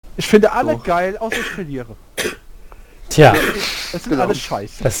Ich finde alle geil, außer ich verliere. Tja, Das sind alles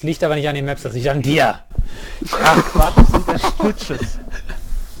scheiße. das liegt aber nicht an den Maps, das liegt an dir. Ach Quatsch, das sind das Stitches.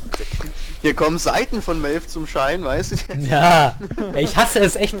 Hier kommen Seiten von Melf zum Schein, weißt du? Ja, ich hasse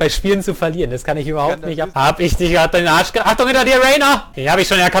es echt, bei Spielen zu verlieren. Das kann ich überhaupt nicht ab. Hab ich dich gerade den Arsch Achtung, hinter dir, Rainer! Den habe ich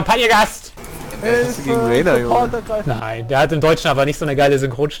schon in der Kampagne gehasst. Was gegen Rainer, Junge? Nein, der hat im Deutschen aber nicht so eine geile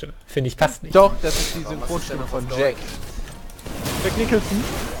Synchronstimme. Finde ich, passt nicht. Doch, das ist die Synchronstimme von Jack. Jack Nicholson?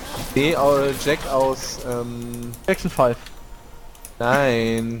 Nee, Jack aus, Jackson 5.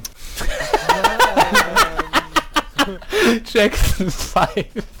 Nein. Jackson 5.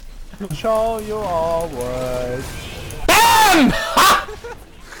 Show you our world. BAM! Ha!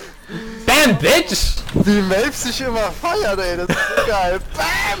 BAM, Bitch! Wie Melf sich immer feiert, ey, das ist so geil.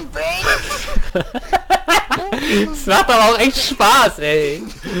 Bam, bitch! Das macht aber auch echt Spaß, ey.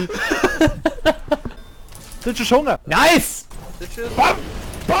 Stitches Hunger. Nice! Bam!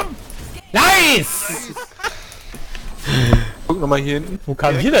 Bam! Nice! Guck nochmal hier hinten. Wo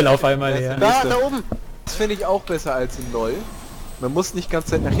kamen wir denn auf einmal her? Da oben! Das finde ich auch besser als in LoL. Man muss nicht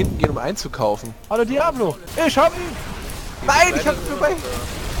ganz nach hinten gehen, um einzukaufen. Hallo Diablo. Ich hab ihn. Nein, ich hab's vorbei.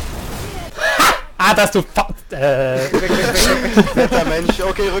 Ah, dass du... Netter Mensch.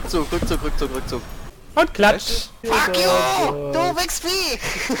 Okay, Rückzug. Und klatsch. Fuck you! Du Wichsvieh!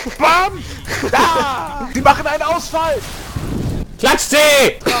 Bam! Da! Sie machen einen Ausfall. Klatsch sie!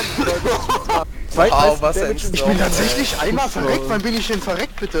 Wow, was ein Ich bin tatsächlich einmal verreckt. Wann bin ich denn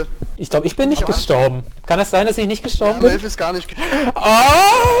verreckt, bitte? Ich glaube, ich bin nicht gestorben. Kann es sein, dass ich nicht gestorben bin? Melf ist gar nicht... Oh,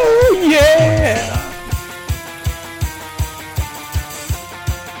 yeah!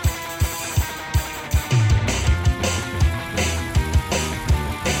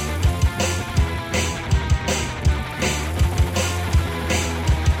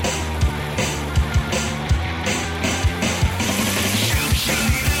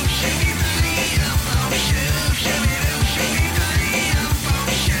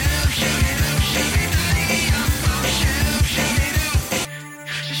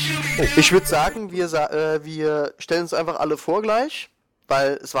 Ich würde sagen, wir stellen uns einfach alle vor gleich,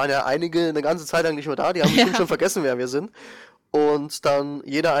 weil es waren ja einige eine ganze Zeit lang nicht mehr da, die haben bestimmt schon vergessen, wer wir sind. Und dann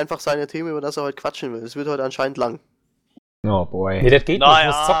jeder einfach seine Themen, über das er heute quatschen will. Es wird heute anscheinend lang. Oh boy. Nee, das geht nicht, ich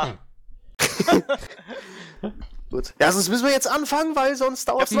muss zocken. Gut. Ja, sonst müssen wir jetzt anfangen, weil sonst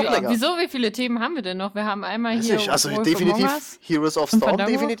dauert es noch länger. Wieso? Wie viele Themen haben wir denn noch? Wir haben einmal hier... Also definitiv Heroes of Storm, Fandango?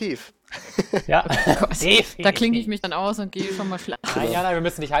 definitiv. Ja, Da klinge ich mich dann aus und gehe schon mal schlafen. Nein, Jana, wir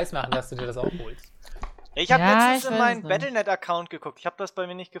müssen dich heiß machen, dass du dir das auch holst. Ich habe Ja, letztens ich in weiß meinen nicht. Battle.net-Account geguckt. Ich habe das bei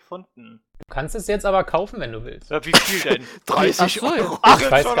mir nicht gefunden. Du kannst es jetzt aber kaufen, wenn du willst. Ja, wie viel denn? 30 Ach so, Euro. Ach,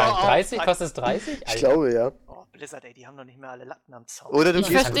 Ich weiß jetzt gar hör nicht, doch 30? auf. Kostet es 30? Ich glaube, ja. Oh, Blizzard, ey, die haben doch nicht mehr alle Latten am Zaun. Oder du Ich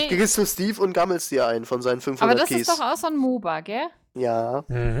gehst, versteh. gehst zu Steve und gammelst dir einen von seinen 500 Aber das Keys. ist doch auch so ein MOBA, gell? Ja.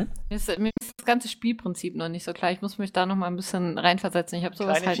 Mhm. Mir ist das ganze Spielprinzip noch nicht so klar. Ich muss mich da noch mal ein bisschen reinversetzen. Ich habe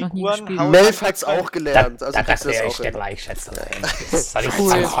sowas Kleine halt noch nie Figuren, gespielt. Haut- Melf hat's auch Da, gelernt. Also da kriegst du das wäre auch ich dir hin. gleich, Schätzelein. Das soll Cool.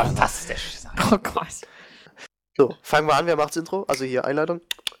 ganz fantastisch sein. Oh Gott. So, fangen wir an. Wer macht's Intro? Also hier, Einleitung.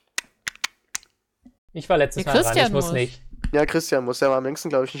 Ich war letztes Der Mal dran, ich Christian muss muss. nicht. Ja, Christian muss. Der war am längsten,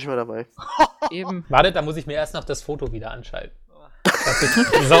 glaube ich, nicht mehr dabei. Eben. Warte, da muss ich mir erst noch das Foto wieder anschalten.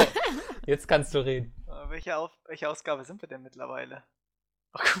 So, jetzt kannst du reden. Welche Ausgabe sind wir denn mittlerweile?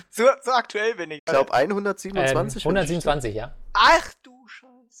 Oh, gut, so aktuell bin ich. Ich glaube 127. 127, ja. Ach du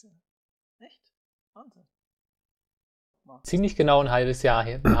Scheiße. Echt? Wahnsinn. Ziemlich genau ein halbes Jahr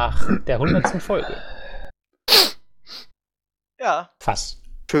her nach der 100. Folge. Ja, Fast.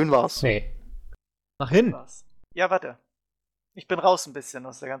 Schön war's. Nee. Nach hin. was? Ja, warte. Ich bin raus ein bisschen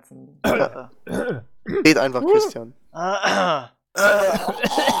aus der ganzen Sache. Red einfach, Christian.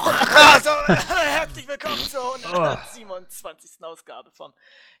 Also, herzlich willkommen zur 127. Ausgabe von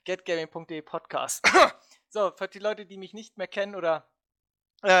getgaming.de Podcast. So, für die Leute, die mich nicht mehr kennen oder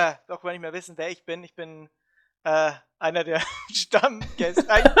auch gar nicht mehr wissen, wer ich bin einer der Stammgäste,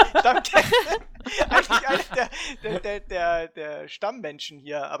 eigentlich einer der Stammmenschen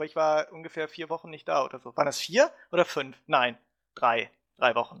hier, aber ich war ungefähr 4 Wochen nicht da oder so. Waren das 4 oder 5? Nein, 3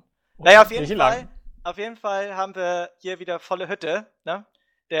 Wochen. Naja, auf jeden Fall haben wir hier wieder volle Hütte, ne?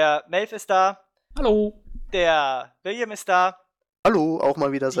 Der Melf ist da, Hallo. der William ist da, Hallo, auch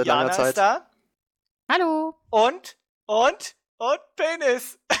mal wieder seit Jana langer ist Zeit. da Hallo. und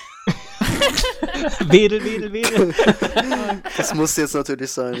Penis. Wedel. Das muss jetzt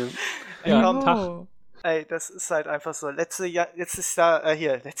natürlich sein. Ja, komm. Tag. Ey, das ist halt einfach so. Letztes Jahr,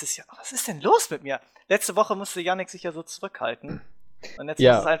 was ist denn los mit mir? Letzte Woche musste Yannick sich ja so zurückhalten. Und jetzt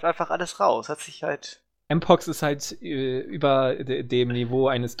Ja. ist halt einfach alles raus. Hat sich halt. Mpox ist halt über dem Niveau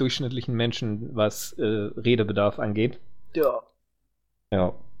eines durchschnittlichen Menschen, was Redebedarf angeht. Ja.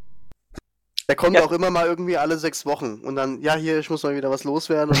 Ja. Der kommt auch immer mal irgendwie alle 6 Wochen und dann, ja, hier, ich muss mal wieder was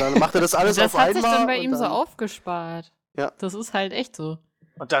loswerden und dann macht er das alles auf Das hat einmal. sich dann bei und ihm so dann- aufgespart. Ja. Das ist halt echt so.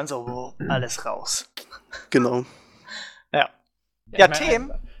 Und dann so, alles raus. Genau. Ja. Ja, Ja, ich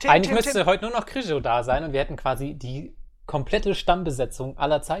meine, Tim, Eigentlich müsste heute nur noch Krisjo da sein und wir hätten quasi die komplette Stammbesetzung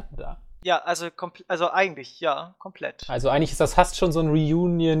aller Zeiten da. Ja, also eigentlich, ja, komplett. Also eigentlich ist das fast schon so ein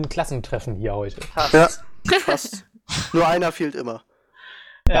Reunion-Klassentreffen hier heute. Fast. Ja, fast. Nur einer fehlt immer.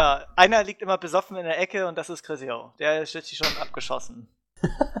 Ja, einer liegt immer besoffen in der Ecke und das ist Chrisio. Der ist jetzt schon abgeschossen.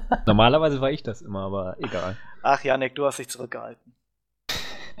 Normalerweise war ich das immer, aber egal. Ach, Janik, du hast dich zurückgehalten.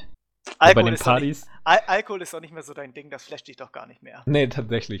 Ja, bei den ist doch Partys? Alkohol ist doch nicht mehr so dein Ding, das flasht dich doch gar nicht mehr. Nee,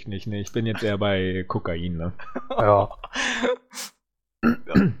 tatsächlich nicht. Nee, ich bin jetzt eher bei Kokain, ne? Ja.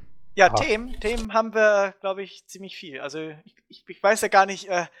 Ja, Ah. Themen haben wir, glaube ich, ziemlich viel. Also ich weiß ja gar nicht,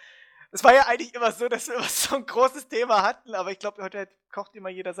 es war ja eigentlich immer so, dass wir immer so ein großes Thema hatten, aber ich glaube, heute kocht immer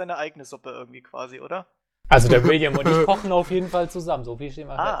jeder seine eigene Suppe irgendwie quasi, oder? Also der William und ich kochen auf jeden Fall zusammen, so viel stehen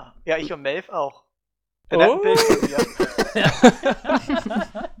wir fest. Ah, ja, ich und Melv auch. Der hat ein Bild von mir.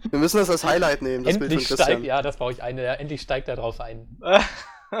 Wir müssen das als Highlight nehmen, das Bild Endlich von Christian. steigt, ja, das brauche ich eine, ja, endlich steigt er drauf ein. Aber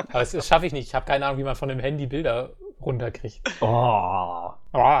das schaffe ich nicht, ich habe keine Ahnung, wie man von dem Handy Bilder runterkriegt. Oh.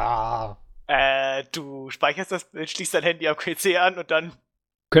 Ah. Du speicherst das Bild, schließt dein Handy am PC an und dann.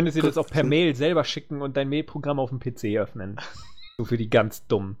 Könntest du das auch per Mail selber schicken und dein Mailprogramm auf dem PC öffnen? So für die ganz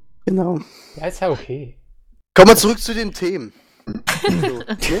Dummen. Genau. Ja, ist ja okay. Kommen wir zurück zu den Themen. So,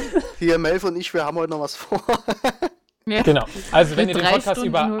 ne? Hier, Melf und ich, wir haben heute noch was vor. Ja. Genau. Also wenn ihr den 3 Podcast Stunden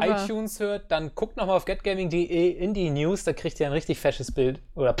über rüber. iTunes hört, dann guckt nochmal auf getgaming.de in die News, da kriegt ihr ein richtig fesches Bild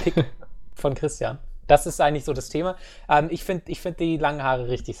oder Pick von Christian. Das ist eigentlich so das Thema. Ich find die langen Haare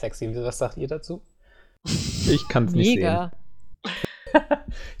richtig sexy. Was sagt ihr dazu? Ich kann's nicht Mega.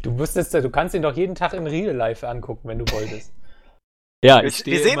 Du kannst ihn doch jeden Tag in Real Life angucken, wenn du wolltest. sehen. Ja, Wir, ich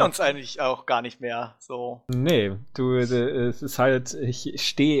stehe wir sehen immer- uns eigentlich auch gar nicht mehr. So. Nee, es ist halt, ich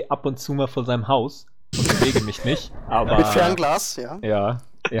stehe ab und zu mal vor seinem Haus und bewege mich nicht, aber... Mit Fernglas, ja. Ja.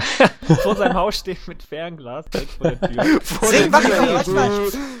 Vor seinem Haus steht mit Fernglas direkt vor der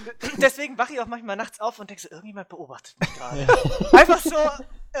Tür. Deswegen wache ich auch manchmal nachts auf und denke so, irgendjemand beobachtet mich gerade. Einfach so,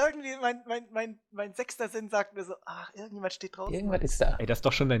 irgendwie mein sechster Sinn sagt mir so, ach, irgendjemand steht draußen. Irgendwas ist da. Ey, das ist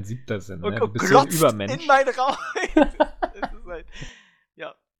doch schon dein 7. Sinn, ne? Und Du bist so ein glotzt Übermensch. in meinen Raum. Das ist halt,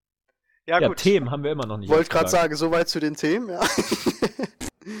 ja. Ja, Ja, gut. Themen haben wir immer noch nicht. Wollte gerade ausgesagt. sagen, soweit zu den Themen, ja.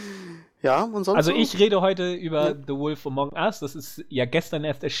 Ja, und sonst Also so? ich rede heute über The Wolf Among Us. Das ist ja gestern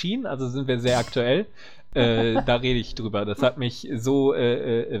erst erschienen, also sind wir sehr aktuell. Da rede ich drüber. Das hat mich so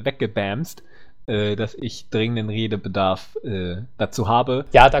weggebamst, dass ich dringenden Redebedarf dazu habe.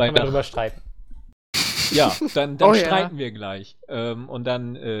 Ja, da Weil können wir nach- drüber streiten. Ja, dann Oh ja. streiten wir gleich. Und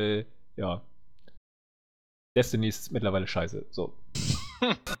dann, ja. Destiny ist mittlerweile scheiße. So.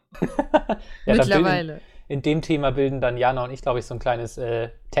 Ja, dann Mittlerweile. in dem Thema bilden dann Jana und ich, glaube ich, so ein kleines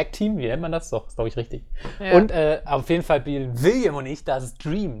Tag-Team. Wie nennt man das? Doch, ist, glaube ich, richtig. Ja. Und auf jeden Fall bilden William und ich das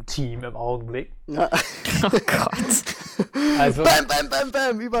Dream-Team im Augenblick. Ja. Oh Gott. Also, Bam, bam, bam,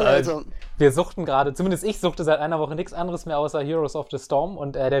 bam, überall. Also. wir suchten gerade, zumindest ich suchte seit einer Woche nichts anderes mehr außer Heroes of the Storm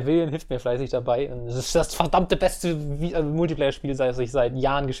und der William hilft mir fleißig dabei. Und das ist das verdammte beste Multiplayer-Spiel, das ich seit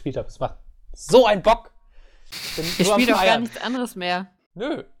Jahren gespielt habe. Es macht so einen Bock. Ich spiele doch gar nichts anderes mehr.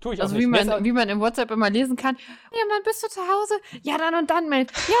 Nö, tue ich Also auch wie nicht. man im WhatsApp immer lesen kann. Ja, Mann, bist du zu Hause? Ja, dann und dann,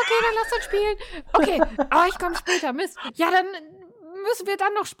 Meld. Ja, okay, dann lass uns spielen. Okay, aber ich komme später, Mist. Ja, dann müssen wir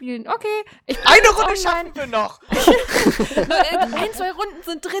dann noch spielen. Okay. Eine Runde schaffen wir noch! 1, 2 Runden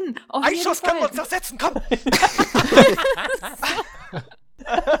sind drin. Auf Ein jeden Schuss Fall. können wir uns noch setzen, komm!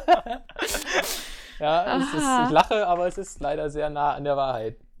 Ja, es ist, Aha. ich lache, aber es ist leider sehr nah an der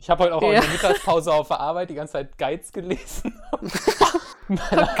Wahrheit. Ich habe heute auch in Ja. der Mittagspause auf der Arbeit die ganze Zeit Guides gelesen.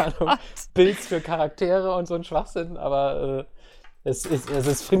 Keine Ahnung, Builds für Charaktere und so ein Schwachsinn, aber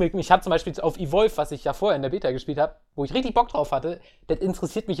es friemelt mich. Ich habe zum Beispiel auf Evolve, was ich ja vorher in der Beta gespielt habe, wo ich richtig Bock drauf hatte, das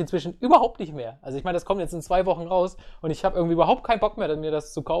interessiert mich inzwischen überhaupt nicht mehr. Also ich meine, das kommt jetzt in 2 Wochen raus und ich habe irgendwie überhaupt keinen Bock mehr, mir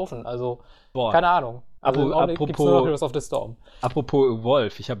das zu kaufen. Also, Boah. keine Ahnung. Also im Augenblick gibt's nur noch Heroes of the Storm. Apropos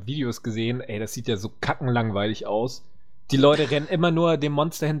Evolve, ich habe Videos gesehen, ey, das sieht ja so kackenlangweilig aus. Die Leute rennen immer nur dem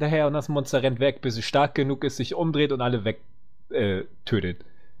Monster hinterher und das Monster rennt weg, bis es stark genug ist, sich umdreht und alle weg tötet.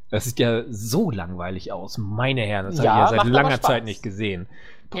 Das sieht ja so langweilig aus, meine Herren. Das Ja, habe ich ja seit macht aber langer Spaß. Zeit nicht gesehen.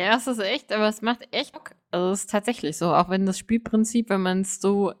 Ja, es ist echt, aber es macht echt Bock. Also es ist tatsächlich so, auch wenn das Spielprinzip, wenn man es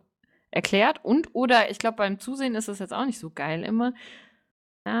so erklärt oder ich glaube beim Zusehen ist es jetzt auch nicht so geil immer.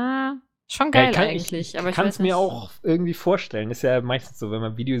 Ja, schon geil eigentlich. Aber ich kann es mir auch irgendwie vorstellen. Ist ja meistens so, wenn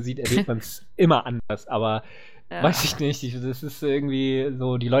man ein Video sieht, erlebt man es immer anders. Aber ja. weiß ich nicht. Das ist irgendwie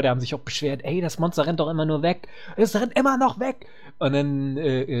so, die Leute haben sich auch beschwert, ey, das Monster rennt doch immer nur weg. Es rennt immer noch weg. Und dann,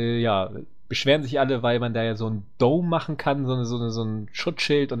 ja, beschweren sich alle, weil man da ja so ein Dome machen kann, so ein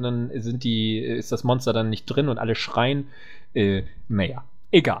Schutzschild und dann ist das Monster dann nicht drin und alle schreien. Naja,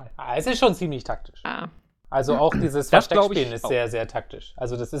 egal. Es ist schon ziemlich taktisch. Ah. Also auch dieses Das glaub Versteckspielen ich ist auch. sehr, sehr taktisch.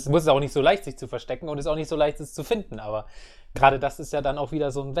 Also muss auch nicht so leicht, sich zu verstecken und ist auch nicht so leicht, es zu finden. Aber gerade das ist ja dann auch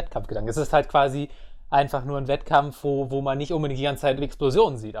wieder so ein Wettkampfgedanke. Es ist halt quasi einfach nur ein Wettkampf, wo man nicht unbedingt die ganze Zeit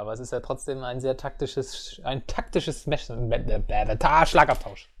Explosionen sieht. Aber es ist ja trotzdem ein sehr taktisches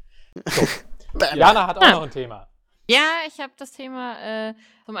Schlagabtausch. So. Jana hat auch noch ein Thema. Ja, ich habe das Thema,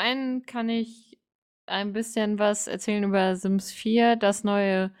 zum einen kann ich ein bisschen was erzählen über Sims 4. Das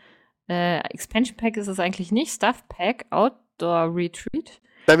neue Expansion Pack ist es eigentlich nicht. Stuff Pack, Outdoor Retreat.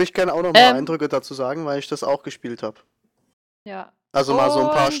 Da will ich gerne auch noch mal Eindrücke dazu sagen, weil ich das auch gespielt habe. Ja. Also mal so ein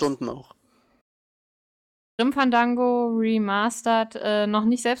paar Und Stunden auch. Fandango Remastered noch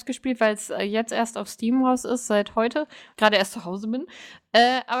nicht selbst gespielt, weil es jetzt erst auf Steam raus ist, seit heute. Gerade erst zu Hause bin.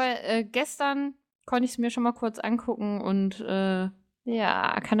 Aber gestern konnte ich es mir schon mal kurz angucken und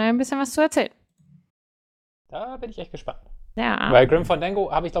ja, kann da ein bisschen was zu erzählen. Da bin ich echt gespannt. Ja. Weil Grim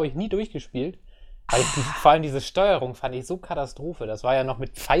Fandango habe ich, glaube ich, nie durchgespielt. Weil vor allem diese Steuerung fand ich so Katastrophe. Das war ja noch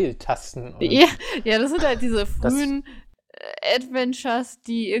mit Pfeiltasten. Und Ja, das sind halt diese frühen Adventures,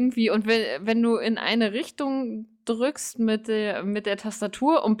 die irgendwie, und wenn du in eine Richtung drückst mit der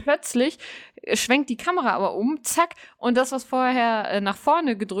Tastatur und plötzlich schwenkt die Kamera aber um, zack, und das, was vorher nach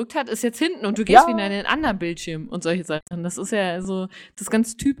vorne gedrückt hat, ist jetzt hinten und du gehst wieder in den anderen Bildschirm und solche Sachen. Das ist ja so das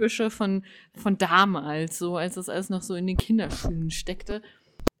ganz Typische von damals, so als das alles noch so in den Kinderschuhen steckte.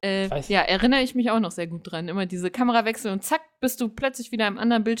 Ja, erinnere ich mich auch noch sehr gut dran. Immer diese Kamerawechsel und zack, bist du plötzlich wieder im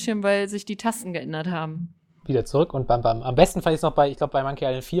anderen Bildschirm, weil sich die Tasten geändert haben. wieder zurück und bam, bam. Am besten fand ich es noch ich glaube bei Monkey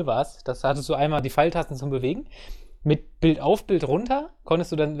Island 4 war es, das hattest du einmal die Pfeiltasten zum Bewegen. Mit Bild auf, Bild runter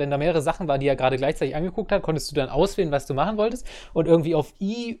konntest du dann, wenn da mehrere Sachen waren, die er gerade gleichzeitig angeguckt hat, konntest du dann auswählen, was du machen wolltest. Und irgendwie auf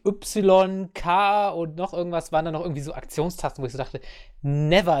I, Y, K und noch irgendwas waren dann noch irgendwie so Aktionstasten, wo ich so dachte,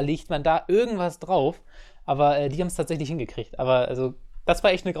 never legt man da irgendwas drauf. Aber die haben es tatsächlich hingekriegt. Aber also, das war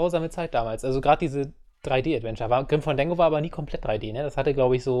echt eine grausame Zeit damals. Also gerade diese 3D-Adventure. Grim Fandango war aber nie komplett 3D, ne? Das hatte,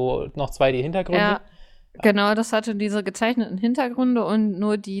 glaube ich, so noch 2D-Hintergründe. Ja, genau, das hatte diese gezeichneten Hintergründe und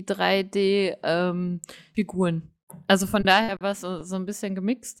nur die 3D-Figuren. Also von daher war es so ein bisschen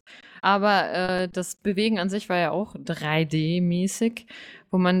gemixt. Aber das Bewegen an sich war ja auch 3D-mäßig,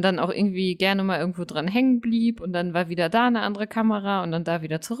 wo man dann auch irgendwie gerne mal irgendwo dran hängen blieb und dann war wieder da eine andere Kamera und dann da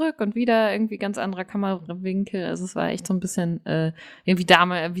wieder zurück und wieder irgendwie ganz anderer Kamerawinkel. Also es war echt so ein bisschen irgendwie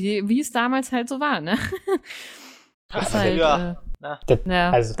damals, wie es damals halt so war, ne? Das halt, ja,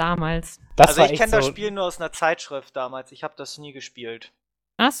 also, damals. Also ich kenne das Spiel nur aus einer Zeitschrift damals. Ich habe das nie gespielt.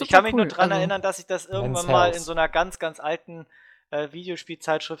 Ich kann mich nur dran erinnern, dass ich das irgendwann mal in so einer ganz, ganz alten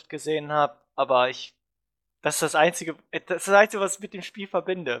Videospielzeitschrift gesehen habe. Aber das ist das Einzige, was ich mit dem Spiel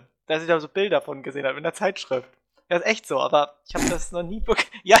verbinde. Dass ich da so Bilder von gesehen habe in der Zeitschrift. Das ist echt so, aber ich habe das noch nie wirklich.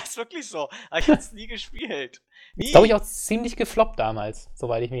 Ja, ist wirklich so. Aber ich habe es nie gespielt. Nie. Ist, glaube ich, auch ziemlich gefloppt damals,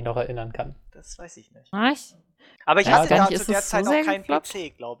 soweit ich mich noch erinnern kann. Das weiß ich nicht. Was? Aber ich hatte da zu der so Zeit noch keinen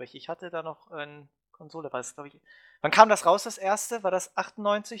PC, glaube ich. Ich hatte da noch eine Konsole, glaube ich. Wann kam das raus, das erste? War das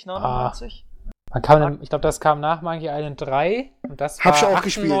 98, 99? Ich glaube, das kam nach Monkey Island 3 und das war Hab ich auch 98.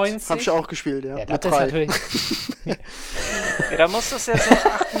 gespielt. Hab ich auch gespielt, ja. Ja, das ist natürlich. Ja, da muss das jetzt so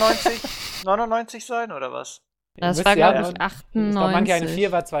 98, 99 sein, oder was? Das war, glaube ich, 98. Ich glaube, Monkey Island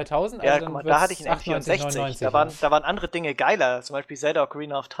 4 war 2000. Ja, also guck mal, da hatte ich einen 64. Da waren andere Dinge geiler, zum Beispiel Zelda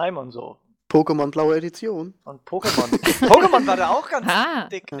Ocarina of Time und so. Pokémon Blaue Edition. Und Pokémon. Pokémon war da auch ganz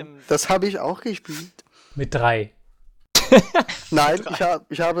dick im. Das habe ich auch gespielt. Mit 3. Nein,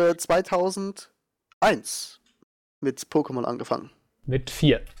 ich habe 2001 mit Pokémon angefangen. Mit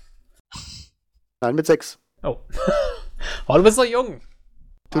 4. Nein, mit 6. Oh. Oh, du bist so jung.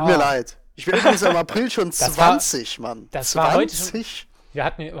 Tut mir leid. Ich bin übrigens im April schon 20, Mann. Das 20? war heute schon. Wir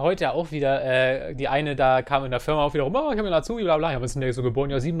hatten heute ja auch wieder, die eine da kam in der Firma auch wieder rum, ich habe einen Azubi, bla bla, ja, was ist denn der so geboren?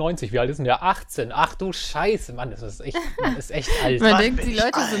 Ja, 97, wie alt ist denn der? 18. Ach du Scheiße, Mann, das ist echt alt. Man denkt, die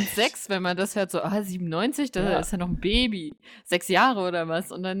Leute sind 6, wenn man das hört, so, 97, da ist ja noch ein Baby. 6 Jahre oder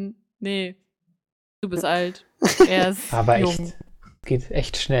was? Und dann, nee, du bist alt. Er ist aber jung. echt, geht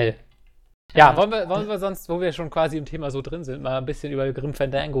echt schnell. Ja, wollen wir sonst, wo wir schon quasi im Thema so drin sind, mal ein bisschen über Grim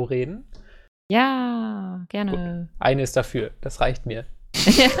Fandango reden? Ja, gerne. Gut. Eine ist dafür, das reicht mir.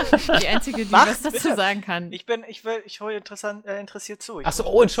 Ja, die einzige, die was dazu bitte sagen kann. Ich höre interessiert zu.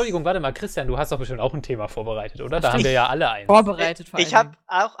 Achso, Entschuldigung, warte mal, Christian, du hast doch bestimmt auch ein Thema vorbereitet, oder? Da haben wir ja alle eins. Vorbereitet vor allem. Ich habe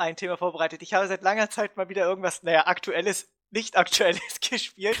auch ein Thema vorbereitet. Ich habe seit langer Zeit mal wieder irgendwas, nicht aktuelles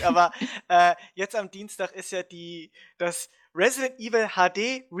gespielt, aber jetzt am Dienstag ist ja das Resident Evil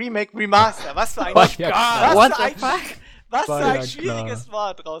HD Remake Remaster. Was für ein What the fuck? Was für War ein ja schwieriges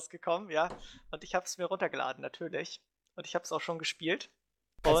Wort rausgekommen, ja. Und ich habe es mir runtergeladen, natürlich. Und ich habe es auch schon gespielt.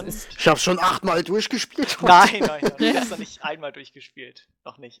 Und Ich hab's schon 8-mal durchgespielt. nein, ich habe es noch nicht einmal durchgespielt.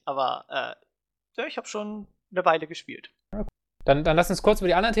 Noch nicht. Aber ja, ich habe schon eine Weile gespielt. Dann lass uns kurz über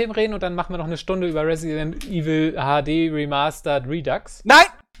die anderen Themen reden und dann machen wir noch eine Stunde über Resident Evil HD Remastered Redux. Nein!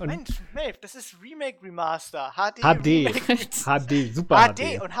 Und- Mensch, Melf, das ist Remake Remaster. HD. HD. Remake. HD, super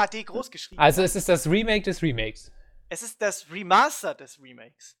HD HD. und HD groß geschrieben. Also es ist das Remake des Remakes. Es ist das Remaster des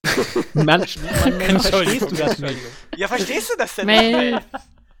Remakes. Man, verstehst du das nicht? Ja, verstehst du das denn Mel. nicht?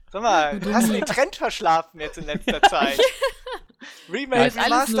 Sag mal, hast du den Trend verschlafen jetzt in letzter Zeit? Remake, Ist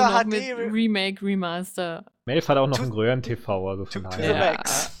alles nur Remaster, noch mit HD, Remake, Remaster. Melf hat auch noch einen Röhren-TV, also von to the daher.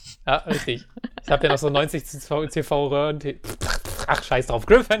 max. Ja, richtig. Ich habe ja noch so 90 TV-Röhren. Ach, scheiß drauf.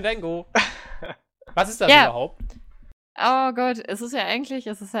 Grill Fandango. Was ist das Ja. überhaupt? Oh Gott, es ist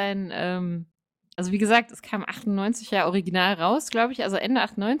ein, also wie gesagt, es kam 98 ja original raus, glaube ich, also Ende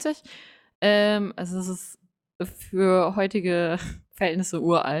 98. Also es ist für heutige Verhältnisse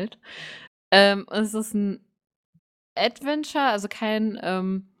uralt. Es ist ein Adventure, also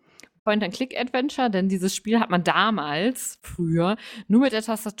kein Point-and-Click-Adventure, denn dieses Spiel hat man damals, früher, nur mit der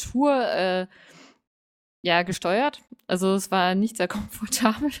Tastatur gesteuert. Also es war nicht sehr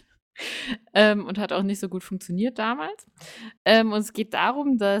komfortabel. Und hat auch nicht so gut funktioniert damals. Und es geht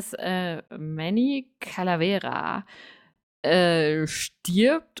darum, dass Manny Calavera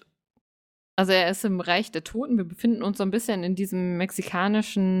stirbt. Also er ist im Reich der Toten. Wir befinden uns so ein bisschen in diesem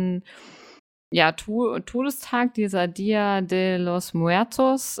mexikanischen Todestag, dieser Dia de los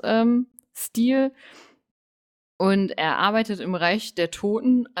Muertos Stil. Und er arbeitet im Reich der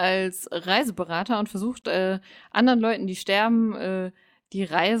Toten als Reiseberater und versucht anderen Leuten, die sterben, die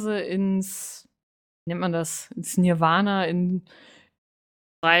Reise ins, wie nennt man das, ins Nirvana, in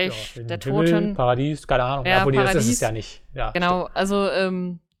Reich Ja, der Himmel, Toten. Paradies, keine Ahnung. Ja, Obwohl, das ist Paradies. es ja nicht. Ja, Genau, also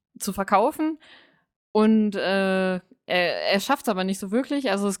zu verkaufen. Und er schafft es aber nicht so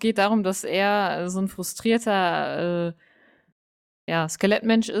wirklich. Also es geht darum, dass er so ein frustrierter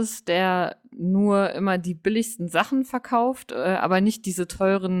Skelettmensch ist, der nur immer die billigsten Sachen verkauft, aber nicht diese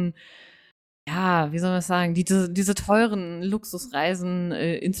teuren, wie soll man das sagen, diese teuren Luxusreisen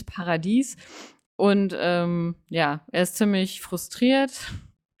ins Paradies. Und er ist ziemlich frustriert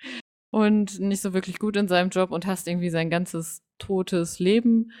und nicht so wirklich gut in seinem Job und hasst irgendwie sein ganzes totes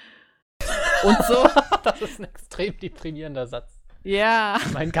Leben. Und so. Das ist ein extrem deprimierender Satz. Ja.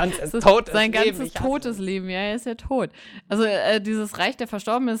 Mein ganzes Das ist totes sein Leben. ganzes ich hasse totes es. Leben, ja, er ist ja tot. Also dieses Reich der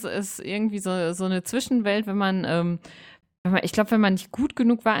Verstorbenen ist irgendwie so eine Zwischenwelt, wenn man, ich glaube, wenn man nicht gut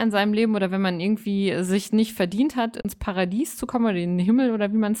genug war in seinem Leben oder wenn man irgendwie sich nicht verdient hat, ins Paradies zu kommen oder in den Himmel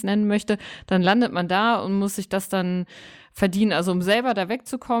oder wie man es nennen möchte, dann landet man da und muss sich das dann verdienen. Also um selber da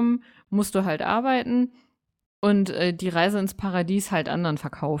wegzukommen, musst du halt arbeiten und die Reise ins Paradies halt anderen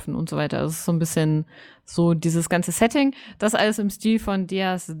verkaufen und so weiter. Das ist so ein bisschen so dieses ganze Setting. Das alles im Stil von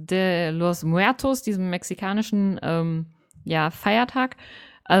Dias de los Muertos, diesem mexikanischen Feiertag.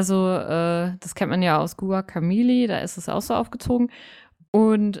 Also das kennt man ja aus Guacamole, da ist es auch so aufgezogen.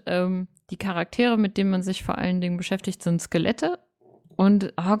 Und die Charaktere, mit denen man sich vor allen Dingen beschäftigt, sind Skelette.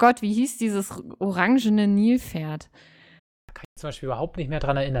 Und, oh Gott, wie hieß dieses orangene Nilpferd? Zum Beispiel überhaupt nicht mehr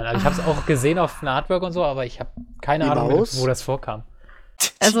dran erinnern. Also ich habe es auch gesehen auf einem Artwork und so, aber ich habe keine Die Ahnung, Maus? wo das vorkam.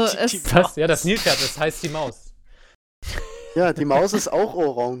 Also Die es, Was? Ja, das Nilpferd, das heißt die Maus. Ja, die Maus ist auch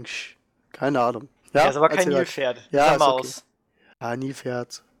orange. Keine Ahnung. Ja, ist aber kein erzähl weiter. Nilpferd. Ja, ist eine ist okay. Maus. Ja,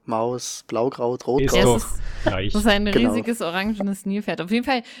 Nilpferd, Maus, Blaugrau, Ist Rotgrau. Ja, doch es ist- gleich. das ist ein Genau. riesiges orangenes Nilpferd. Auf jeden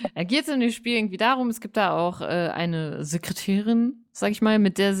Fall geht es in dem Spiel irgendwie darum, es gibt da auch eine Sekretärin, sag ich mal,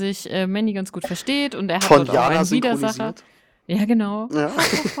 mit der sich Manny ganz gut versteht und er hat Von dort auch Jana einen Widersacher. synchronisiert. Ja, genau. Ja.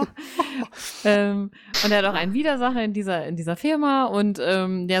 Und er hat auch einen Widersacher in dieser Firma und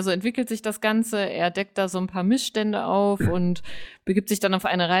so entwickelt sich das Ganze. Er deckt da so ein paar Missstände auf und begibt sich dann auf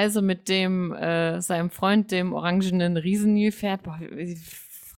eine Reise mit seinem Freund, dem orangenen Riesennilpferd. Boah, ich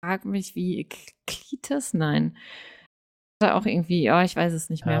frag mich, wie Klites? Nein. Oder auch irgendwie, ich weiß es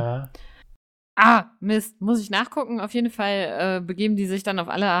nicht mehr. Mist, muss ich nachgucken. Auf jeden Fall begeben die sich dann auf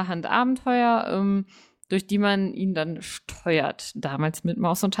allerhand Abenteuer, durch die man ihn dann steuert. Damals mit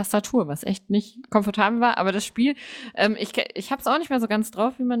Maus und Tastatur, was echt nicht komfortabel war. Aber das Spiel, ich habe es auch nicht mehr so ganz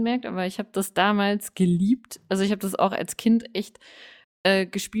drauf, wie man merkt, aber ich habe das damals geliebt. Also ich habe das auch als Kind echt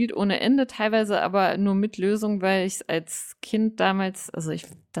gespielt ohne Ende, teilweise aber nur mit Lösung, weil ich es als Kind damals,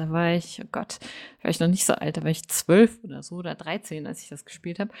 da war ich, oh Gott, war ich noch nicht so alt, da war ich 12 oder so oder 13, als ich das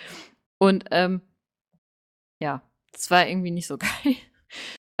gespielt habe. Und das war irgendwie nicht so geil.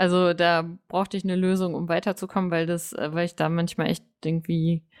 Also da brauchte ich eine Lösung, um weiterzukommen, weil ich da manchmal echt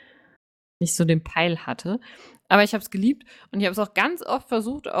irgendwie nicht so den Peil hatte. Aber ich habe es geliebt und ich habe es auch ganz oft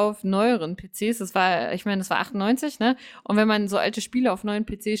versucht auf neueren PCs. Das war 98, ne? Und wenn man so alte Spiele auf neuen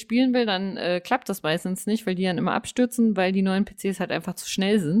PCs spielen will, dann klappt das meistens nicht, weil die dann immer abstürzen, weil die neuen PCs halt einfach zu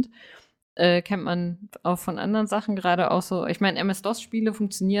schnell sind. Kennt man auch von anderen Sachen, gerade auch so. Ich meine, MS-DOS-Spiele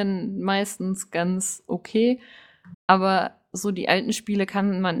funktionieren meistens ganz okay, aber so die alten Spiele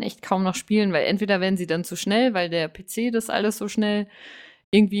kann man echt kaum noch spielen, weil entweder werden sie dann zu schnell, weil der PC das alles so schnell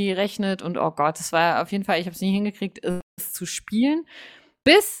irgendwie rechnet und oh Gott, das war auf jeden Fall, ich habe es nie hingekriegt, es zu spielen,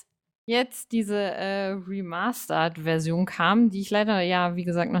 bis jetzt diese Remastered-Version kam, die ich leider, ja, wie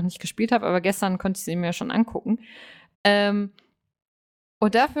gesagt, noch nicht gespielt habe, aber gestern konnte ich sie mir schon angucken.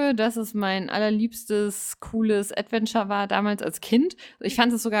 Und dafür, dass es mein allerliebstes, cooles Adventure war, damals als Kind, ich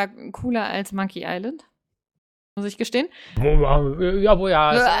fand es sogar cooler als Monkey Island, muss ich gestehen. Es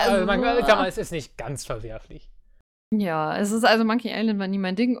ist nicht ganz verwerflich. Ja, also Monkey Island war nie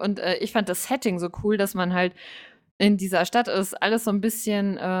mein Ding und ich fand das Setting so cool, dass man halt in dieser Stadt ist, alles so ein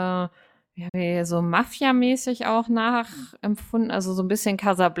bisschen so Mafia-mäßig auch nachempfunden, also so ein bisschen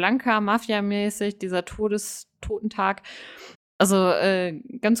Casablanca, Mafia-mäßig, dieser Todestotentag. Also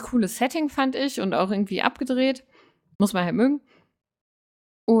ganz cooles Setting fand ich und auch irgendwie abgedreht. Muss man halt mögen.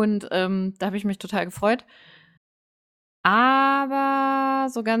 Und da habe ich mich total gefreut. Aber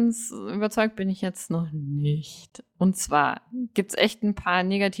so ganz überzeugt bin ich jetzt noch nicht. Und zwar gibt es echt ein paar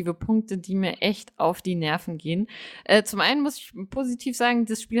negative Punkte, die mir echt auf die Nerven gehen. Zum einen muss ich positiv sagen,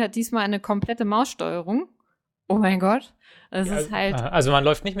 das Spiel hat diesmal eine komplette Maussteuerung. Oh mein Gott. Ist halt. Also man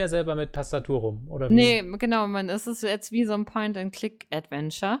läuft nicht mehr selber mit Tastatur rum, oder wie? Nee, genau, es ist jetzt wie so ein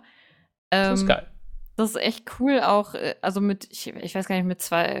Point-and-Click-Adventure. Das ist geil. Das ist echt cool, auch, also ich weiß gar nicht, mit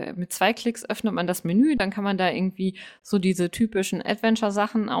zwei Klicks öffnet man das Menü, dann kann man da irgendwie so diese typischen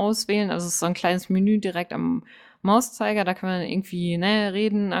Adventure-Sachen auswählen. Also es ist so ein kleines Menü direkt am Mauszeiger, da kann man irgendwie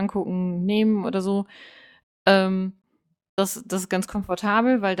reden, angucken, nehmen oder so. Das ist ganz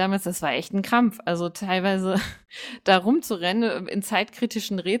komfortabel, weil damals, das war echt ein Krampf. Also teilweise da rumzurennen in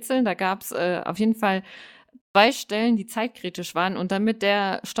zeitkritischen Rätseln, da gab es auf jeden Fall 2 Stellen, die zeitkritisch waren und dann mit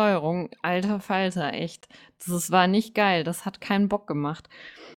der Steuerung, alter Falter, echt. Das war nicht geil, das hat keinen Bock gemacht.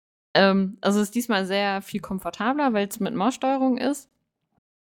 Also ist diesmal sehr viel komfortabler, weil es mit Maussteuerung ist,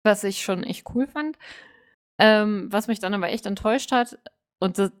 was ich schon echt cool fand. Was mich dann aber echt enttäuscht hat,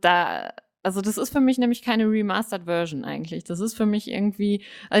 und also das ist für mich nämlich keine Remastered Version eigentlich. Das ist für mich irgendwie,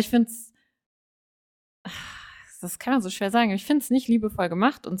 also ich finde es, das kann man so schwer sagen, ich finde es nicht liebevoll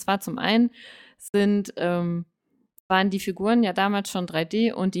gemacht. Und zwar zum einen waren die Figuren ja damals schon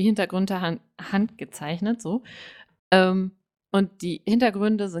 3D und die Hintergründe handgezeichnet, so. Und die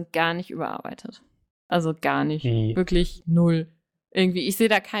Hintergründe sind gar nicht überarbeitet. Also gar nicht. Wirklich null. Irgendwie, ich sehe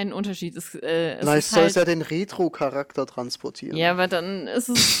da keinen Unterschied. Es soll es ja den Retro-Charakter transportieren. Ja, aber dann ist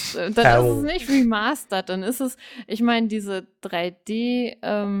es, ist es nicht remastered. Dann ist es, ich meine, diese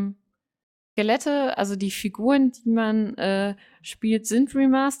 3D Skelette, also die Figuren, die man spielt, sind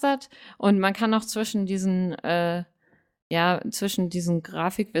remastered und man kann auch zwischen diesen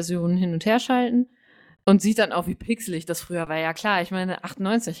Grafikversionen hin und her schalten und sieht dann auch, wie pixelig das früher war. Ja klar, ich meine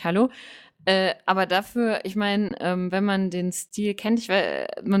 98, hallo. Aber dafür, ich meine, wenn man den Stil kennt,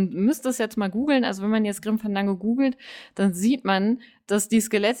 man müsste es jetzt mal googeln, also wenn man jetzt Grim Fandango googelt, dann sieht man, dass die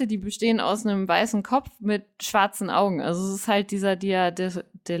Skelette, die bestehen aus einem weißen Kopf mit schwarzen Augen. Also es ist halt dieser Dia de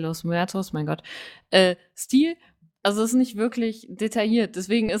los Muertos, mein Gott, Stil. Also es ist nicht wirklich detailliert.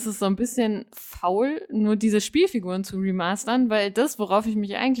 Deswegen ist es so ein bisschen faul, nur diese Spielfiguren zu remastern, weil das, worauf ich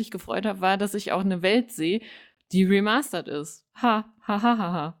mich eigentlich gefreut habe, war, dass ich auch eine Welt sehe, die remastered ist. Ha.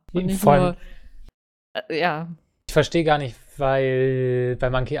 Und nicht nur, ja. Ich verstehe gar nicht, weil bei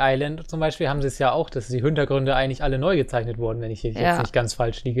Monkey Island zum Beispiel haben sie es ja auch, dass die Hintergründe eigentlich alle neu gezeichnet wurden, wenn ich jetzt nicht ganz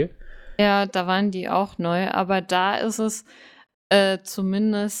falsch liege. Ja, da waren die auch neu, aber da ist es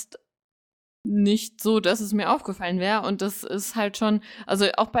zumindest nicht so, dass es mir aufgefallen wäre. Und das ist halt schon, also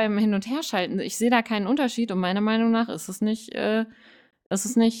auch beim Hin- und Herschalten, ich sehe da keinen Unterschied und meiner Meinung nach ist es nicht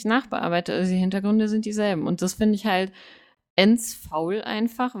nachbearbeitet. Also die Hintergründe sind dieselben. Und das finde ich halt faul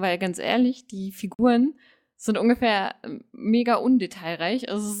einfach, weil ganz ehrlich, die Figuren sind ungefähr mega undetailreich.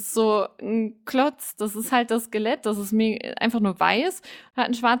 Also es ist so ein Klotz, das ist halt das Skelett, das ist einfach nur weiß, hat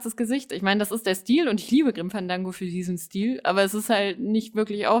ein schwarzes Gesicht. Ich meine, das ist der Stil und ich liebe Grim Fandango für diesen Stil, aber es ist halt nicht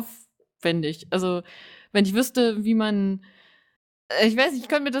wirklich aufwendig. Also wenn ich wüsste, wie man, ich weiß nicht, ich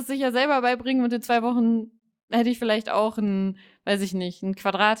könnte mir das sicher selber beibringen und in 2 Wochen hätte ich vielleicht auch ein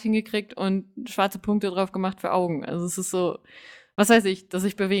Quadrat hingekriegt und schwarze Punkte drauf gemacht für Augen. Also es ist so, was weiß ich, dass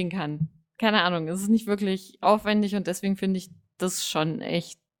ich bewegen kann. Keine Ahnung, es ist nicht wirklich aufwendig und deswegen finde ich das schon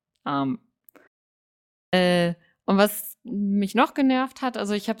echt arm. Und was mich noch genervt hat,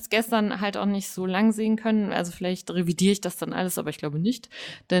 also ich habe es gestern halt auch nicht so lang sehen können, also vielleicht revidiere ich das dann alles, aber ich glaube nicht,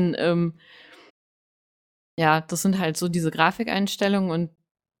 denn ja, das sind halt so diese Grafikeinstellungen und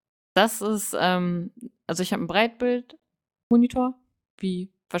das ist, also ich habe einen Breitbildmonitor,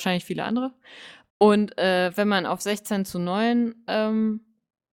 wie wahrscheinlich viele andere. Und wenn man auf 16:9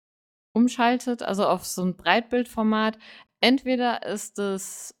 umschaltet, also auf so ein Breitbildformat, entweder ist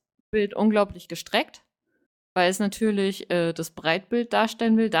das Bild unglaublich gestreckt, weil es natürlich das Breitbild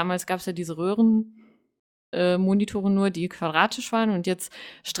darstellen will. Damals gab es ja diese Röhrenmonitore nur, die quadratisch waren und jetzt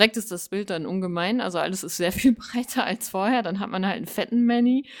streckt es das Bild dann ungemein. Also alles ist sehr viel breiter als vorher. Dann hat man halt einen fetten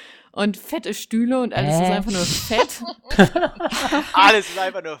Manny und fette Stühle und alles ist einfach nur fett. Alles ist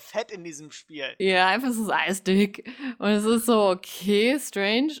einfach nur fett in diesem Spiel. Ja, einfach so eisdick. Und es ist so, okay,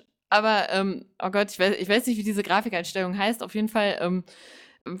 strange. Aber, oh Gott, ich weiß nicht, wie diese Grafikeinstellung heißt. Auf jeden Fall,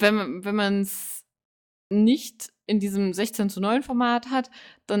 wenn man es nicht in diesem 16:9 Format hat,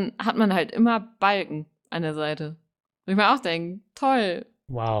 dann hat man halt immer Balken an der Seite. Und ich mir auch denke, toll.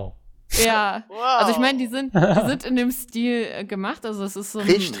 Wow. Ja, Wow. also ich meine, die sind in dem Stil gemacht. Also es ist so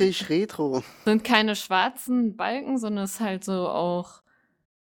Richtig retro. sind keine schwarzen Balken, sondern es ist halt so auch,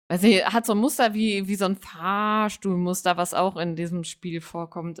 weiß ich, hat so ein Muster wie so ein Fahrstuhlmuster, was auch in diesem Spiel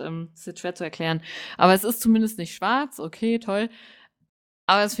vorkommt. Ist jetzt schwer zu erklären. Aber es ist zumindest nicht schwarz, okay, toll.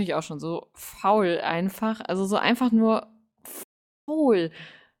 Aber das finde ich auch schon so faul einfach. Also so einfach nur faul.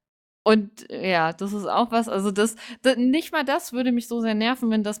 Und ja, das ist auch was, also nicht mal das würde mich so sehr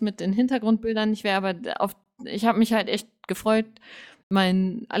nerven, wenn das mit den Hintergrundbildern nicht wäre, aber ich habe mich halt echt gefreut,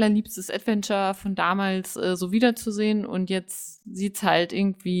 mein allerliebstes Adventure von damals so wiederzusehen und jetzt sieht's halt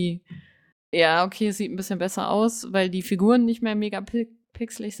irgendwie, ja, okay, es sieht ein bisschen besser aus, weil die Figuren nicht mehr mega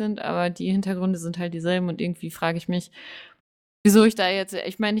pixelig sind, aber die Hintergründe sind halt dieselben und irgendwie frage ich mich, wieso ich da jetzt,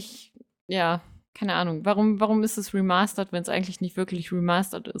 ich meine, ja, keine Ahnung, warum ist es remastered, wenn es eigentlich nicht wirklich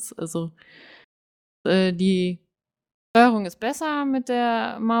remastered ist? Also, die Steuerung ist besser mit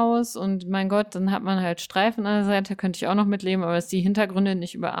der Maus und mein Gott, dann hat man halt Streifen an der Seite, könnte ich auch noch mitleben, aber dass die Hintergründe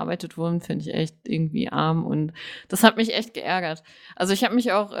nicht überarbeitet wurden, finde ich echt irgendwie arm und das hat mich echt geärgert. Also ich habe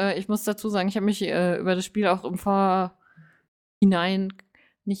mich auch, ich muss dazu sagen, ich habe mich über das Spiel auch im Vorhinein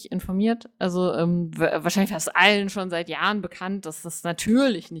nicht informiert. Also wahrscheinlich fast allen schon seit Jahren bekannt, dass das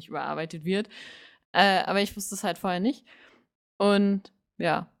natürlich nicht überarbeitet wird. Aber ich wusste es halt vorher nicht. Und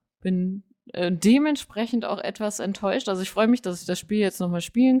ja, bin dementsprechend auch etwas enttäuscht. Also ich freue mich, dass ich das Spiel jetzt nochmal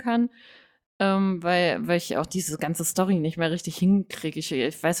spielen kann, weil ich auch diese ganze Story nicht mehr richtig hinkriege.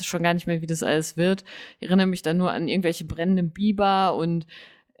 Ich weiß schon gar nicht mehr, wie das alles wird. Ich erinnere mich dann nur an irgendwelche brennenden Biber und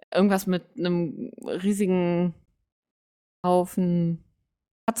irgendwas mit einem riesigen Haufen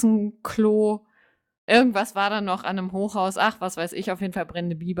Katzenklo. Irgendwas war dann noch an einem Hochhaus. Ach, was weiß ich, auf jeden Fall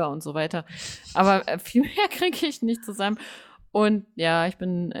brennende Biber und so weiter. Aber viel mehr kriege ich nicht zusammen. Und ja, ich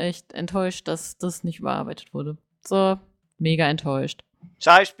bin echt enttäuscht, dass das nicht überarbeitet wurde. So, mega enttäuscht.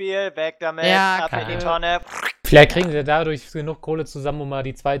 Scheißspiel, weg damit, Ja, ab in die kacke. Tonne. Vielleicht kriegen sie dadurch genug Kohle zusammen, um mal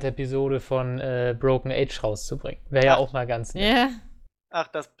die zweite Episode von Broken Age rauszubringen. Wäre ja auch mal ganz nett. Ja. Ach,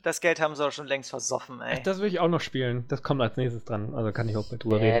 das Geld haben sie auch schon längst versoffen, ey. Das will ich auch noch spielen. Das kommt als nächstes dran. Also kann ich auch mit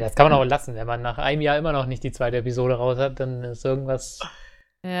drüber Ja, reden. das kann man auch lassen. Wenn man nach einem Jahr immer noch nicht die zweite Episode raus hat, dann ist irgendwas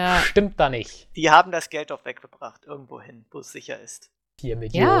Ja. stimmt da nicht. Die haben das Geld doch weggebracht, irgendwo hin, wo es sicher ist. 4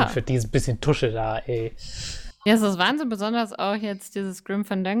 Millionen Ja. für dieses bisschen Tusche da, ey. Ja, es ist Wahnsinn, besonders auch jetzt dieses Grim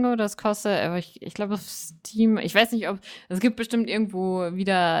Fandango, das kostet, aber ich glaube auf Steam, ich weiß nicht, ob, es gibt bestimmt irgendwo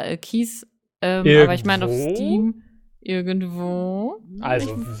wieder Keys, aber ich meine auf Irgendwo? Steam irgendwo.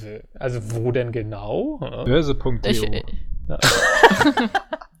 Also wo denn genau? Börse.to.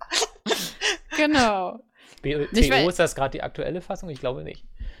 Genau. TO, Ich weiß- ist das gerade die aktuelle Fassung? Ich glaube nicht.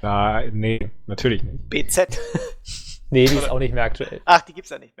 Ah, nee, natürlich nicht. BZ. Nee, die ist auch nicht mehr aktuell. Ach, die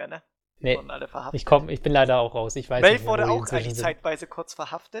gibt's ja nicht mehr, ne? Die Nee. wurden alle verhaftet. Ich bin leider auch raus. Ich weiß Valve nicht mehr, wurde wo die auch inzwischen eigentlich sind. zeitweise kurz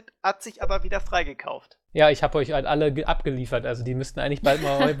verhaftet, hat sich aber wieder freigekauft. Ja, ich habe euch halt alle abgeliefert. Also die müssten eigentlich bald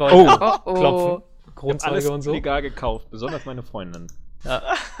mal bei Oh. euch Oh, oh. klopfen. Alles Grundzeuge und so. legal gekauft, besonders meine Freundin.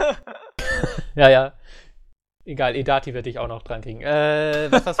 Ja. Egal, Edati wird dich auch noch dran kriegen.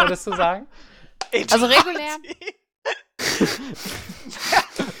 Was wolltest du sagen? Also regulär.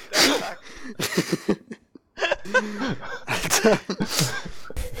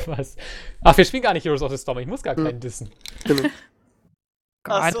 Was? Ach, wir spielen gar nicht Heroes of the Storm. Ich muss gar keinen dissen.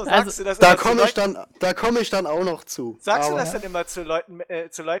 Ach so, Gott, sagst also, du das Da immer zu komme ich Leuten? dann auch noch zu. Sagst du Aber- das dann immer zu Leuten,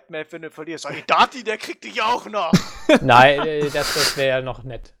 wenn du verlierst? Sag ich, Dati, der kriegt dich auch noch. Nein, das wäre ja noch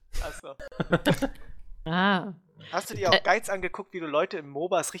nett. Achso. ah. Hast du dir auch Geiz angeguckt, wie du Leute im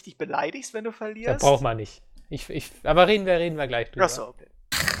MOBAs richtig beleidigst, wenn du Das verlierst? braucht man nicht. Aber reden wir gleich drüber. Achso, okay.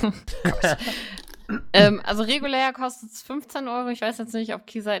 Also regulär kostet es 15 Euro. Ich weiß jetzt nicht, auf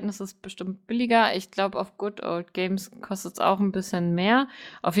Keyseiten ist es bestimmt billiger. Ich glaube, auf Good Old Games kostet es auch ein bisschen mehr.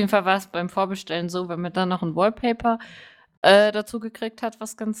 Auf jeden Fall war es beim Vorbestellen so, wenn man dann noch ein Wallpaper dazu gekriegt hat,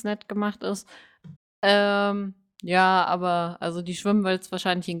 was ganz nett gemacht ist. Ja, aber also die schwimmen jetzt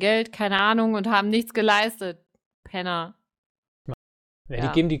wahrscheinlich in Geld, keine Ahnung, und haben nichts geleistet. Penner. Ja,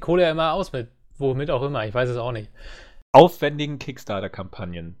 die geben die Kohle ja immer aus mit, womit auch immer, ich weiß es auch nicht. Aufwendigen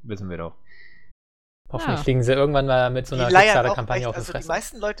Kickstarter-Kampagnen, wissen wir doch. Hoffentlich fliegen sie irgendwann mal mit so einer Die leiern Kickstarter-Kampagne auch auf die echt, also Fresse. die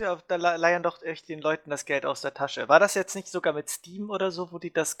meisten Leute da leiern doch echt den Leuten das Geld aus der Tasche. War das jetzt nicht sogar mit Steam oder so, wo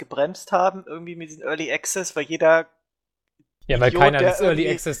die das gebremst haben, irgendwie mit diesem Early Access, weil jeder Ja, weil Idiot, keiner der das Early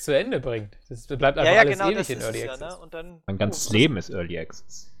irgendwie- Access zu Ende bringt. Das bleibt einfach alles ewig das in ist Early es ja, Access. ne? Und dann, Mein ganzes Leben ist Early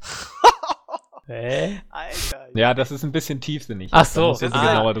Access. Alter. Ja, das ist ein bisschen tiefsinnig. Ach so. Da musst du Das ist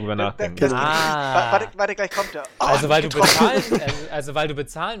genauer drüber nachdenken. Warte, gleich kommt er. Oh, Also weil, du getroffen. weil du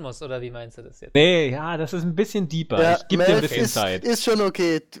bezahlen musst, oder wie meinst du das jetzt? Nee, ja, das ist ein bisschen deeper. Ja, Ich gebe dir ein Melf bisschen ist, Zeit. ist schon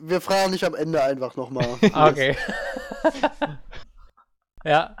okay. Wir fragen dich am Ende einfach nochmal. Okay.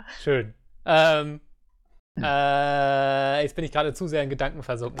 Ja, schön. Jetzt bin ich gerade zu sehr in Gedanken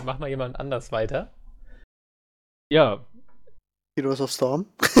versunken. Mach mal jemand anders weiter. Ja, Heroes of Storm.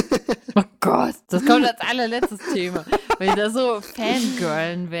 Oh Gott, das kommt als allerletztes Thema, weil ihr da so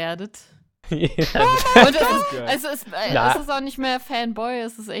Fangirlen werdet. Und es ist auch nicht mehr Fanboy,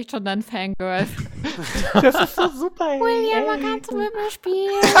 es ist echt schon dann Fangirl. das ist so super. William, kannst du mit mir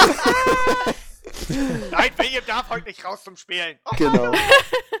spielen? Nein, William darf heute nicht raus zum Spielen. Genau.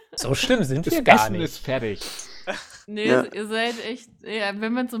 So schlimm sind Das wir gar Essen nicht. ist fertig. Nee, Ja. ihr seid echt, ja,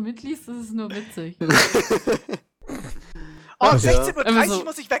 wenn man so mitliest, ist es nur witzig. Oh, Ja. 16:30 Uhr Aber so-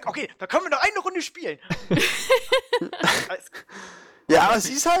 muss ich weg. Okay, da können wir noch eine Runde spielen. Alles gut. Ja, aber es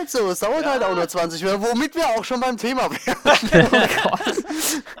ist halt so. Es dauert halt auch nur 20 Minuten, womit wir auch schon beim Thema wären.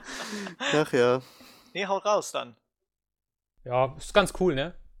 Ach ja. Nee, haut raus dann. Ja, ist ganz cool,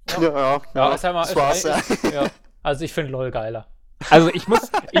 ne? Ja, Ist ja mal, das war's, ja. ja. Also ich finde LOL geiler. Also ich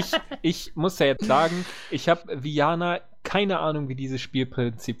muss ja jetzt sagen, ich habe Viana keine Ahnung, wie dieses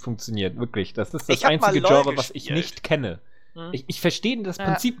Spielprinzip funktioniert. Wirklich. Das ist das Ich hab mal einzige LOL Genre, was ich gespielt. nicht kenne. Hm. Ich verstehe das Ja.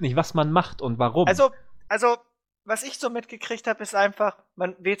 Prinzip nicht, was man macht und warum. Also, was ich so mitgekriegt habe, ist einfach,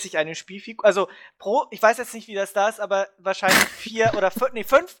 man wählt sich eine Spielfigur. Also, ich weiß jetzt nicht, wie das da ist, aber wahrscheinlich 4 oder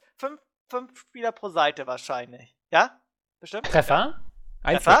 5 Spieler pro Seite wahrscheinlich. Ja? Bestimmt? Treffer?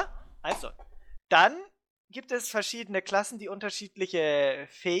 Treffer? Also. Dann gibt es verschiedene Klassen, die unterschiedliche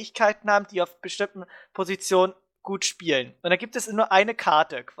Fähigkeiten haben, die auf bestimmten Positionen gut spielen. Und da gibt es nur eine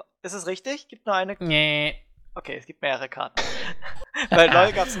Karte. Ist es richtig? Gibt nur eine? Nee. Okay, es gibt mehrere Karten. Bei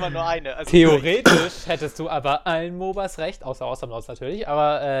LoL gab es immer nur eine. Also Theoretisch hättest du aber allen MOBAs recht, außer Awesome natürlich,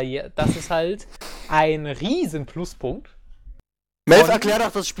 aber ja, das ist halt ein riesen Pluspunkt. Melf, Und- erklär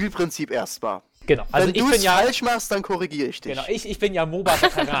doch das Spielprinzip erstmal. Genau, also Wenn ich du bin es ja falsch machst, dann korrigiere ich dich. Genau, ich bin ja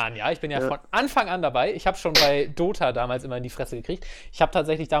MOBA-Veteran, ja. Ich bin ja Ja. von Anfang an dabei. Ich habe schon bei Dota damals immer in die Fresse gekriegt. Ich habe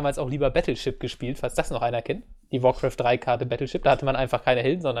tatsächlich damals auch lieber Battleship gespielt, falls das noch einer kennt. Die Warcraft 3-Karte Battleship. Da hatte man einfach keine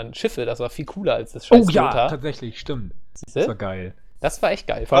Helden, sondern Schiffe. Das war viel cooler als das scheiß oh ja, Dota. tatsächlich, stimmt. Siehste? Das war geil. Das war echt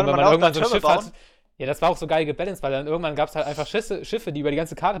geil. Vor allem, Konnte wenn man man auch irgendwann so ein da Schiff Türme hat. Ja, das war auch so geil gebalanced, weil dann irgendwann gab es halt einfach Schiffe, die über die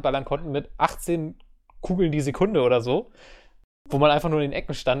ganze Karte ballern konnten mit 18 Kugeln die Sekunde oder so. Wo man einfach nur in den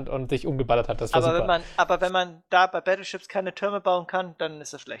Ecken stand und sich umgeballert hat. Das war super. Aber wenn man da bei Battleships keine Türme bauen kann, dann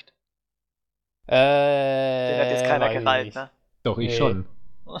ist das schlecht. Den hat jetzt keiner weiß ich gerallt, nicht. ne? Doch, ich Nee. schon.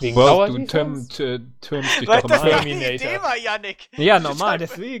 Wegen Wow, Tower du Defense? türmst dich Weil doch das immer war ein. die Terminator. Idee war, Yannick. Ja, normal,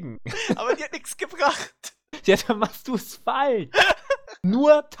 deswegen. Aber die hat nichts gebracht. Ja, dann machst du es falsch.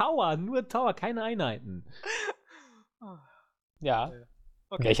 Nur Tower, keine Einheiten. Ja. In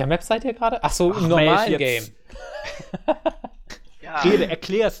Okay. welcher Map seid ihr gerade? Ach so, Ach, im normalen Mensch, Game. jetzt. Ja. Rede,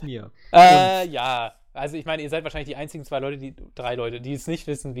 erklär's mir. Ja. Also ich meine, ihr seid wahrscheinlich die einzigen drei Leute, die es nicht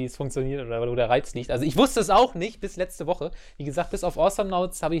wissen, wie es funktioniert oder wo der Reiz liegt. Also ich wusste es auch nicht bis letzte Woche. Wie gesagt, bis auf Awesome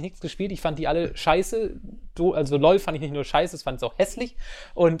Nauts habe ich nichts gespielt. Ich fand die alle scheiße. Also LoL fand ich nicht nur scheiße, es fand es auch hässlich.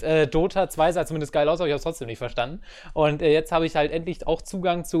 Und Dota 2 sah zumindest geil aus, aber ich habe es trotzdem nicht verstanden. Und jetzt habe ich halt endlich auch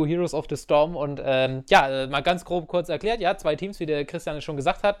Zugang zu Heroes of the Storm. Und mal ganz grob kurz erklärt. Ja, 2 Teams, wie der Christian es schon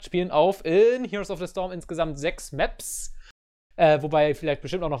gesagt hat, spielen auf in Heroes of the Storm insgesamt 6 Maps. Wobei vielleicht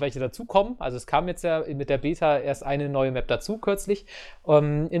bestimmt auch noch welche dazukommen. Also es kam jetzt ja mit der Beta erst eine neue Map dazu kürzlich.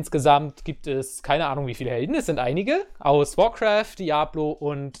 Insgesamt gibt es keine Ahnung wie viele Helden. Es sind einige aus Warcraft, Diablo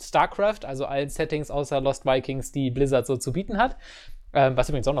und StarCraft. Also allen Settings außer Lost Vikings, die Blizzard so zu bieten hat. Was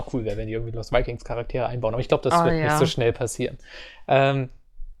übrigens auch noch cool wäre, wenn die irgendwie Lost Vikings Charaktere einbauen. Aber ich glaube, das wird nicht so schnell passieren.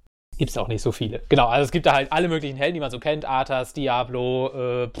 Gibt's auch nicht so viele. Genau, also es gibt da halt alle möglichen Helden, die man so kennt. Arthas,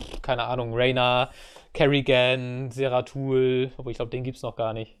 Diablo, keine Ahnung, Reyna, Kerrigan, Zeratul, obwohl ich glaube, den gibt's noch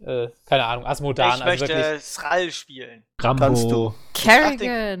gar nicht. Keine Ahnung, Asmodan. Ich also möchte wirklich Thrall spielen. Kannst du. Rambo.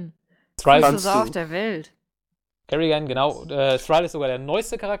 Kerrigan! Thrall, Größte Kannst Sau du. auf der Welt. Kerrigan, genau. Thrall ist sogar der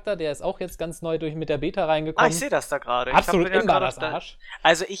neueste Charakter, der ist auch jetzt ganz neu mit der Beta reingekommen. Ich sehe das da gerade. Absolut Ich hab immer gerade das Arsch.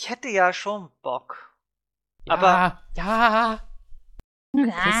 Also ich hätte ja schon Bock. Ja, Aber- ja,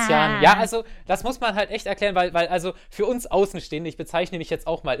 Christian. Ja, also das muss man halt echt erklären, weil also für uns Außenstehende, ich bezeichne mich jetzt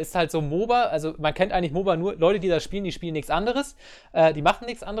auch mal, ist halt so MOBA, also man kennt eigentlich MOBA nur, Leute, die das spielen, die spielen nichts anderes, die machen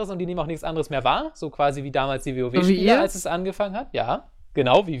nichts anderes und die nehmen auch nichts anderes mehr wahr, so quasi wie damals die wie WoW-Spieler, ihr? als es angefangen hat. Ja,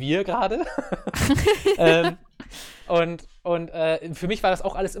 genau, wie wir gerade. Und für mich war das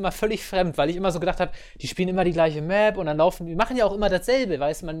auch alles immer völlig fremd, weil ich immer so gedacht habe, die spielen immer die gleiche Map und dann die machen ja auch immer dasselbe,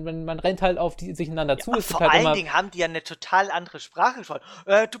 weißt du, man rennt halt auf sich einander zu. Es gibt Vor halt allen immer, Dingen haben die ja eine total andere Sprache gesprochen.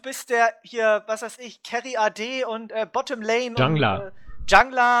 Du bist der hier, was weiß ich, Carry AD und Bottom Lane Jungler. und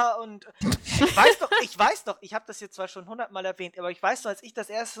Jungler und ich weiß doch, ich habe das jetzt zwar schon 100-mal erwähnt, aber ich weiß noch, als ich das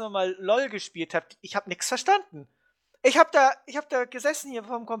erste Mal LOL gespielt habe, ich habe nichts verstanden. Ich hab da gesessen hier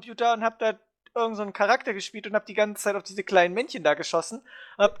vorm Computer und hab da irgend so einen Charakter gespielt und hab die ganze Zeit auf diese kleinen Männchen da geschossen,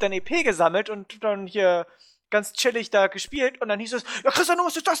 hab dann EP gesammelt und dann hier ganz chillig da gespielt und dann hieß es, ja Christian, du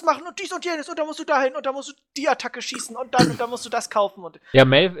musst jetzt das machen und dies und jenes und dann musst du dahin und dann musst du die Attacke schießen und dann musst du das kaufen und Ja,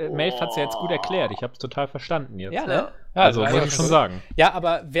 Melf hat es ja jetzt gut erklärt. Ich habe es total verstanden jetzt. ja, ne? Ja, Also muss ich schon sagen. Ja,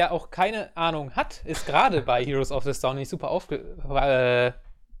 aber wer auch keine Ahnung hat, ist gerade bei Heroes of the Storm nicht super aufgehoben,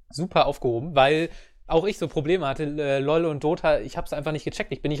 weil auch ich so Probleme hatte, LOL und Dota, ich hab's einfach nicht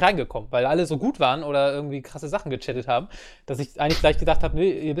gecheckt, ich bin nicht reingekommen, weil alle so gut waren oder irgendwie krasse Sachen gechattet haben, dass ich eigentlich gleich gedacht habe,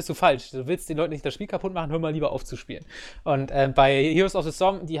 nee, hier bist du falsch, du willst den Leuten nicht das Spiel kaputt machen, hör mal lieber auf zu spielen. Und bei Heroes of the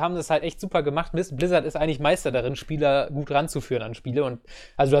Storm, die haben das halt echt super gemacht, Blizzard ist eigentlich Meister darin, Spieler gut ranzuführen an Spiele und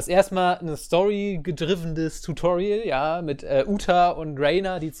also du hast erstmal ein story-gedrivenes Tutorial, ja, mit Uta und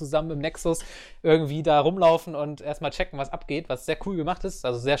Reyna, die zusammen im Nexus irgendwie da rumlaufen und erstmal checken, was abgeht, was sehr cool gemacht ist,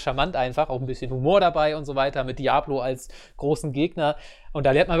 also sehr charmant einfach, auch ein bisschen Humor dabei und so weiter, mit Diablo als großen Gegner. Und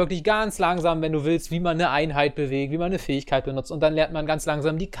da lernt man wirklich ganz langsam, wenn du willst, wie man eine Einheit bewegt, wie man eine Fähigkeit benutzt. Und dann lernt man ganz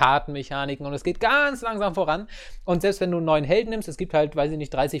langsam die Kartenmechaniken und es geht ganz langsam voran. Und selbst wenn du einen neuen Helden nimmst, es gibt halt, weiß ich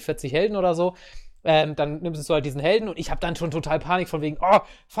nicht, 30, 40 Helden oder so, dann nimmst du halt diesen Helden und ich habe dann schon total Panik von wegen, oh,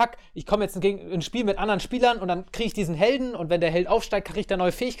 fuck, ich komme jetzt in ein Spiel mit anderen Spielern und dann kriege ich diesen Helden und wenn der Held aufsteigt, kriege ich da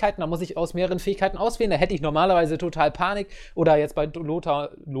neue Fähigkeiten, dann muss ich aus mehreren Fähigkeiten auswählen, da hätte ich normalerweise total Panik oder jetzt bei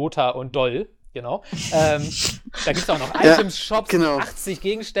Lothar und Doll, genau. Da gibt es auch noch Items-Shops genau. mit 80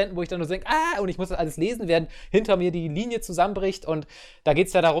 Gegenständen, wo ich dann nur denke, und ich muss das alles lesen, während hinter mir die Linie zusammenbricht. Und da geht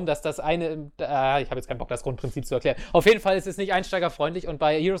es ja darum, dass das eine, ich habe jetzt keinen Bock, das Grundprinzip zu erklären. Auf jeden Fall ist es nicht einsteigerfreundlich. Und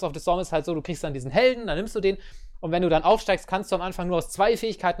bei Heroes of the Storm ist es halt so, du kriegst dann diesen Helden, dann nimmst du den. Und wenn du dann aufsteigst, kannst du am Anfang nur aus 2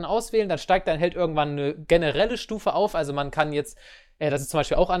 Fähigkeiten auswählen. Dann steigt dein Held irgendwann eine generelle Stufe auf. Also man kann jetzt, das ist zum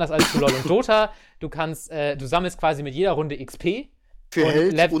Beispiel auch anders als zu LoL und Dota. Du sammelst quasi mit jeder Runde XP. Für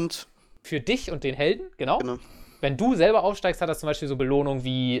Und Held und für dich und den Helden, genau. genau. Wenn du selber aufsteigst, hat das zum Beispiel so Belohnungen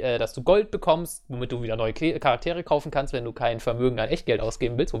wie, dass du Gold bekommst, womit du wieder neue Charaktere kaufen kannst, wenn du kein Vermögen an Echtgeld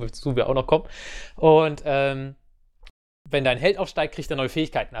ausgeben willst, wozu wir auch noch kommen. Und wenn dein Held aufsteigt, kriegt er neue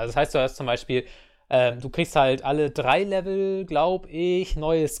Fähigkeiten. Also das heißt, du hast zum Beispiel, du kriegst halt alle 3 Level, glaube ich,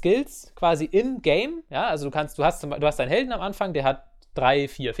 neue Skills quasi im Game. Ja, also du hast deinen Helden am Anfang, der hat 3,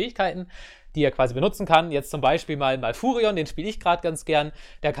 4 Fähigkeiten, die er quasi benutzen kann. Jetzt zum Beispiel mal Furion, den spiele ich gerade ganz gern.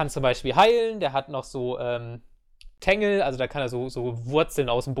 Der kann zum Beispiel heilen, der hat noch so Tangle, also da kann er so Wurzeln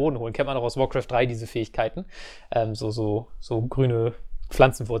aus dem Boden holen. Kennt man auch aus Warcraft 3, diese Fähigkeiten. So grüne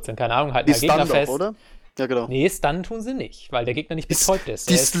Pflanzenwurzeln, keine Ahnung, halten Die der Gegner Stun fest. doch, oder? Ja, genau. Nee, Stun tun sie nicht, weil der Gegner nicht betäubt ist.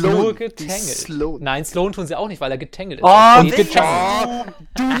 Die Er ist Slowen. nur Die getangelt. Slowen. Nein, Slowen tun sie auch nicht, weil er getangelt ist. Oh, Er ist Willi! gejungelt.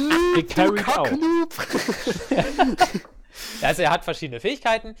 Du Noob, Gecarried du out. Kacknoob. Also er hat verschiedene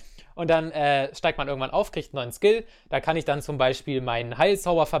Fähigkeiten und dann steigt man irgendwann auf, kriegt einen neuen Skill. Da kann ich dann zum Beispiel meinen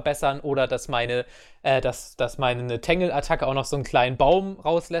Heilzauber verbessern oder dass meine Tangle-Attacke auch noch so einen kleinen Baum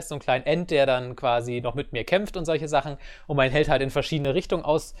rauslässt, so einen kleinen End, der dann quasi noch mit mir kämpft und solche Sachen und mein Held halt in verschiedene Richtungen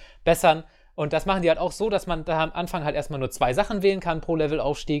ausbessern. Und das machen die halt auch so, dass man da am Anfang halt erstmal nur 2 Sachen wählen kann pro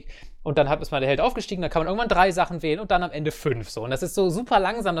Levelaufstieg. Und dann ist mal der Held aufgestiegen, dann kann man irgendwann 3 Sachen wählen und dann am Ende 5. So. Und das ist so super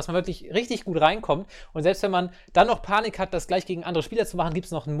langsam, dass man wirklich richtig gut reinkommt. Und selbst wenn man dann noch Panik hat, das gleich gegen andere Spieler zu machen, gibt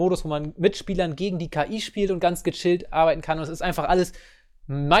es noch einen Modus, wo man mit Spielern gegen die KI spielt und ganz gechillt arbeiten kann. Und es ist einfach alles,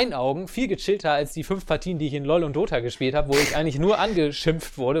 in meinen Augen, viel gechillter als die 5 Partien, die ich in LoL und Dota gespielt habe, wo ich eigentlich nur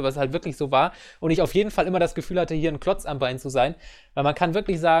angeschimpft wurde, was halt wirklich so war. Und ich auf jeden Fall immer das Gefühl hatte, hier ein Klotz am Bein zu sein. Weil man kann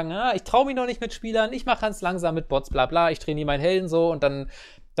wirklich sagen, ich traue mich noch nicht mit Spielern, ich mache ganz langsam mit Bots, bla bla, ich trainiere meinen Helden so und dann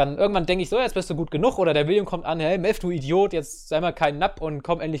dann irgendwann denke ich so, jetzt bist du gut genug, oder der William kommt an, hey, Melf, du Idiot, jetzt sei mal kein Napp und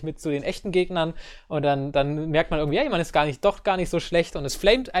komm endlich mit zu den echten Gegnern. Und dann merkt man irgendwie, hey, man ist doch gar nicht so schlecht und es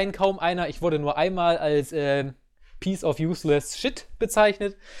flamet einen kaum einer. Ich wurde nur einmal als Piece of useless shit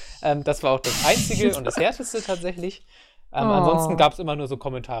bezeichnet. Das war auch das Einzige und das Härteste tatsächlich. Ansonsten gab es immer nur so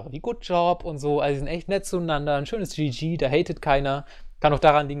Kommentare wie Good Job und so, also die sind echt nett zueinander, ein schönes GG, da hatet keiner. Kann auch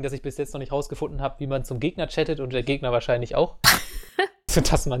daran liegen, dass ich bis jetzt noch nicht rausgefunden habe, wie man zum Gegner chattet und der Gegner wahrscheinlich auch.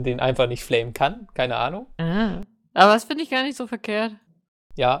 Dass man den einfach nicht flamen kann, keine Ahnung. Aber das finde ich gar nicht so verkehrt.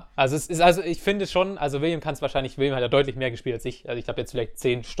 Ja, also ich finde schon, also William hat ja deutlich mehr gespielt als ich. Also ich habe jetzt vielleicht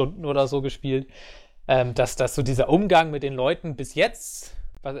 10 Stunden oder so gespielt. Dass so dieser Umgang mit den Leuten bis jetzt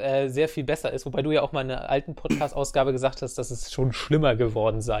sehr viel besser ist. Wobei du ja auch mal in einer alten Podcast-Ausgabe gesagt hast, dass es schon schlimmer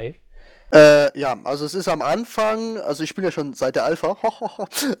geworden sei. Ja, also es ist am Anfang, also ich spiele ja schon seit der Alpha,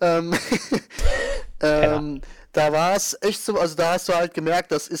 da war es echt so, also da hast du halt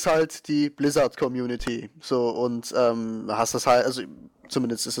gemerkt, das ist halt die Blizzard-Community, so, und hast das halt, also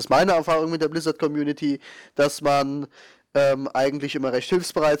zumindest ist es meine Erfahrung mit der Blizzard-Community, dass man eigentlich immer recht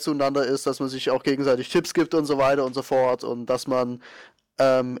hilfsbereit zueinander ist, dass man sich auch gegenseitig Tipps gibt und so weiter und so fort und dass man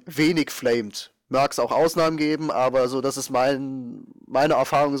wenig flamet. Mag es auch Ausnahmen geben, aber so, das ist meine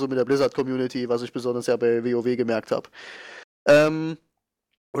Erfahrung so mit der Blizzard-Community, was ich besonders ja bei WoW gemerkt habe.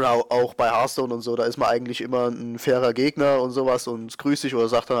 Oder auch bei Hearthstone und so, da ist man eigentlich immer ein fairer Gegner und sowas und grüßt dich oder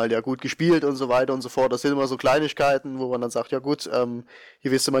sagt dann halt, ja gut gespielt und so weiter und so fort. Das sind immer so Kleinigkeiten, wo man dann sagt, ja gut,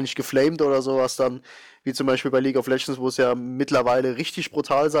 hier wirst du mal nicht geflamed oder sowas dann, wie zum Beispiel bei League of Legends, wo es ja mittlerweile richtig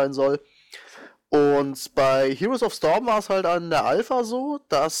brutal sein soll. Und bei Heroes of Storm war es halt an der Alpha so,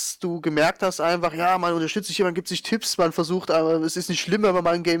 dass du gemerkt hast einfach, ja, man unterstützt sich hier, man gibt sich Tipps, man versucht, aber es ist nicht schlimm, wenn man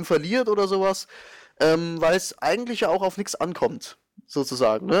mal ein Game verliert oder sowas, weil es eigentlich ja auch auf nichts ankommt,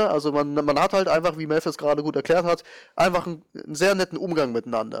 sozusagen, ne? Also man hat halt einfach, wie Melf es gerade gut erklärt hat, einfach einen sehr netten Umgang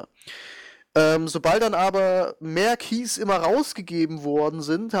miteinander. Sobald dann aber mehr Keys immer rausgegeben worden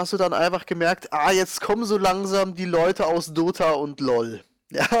sind, hast du dann einfach gemerkt, jetzt kommen so langsam die Leute aus Dota und LoL.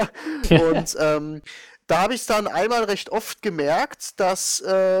 Ja, und da habe ich es dann einmal recht oft gemerkt, dass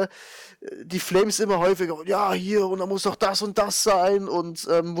die Flames immer häufiger, ja, hier, und da muss doch das und das sein, und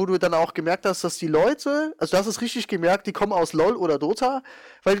wo du dann auch gemerkt hast, dass die Leute, also du hast es richtig gemerkt, die kommen aus LoL oder Dota,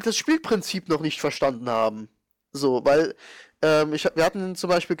 weil die das Spielprinzip noch nicht verstanden haben. So, weil wir hatten zum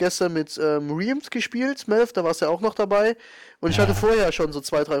Beispiel gestern mit Reamed gespielt, Melf, da warst du ja auch noch dabei, und ich hatte vorher schon so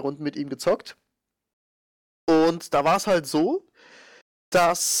 2, 3 Runden mit ihm gezockt. Und da war es halt so,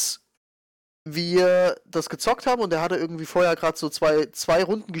 dass wir das gezockt haben und der hatte irgendwie vorher gerade so zwei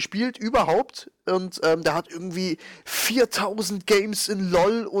Runden gespielt überhaupt und der hat irgendwie 4000 Games in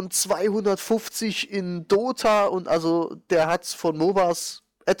LoL und 250 in Dota und also der hat von MOBAs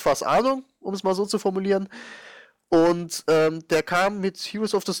etwas Ahnung, um es mal so zu formulieren, und der kam mit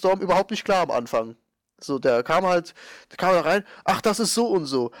Heroes of the Storm überhaupt nicht klar am Anfang. So, der kam da rein, ach, das ist so und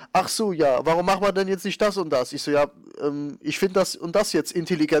so. Ach so, ja, warum machen wir denn jetzt nicht das und das? Ich so, ja, ich finde das und das jetzt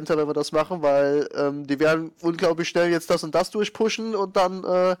intelligenter, wenn wir das machen, weil die werden unglaublich schnell jetzt das und das durchpushen und dann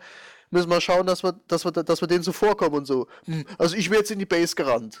müssen wir schauen, dass wir denen so vorkommen und so. Also ich wäre jetzt in die Base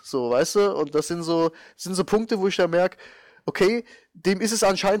gerannt, so, weißt du? Und das sind so Punkte, wo ich dann merke, okay, dem ist es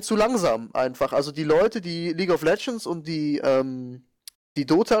anscheinend zu langsam einfach. Also die Leute, die League of Legends und die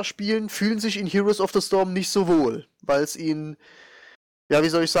Dota spielen, fühlen sich in Heroes of the Storm nicht so wohl, weil es ihnen, ja, wie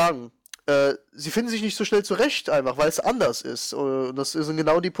soll ich sagen, sie finden sich nicht so schnell zurecht einfach, weil es anders ist. Und das sind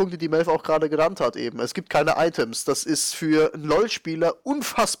genau die Punkte, die Melf auch gerade genannt hat eben. Es gibt keine Items. Das ist für einen LoL-Spieler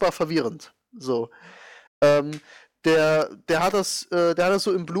unfassbar verwirrend. So. Der hat das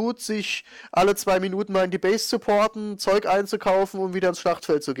so im Blut, sich alle 2 Minuten mal in die Base zu porten, Zeug einzukaufen und wieder ins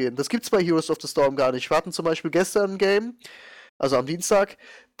Schlachtfeld zu gehen. Das gibt's bei Heroes of the Storm gar nicht. Wir hatten zum Beispiel gestern ein Game, also am Dienstag,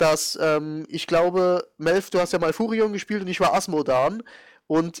 dass, ich glaube, Melf, du hast ja mal Furion gespielt und ich war Asmodan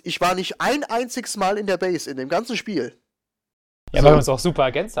und ich war nicht ein einziges Mal in der Base in dem ganzen Spiel. Ja, weil wir uns auch super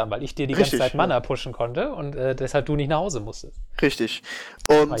ergänzt haben, weil ich dir die Richtig, ganze Zeit Mana pushen konnte und deshalb du nicht nach Hause musstest. Richtig.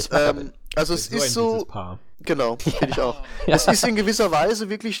 Und, also es So ist ein so, süßes Paar. genau, finde ich auch. Ja. Es ist in gewisser Weise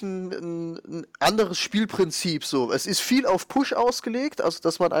wirklich ein anderes Spielprinzip so. Es ist viel auf Push ausgelegt, also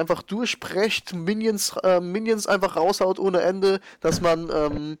dass man einfach durchbrecht, Minions einfach raushaut ohne Ende, dass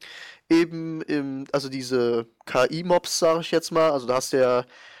man also diese KI-Mobs, sage ich jetzt mal, also da hast du ja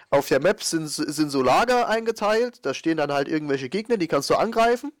auf der Map sind so Lager eingeteilt, da stehen dann halt irgendwelche Gegner, die kannst du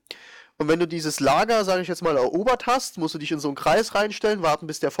angreifen. Und wenn du dieses Lager, sage ich jetzt mal, erobert hast, musst du dich in so einen Kreis reinstellen, warten,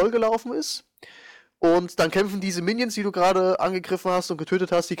 bis der vollgelaufen ist. Und dann kämpfen diese Minions, die du gerade angegriffen hast und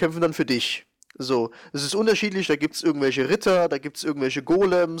getötet hast, die kämpfen dann für dich. So, es ist unterschiedlich, da gibt's irgendwelche Ritter, da gibt's irgendwelche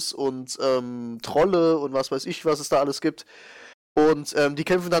Golems und Trolle und was weiß ich, was es da alles gibt. Und Und die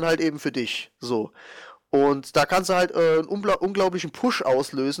kämpfen dann halt eben für dich. So. Und da kannst du halt einen unglaublichen Push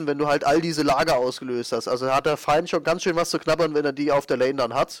auslösen, wenn du halt all diese Lager ausgelöst hast. Also da hat der Feind schon ganz schön was zu knabbern, wenn er die auf der Lane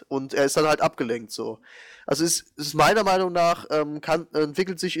dann hat. Und er ist dann halt abgelenkt so. Also es ist meiner Meinung nach,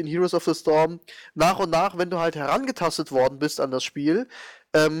 entwickelt sich in Heroes of the Storm nach und nach, wenn du halt herangetastet worden bist an das Spiel,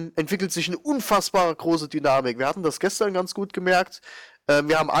 entwickelt sich eine unfassbar große Dynamik. Wir hatten das gestern ganz gut gemerkt.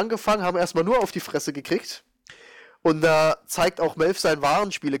 Wir haben angefangen, haben erstmal nur auf die Fresse gekriegt. Und da zeigt auch Melf seinen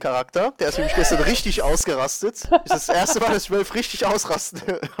wahren Spielecharakter. Der ist nämlich gestern richtig ausgerastet. Das ist das erste Mal, dass ich Melf richtig ausrasten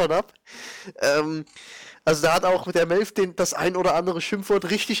hören hab. Also da hat auch der Melf das ein oder andere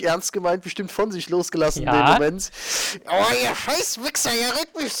Schimpfwort richtig ernst gemeint, bestimmt von sich losgelassen in dem Moment. Oh, ihr Scheißwichser, ihr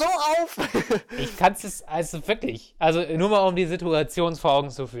regt mich so auf! Ich kann es, also wirklich, also nur mal um die Situation vor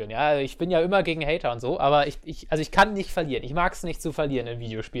Augen zu führen, ja, ich bin ja immer gegen Hater und so, aber ich kann nicht verlieren. Ich mag es nicht zu verlieren in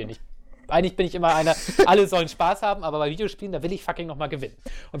Videospielen. Eigentlich bin ich immer einer, alle sollen Spaß haben, aber bei Videospielen, da will ich fucking nochmal gewinnen.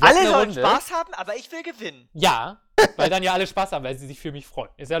 Und alle sollen Spaß haben, aber ich will gewinnen. Ja, weil dann ja alle Spaß haben, weil sie sich für mich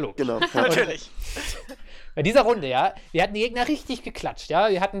freuen. Ist ja logisch. Genau. Natürlich. Bei dieser Runde, ja, wir hatten die Gegner richtig geklatscht, ja,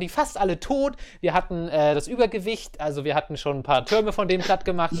 wir hatten die fast alle tot, wir hatten das Übergewicht, also wir hatten schon ein paar Türme von denen platt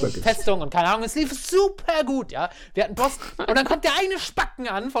gemacht und Festungen und keine Ahnung, es lief super gut, ja, wir hatten Boss und dann kommt der eine Spacken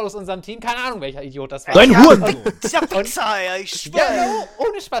an aus unserem Team, keine Ahnung, welcher Idiot das war. Dein Huren! Ich hab Wichser, ja, ich schwöre. Ja,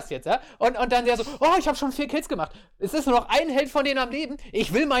 ohne Spaß jetzt, ja, und dann der so, oh, ich habe schon 4 Kills gemacht, es ist nur noch ein Held von denen am Leben,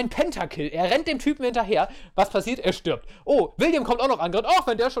 ich will meinen Pentakill, er rennt dem Typen hinterher, was passiert? Er stirbt. Oh, William kommt auch noch an, auch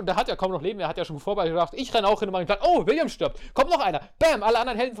wenn der hat ja kaum noch Leben, er hat ja schon vorbeigedacht, ich renne auch hin und mache oh, William stirbt. Kommt noch einer. Bam, alle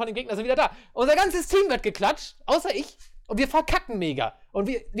anderen Helden von den Gegnern sind wieder da. Unser ganzes Team wird geklatscht, außer ich. Und wir verkacken mega. Und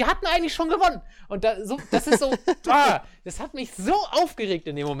wir hatten eigentlich schon gewonnen. Und das ist so, das hat mich so aufgeregt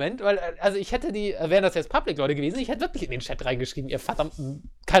in dem Moment, weil, also ich hätte wären das jetzt Public-Leute gewesen, ich hätte wirklich in den Chat reingeschrieben, ihr verdammten,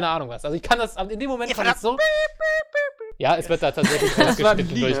 keine Ahnung was. Also ich kann das, in dem Moment fand ich so... Ja, es wird da tatsächlich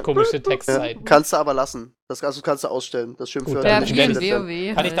rausgeschnitten durch komische Textzeiten. Ja, kannst du aber lassen. Das kannst du ausstellen. Das Schimpfwörter. Ja, nicht wie in gestellt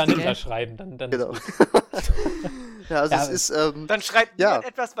WoW. Kann ich dann halt, hinterschreiben. Dann Genau. ist gut. Ja, also es ist... Dann schreibt niemand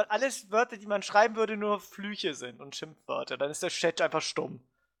etwas, weil alles Wörter, die man schreiben würde, nur Flüche sind und Schimpfwörter. Dann ist der Chat einfach stumm.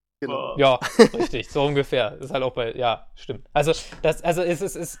 Genau. Ja, richtig, so ungefähr. Ist halt auch ja, stimmt. Also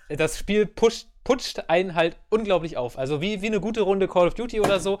das Spiel putscht einen halt unglaublich auf. Also wie eine gute Runde Call of Duty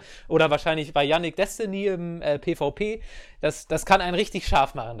oder so, oder wahrscheinlich bei Yannick Destiny im PvP, das kann einen richtig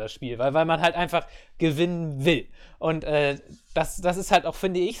scharf machen, das Spiel, weil man halt einfach gewinnen will. Und das ist halt auch,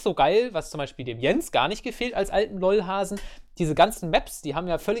 finde ich, so geil, was zum Beispiel dem Jens gar nicht gefehlt als alten LOL-Hasen. Diese ganzen Maps, die haben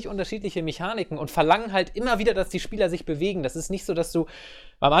ja völlig unterschiedliche Mechaniken und verlangen halt immer wieder, dass die Spieler sich bewegen. Das ist nicht so, dass du,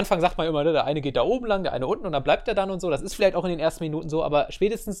 am Anfang sagt man immer, der eine geht da oben lang, der eine unten und dann bleibt er dann und so. Das ist vielleicht auch in den ersten Minuten so, aber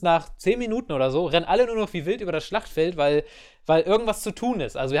spätestens nach 10 Minuten oder so rennen alle nur noch wie wild über das Schlachtfeld, weil irgendwas zu tun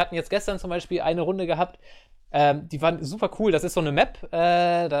ist. Also wir hatten jetzt gestern zum Beispiel eine Runde gehabt, die waren super cool. Das ist so eine Map,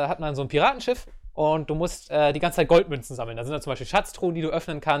 da hat man so ein Piratenschiff. Und du musst die ganze Zeit Goldmünzen sammeln. Da sind da zum Beispiel Schatztruhen, die du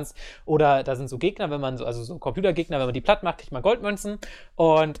öffnen kannst. Oder da sind so Gegner, so Computergegner, wenn man die platt macht, kriegt man Goldmünzen.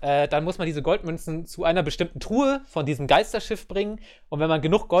 Und dann muss man diese Goldmünzen zu einer bestimmten Truhe von diesem Geisterschiff bringen. Und wenn man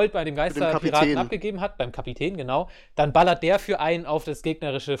genug Gold bei dem Geisterpiraten abgegeben hat, beim Kapitän, genau, dann ballert der für einen auf das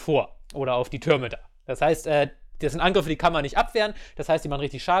gegnerische Vor oder auf die Türme da. Das heißt, das sind Angriffe, die kann man nicht abwehren. Das heißt, die machen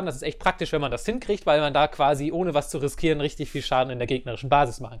richtig Schaden. Das ist echt praktisch, wenn man das hinkriegt, weil man da quasi, ohne was zu riskieren, richtig viel Schaden in der gegnerischen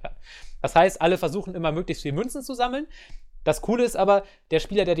Basis machen kann. Das heißt, alle versuchen immer möglichst viel Münzen zu sammeln. Das Coole ist aber, der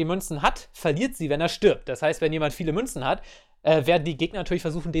Spieler, der die Münzen hat, verliert sie, wenn er stirbt. Das heißt, wenn jemand viele Münzen hat, werden die Gegner natürlich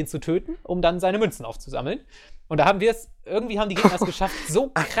versuchen, den zu töten, um dann seine Münzen aufzusammeln. Und da haben die Gegner es geschafft, so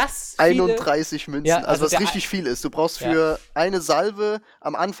krass viele... 31 Münzen, ja, also was richtig viel ist. Du brauchst für eine Salve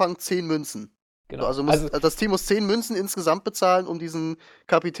am Anfang 10 Münzen. Genau. Also das Team muss 10 Münzen insgesamt bezahlen, um diesen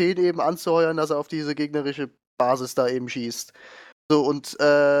Kapitän eben anzuheuern, dass er auf diese gegnerische Basis da eben schießt. So, und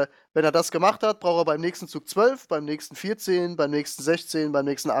wenn er das gemacht hat, braucht er beim nächsten Zug 12, beim nächsten 14, beim nächsten 16, beim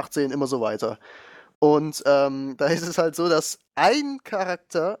nächsten 18, immer so weiter. Und da ist es halt so, dass ein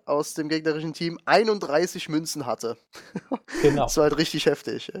Charakter aus dem gegnerischen Team 31 Münzen hatte. Genau. Das war halt richtig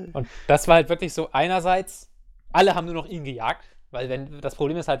heftig. Ey. Und das war halt wirklich so, einerseits, alle haben nur noch ihn gejagt. Weil das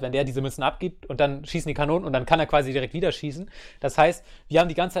Problem ist halt, wenn der diese Münzen abgibt und dann schießen die Kanonen und dann kann er quasi direkt wieder schießen. Das heißt, wir haben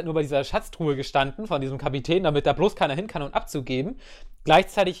die ganze Zeit nur bei dieser Schatztruhe gestanden von diesem Kapitän, damit da bloß keiner hin kann und abzugeben.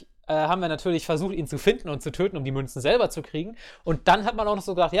 Gleichzeitig haben wir natürlich versucht, ihn zu finden und zu töten, um die Münzen selber zu kriegen. Und dann hat man auch noch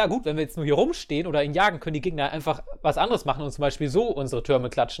so gedacht, ja gut, wenn wir jetzt nur hier rumstehen oder ihn jagen, können die Gegner einfach was anderes machen und zum Beispiel so unsere Türme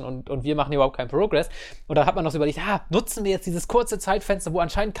klatschen und wir machen überhaupt keinen Progress. Und dann hat man noch so überlegt, nutzen wir jetzt dieses kurze Zeitfenster, wo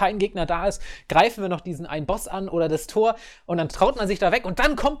anscheinend kein Gegner da ist, greifen wir noch diesen einen Boss an oder das Tor und dann traut man sich da weg und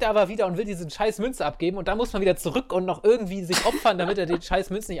dann kommt er aber wieder und will diese scheiß Münze abgeben und dann muss man wieder zurück und noch irgendwie sich opfern, damit er die scheiß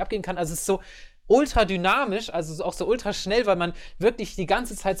Münze nicht abgeben kann. Also es ist so ultra dynamisch, also auch so ultra schnell, weil man wirklich die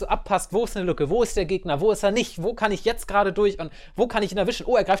ganze Zeit so abpasst, wo ist eine Lücke, wo ist der Gegner, wo ist er nicht, wo kann ich jetzt gerade durch und wo kann ich ihn erwischen?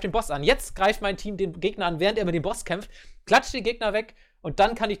 Oh, er greift den Boss an. Jetzt greift mein Team den Gegner an, während er mit dem Boss kämpft, klatscht den Gegner weg und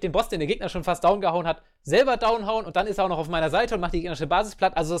dann kann ich den Boss, den der Gegner schon fast down gehauen hat, selber downhauen und dann ist er auch noch auf meiner Seite und macht die gegnerische Basis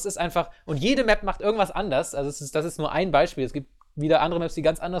platt. Also es ist einfach, und jede Map macht irgendwas anders. Also das ist nur ein Beispiel. Es gibt wieder andere Maps, die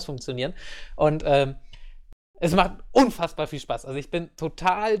ganz anders funktionieren. Und es macht unfassbar viel Spaß. Also ich bin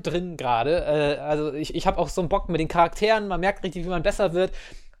total drin gerade. Also ich habe auch so einen Bock mit den Charakteren. Man merkt richtig, wie man besser wird.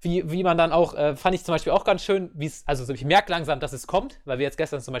 Wie man dann auch, fand ich zum Beispiel auch ganz schön, also ich merke langsam, dass es kommt, weil wir jetzt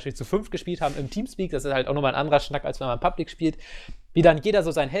gestern zum Beispiel zu 5 gespielt haben im Teamspeak. Das ist halt auch nochmal ein anderer Schnack, als wenn man Public spielt. Wie dann jeder so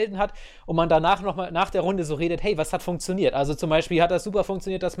seinen Helden hat und man danach nochmal nach der Runde so redet, hey, was hat funktioniert? Also zum Beispiel hat das super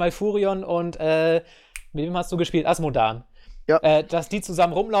funktioniert, dass Malfurion und, mit wem hast du gespielt? Asmodan. Ja. Dass die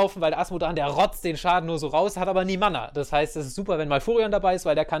zusammen rumlaufen, weil der Asmodan, der rotzt den Schaden nur so raus, hat aber nie Mana. Das heißt, es ist super, wenn Malfurion dabei ist,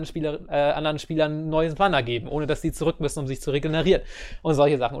 weil der kann anderen Spielern neues Mana geben, ohne dass die zurück müssen, um sich zu regenerieren. Und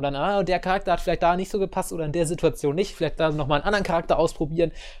solche Sachen. Oder der Charakter hat vielleicht da nicht so gepasst oder in der Situation nicht. Vielleicht da nochmal einen anderen Charakter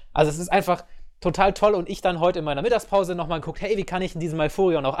ausprobieren. Also es ist einfach total toll. Und ich dann heute in meiner Mittagspause nochmal geguckt, hey, wie kann ich in diesem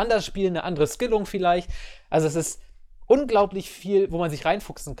Malfurion auch anders spielen? Eine andere Skillung vielleicht. Also es ist unglaublich viel, wo man sich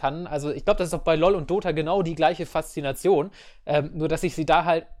reinfuchsen kann. Also ich glaube, das ist auch bei LoL und Dota genau die gleiche Faszination. Nur, dass ich sie da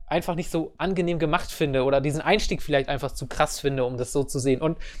halt einfach nicht so angenehm gemacht finde oder diesen Einstieg vielleicht einfach zu krass finde, um das so zu sehen.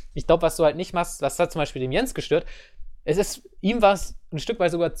 Und ich glaube, was du halt nicht machst, das hat zum Beispiel dem Jens gestört, ihm war es ein Stück weit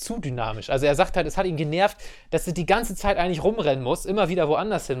sogar zu dynamisch. Also er sagt halt, es hat ihn genervt, dass er die ganze Zeit eigentlich rumrennen muss, immer wieder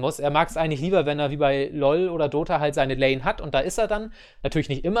woanders hin muss. Er mag es eigentlich lieber, wenn er wie bei LoL oder Dota halt seine Lane hat und da ist er dann. Natürlich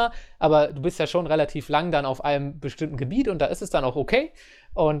nicht immer, aber du bist ja schon relativ lang dann auf einem bestimmten Gebiet und da ist es dann auch okay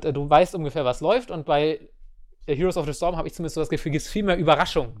und du weißt ungefähr, was läuft und bei Heroes of the Storm habe ich zumindest so das Gefühl, gibt es viel mehr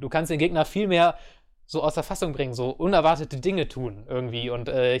Überraschung. Du kannst den Gegner viel mehr so aus der Fassung bringen, so unerwartete Dinge tun irgendwie. Und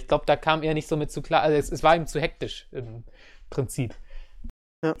ich glaube, da kam er nicht so mit zu klar. Also es war ihm zu hektisch im Prinzip.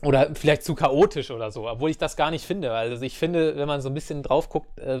 Ja. Oder vielleicht zu chaotisch oder so, obwohl ich das gar nicht finde. Also ich finde, wenn man so ein bisschen drauf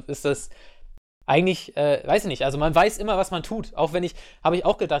guckt, ist das eigentlich, weiß ich nicht, also man weiß immer, was man tut. Auch wenn habe ich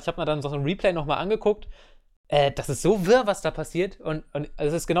auch gedacht, ich habe mir dann so ein Replay nochmal angeguckt, das ist so wirr, was da passiert. Und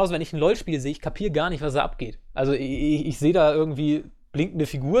es ist genauso, wenn ich ein LoL-Spiel sehe, ich kapiere gar nicht, was da abgeht. Also ich sehe da irgendwie blinkende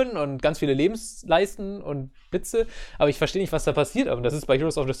Figuren und ganz viele Lebensleisten und Blitze, aber ich verstehe nicht, was da passiert. Und das ist bei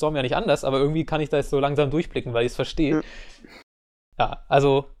Heroes of the Storm ja nicht anders, aber irgendwie kann ich da jetzt so langsam durchblicken, weil ich es verstehe. Ja,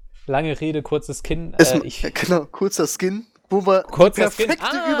 also lange Rede, kurzes Skin. Genau, kurzer Skin, wo wir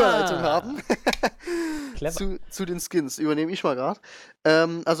perfekte Überleitung haben. zu den Skins. Übernehme ich mal gerade.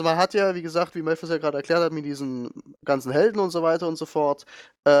 Also man hat ja, wie gesagt, wie Melfis ja gerade erklärt hat, mit diesen ganzen Helden und so weiter und so fort,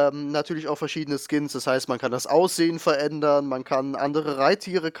 natürlich auch verschiedene Skins. Das heißt, man kann das Aussehen verändern, man kann andere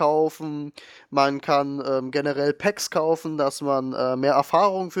Reittiere kaufen, man kann generell Packs kaufen, dass man mehr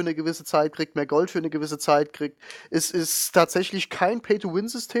Erfahrung für eine gewisse Zeit kriegt, mehr Gold für eine gewisse Zeit kriegt. Es ist tatsächlich kein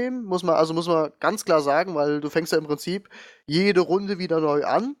Pay-to-Win-System, muss man ganz klar sagen, weil du fängst ja im Prinzip jede Runde wieder neu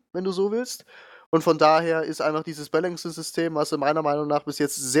an, wenn du so willst. Und von daher ist einfach dieses Balancing-System, was sie meiner Meinung nach bis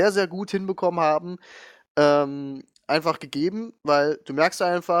jetzt sehr, sehr gut hinbekommen haben, einfach gegeben, weil du merkst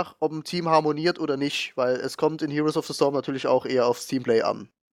einfach, ob ein Team harmoniert oder nicht, weil es kommt in Heroes of the Storm natürlich auch eher aufs Teamplay an,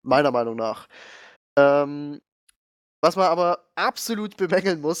 meiner Meinung nach. Was man aber absolut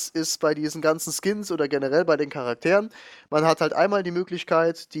bemängeln muss, ist bei diesen ganzen Skins oder generell bei den Charakteren, man hat halt einmal die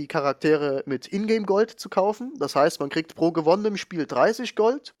Möglichkeit, die Charaktere mit Ingame-Gold zu kaufen. Das heißt, man kriegt pro gewonnenem Spiel 30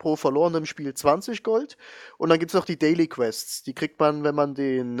 Gold, pro verlorenem Spiel 20 Gold. Und dann gibt es noch die Daily Quests. Die kriegt man, wenn man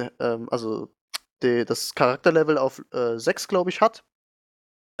das Charakterlevel auf 6, glaube ich, hat.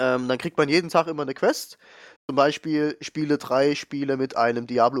 Dann kriegt man jeden Tag immer eine Quest. Zum Beispiel spiele 3 Spiele mit einem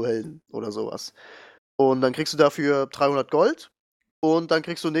Diablo-Helden oder sowas. Und dann kriegst du dafür 300 Gold und dann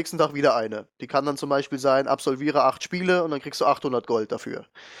kriegst du nächsten Tag wieder eine. Die kann dann zum Beispiel sein, absolviere 8 Spiele und dann kriegst du 800 Gold dafür.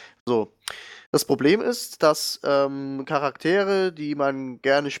 So. Das Problem ist, dass Charaktere, die man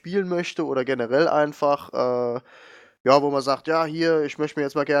gerne spielen möchte oder generell einfach, wo man sagt, ja, hier, ich möchte mir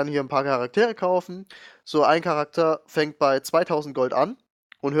jetzt mal gerne hier ein paar Charaktere kaufen. So ein Charakter fängt bei 2000 Gold an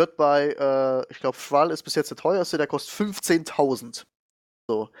und hört bei, ich glaube, Thrall ist bis jetzt der teuerste, der kostet 15.000.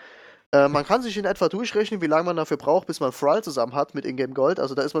 So. Man kann sich in etwa durchrechnen, wie lange man dafür braucht, bis man Thrall zusammen hat mit Ingame Gold.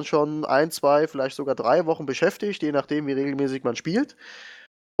 Also da ist man schon 1, 2, vielleicht sogar 3 Wochen beschäftigt, je nachdem, wie regelmäßig man spielt.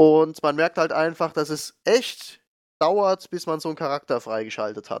 Und man merkt halt einfach, dass es echt dauert, bis man so einen Charakter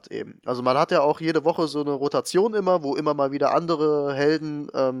freigeschaltet hat eben. Also man hat ja auch jede Woche so eine Rotation immer, wo immer mal wieder andere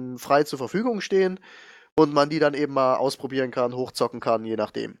Helden frei zur Verfügung stehen und man die dann eben mal ausprobieren kann, hochzocken kann, je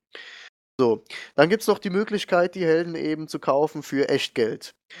nachdem. So, dann gibt es noch die Möglichkeit, die Helden eben zu kaufen für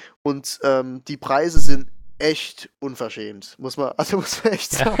Echtgeld. Und die Preise sind echt unverschämt, muss man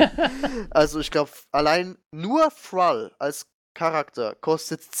echt sagen. Also ich glaube, allein nur Thrall als Charakter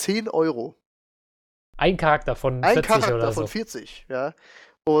kostet 10 Euro. Ein Charakter von Ein 40 Charakter oder von so. 40, ja.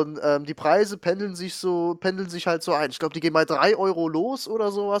 Und die Preise pendeln sich halt so ein. Ich glaube, die gehen bei 3 Euro los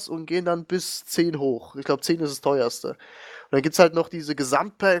oder sowas und gehen dann bis 10 hoch. Ich glaube, 10 ist das teuerste. Und dann gibt es halt noch diese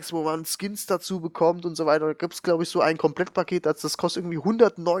Gesamtpacks, wo man Skins dazu bekommt und so weiter. Da gibt es, glaube ich, so ein Komplettpaket, das kostet irgendwie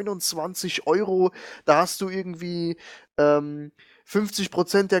 129 Euro. Da hast du irgendwie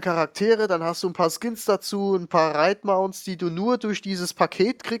 50% der Charaktere, dann hast du ein paar Skins dazu, ein paar Reitmounts, die du nur durch dieses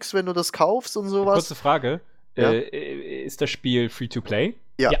Paket kriegst, wenn du das kaufst und sowas. Kurze Frage. Ja. Ist das Spiel Free-to-play?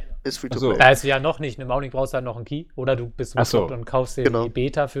 Ja, Ja. ist free to Ach so. play. Da ist ja noch nicht. Im Augenblick brauchst du halt noch einen Key. Oder du bist Ach so. bekloppt und kaufst dir Genau. die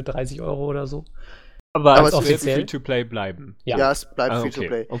Beta für 30 Euro oder so. Aber Aber es es wird offiziell- Free-to-play bleiben. Ja, es bleibt Ah, free to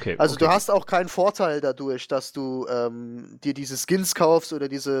play. Okay, Also okay. du hast auch keinen Vorteil dadurch, dass du dir diese Skins kaufst oder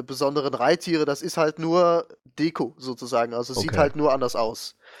diese besonderen Reittiere. Das ist halt nur Deko sozusagen. Also es sieht Okay. halt nur anders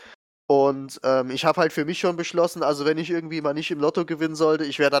aus. Und ich habe halt für mich schon beschlossen, also wenn ich irgendwie mal nicht im Lotto gewinnen sollte,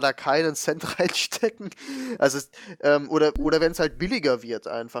 ich werde da keinen Cent reinstecken. Also oder wenn es halt billiger wird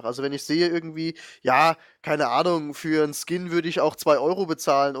einfach. Also wenn ich sehe irgendwie, ja, keine Ahnung, für einen Skin würde ich auch 2 Euro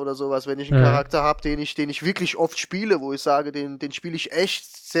bezahlen oder sowas, wenn ich einen Mhm. Charakter habe, den ich wirklich oft spiele, wo ich sage, den spiele ich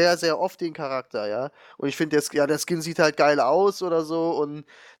echt sehr, sehr oft, den Charakter, ja. Und ich finde, der Skin sieht halt geil aus oder so und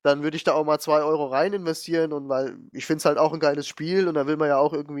dann würde ich da auch mal 2 Euro rein investieren und weil ich finde es halt auch ein geiles Spiel und da will man ja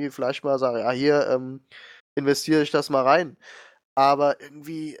auch irgendwie vielleicht mal sagen, ja, hier investiere ich das mal rein. Aber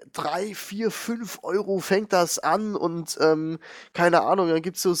irgendwie 3, 4, 5 Euro fängt das an und keine Ahnung, dann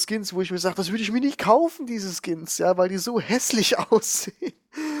gibt es so Skins, wo ich mir sage, das würde ich mir nicht kaufen, diese Skins, ja, weil die so hässlich aussehen.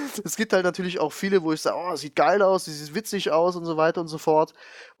 Es gibt halt natürlich auch viele, wo ich sage, oh, sieht geil aus, sieht witzig aus und so weiter und so fort.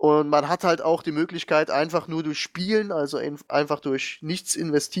 Und man hat halt auch die Möglichkeit, einfach nur durch Spielen, also einfach durch nichts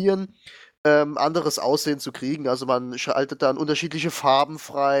investieren, anderes Aussehen zu kriegen. Also man schaltet dann unterschiedliche Farben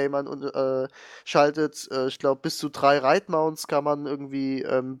frei, man schaltet, ich glaube, bis zu 3 Reitmounts kann man irgendwie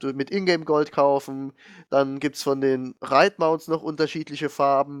mit Ingame-Gold kaufen. Dann gibt es von den Reitmounts noch unterschiedliche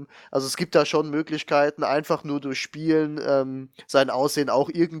Farben. Also es gibt da schon Möglichkeiten, einfach nur durch Spielen sein Aussehen auch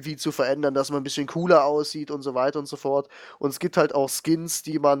irgendwie zu verändern, dass man ein bisschen cooler aussieht und so weiter und so fort. Und es gibt halt auch Skins,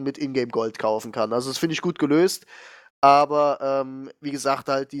 die man mit Ingame-Gold kaufen kann. Also das finde ich gut gelöst. Aber wie gesagt,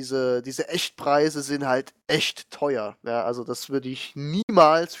 halt diese Echtpreise sind halt echt teuer. Ja, also das würde ich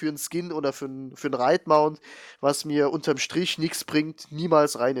niemals für einen Skin oder für einen Reitmount, was mir unterm Strich nichts bringt,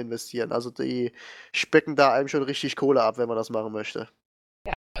 niemals rein investieren. Also die specken da einem schon richtig Kohle ab, wenn man das machen möchte.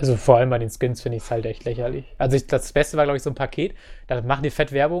 Also vor allem bei den Skins finde ich es halt echt lächerlich. Also das Beste war, glaube ich, so ein Paket. Da machen die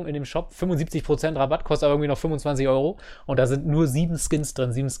fett Werbung in dem Shop. 75% Rabatt, kostet aber irgendwie noch 25 Euro. Und da sind nur 7 Skins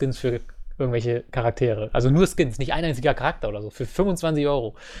drin. 7 Skins für irgendwelche Charaktere. Also nur Skins, nicht ein einziger Charakter oder so. Für 25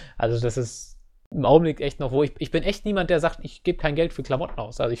 Euro. Also das ist im Augenblick echt noch, wo ich bin echt niemand, der sagt, ich gebe kein Geld für Klamotten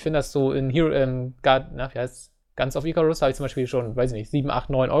aus. Also ich finde das so in Hero, wie heißt ganz auf Icarus habe ich zum Beispiel schon, weiß ich nicht, 7, 8,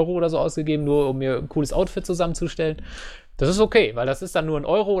 9 Euro oder so ausgegeben, nur um mir ein cooles Outfit zusammenzustellen. Das ist okay, weil das ist dann nur 1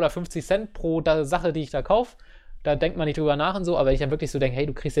 Euro oder 50 Cent pro Sache, die ich da kaufe. Da denkt man nicht drüber nach und so, aber wenn ich dann wirklich so denke, hey,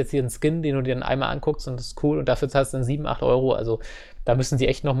 du kriegst jetzt hier einen Skin, den du dir dann einmal anguckst und das ist cool und dafür zahlst du dann 7, 8 Euro, also da müssen sie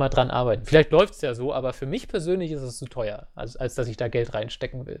echt nochmal dran arbeiten. Vielleicht läuft es ja so, aber für mich persönlich ist es zu teuer, als dass ich da Geld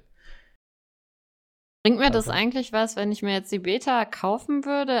reinstecken will. Bringt mir das Also. eigentlich was, wenn ich mir jetzt die Beta kaufen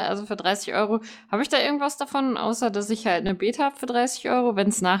würde? Also für 30 Euro. Habe ich da irgendwas davon, außer dass ich halt eine Beta habe für 30 Euro, wenn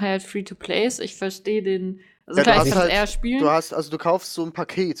es nachher halt Free-to-Play ist? Ich verstehe den. Also Ja, klar, du ich hast kann es halt- eher spielen. Du kaufst so ein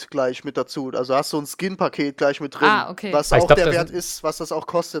Paket gleich mit dazu. Also hast so ein Skin-Paket gleich mit drin. Ah, okay. Was Aber ich auch glaub, der das Wert sind- ist, was das auch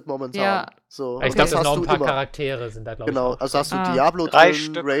kostet momentan. Ja. So, Aber ich und glaube, das sind hast noch ein du paar immer. Charaktere sind da, glaube ich. Genau, auch also hast du Ah. Diablo 3 drin,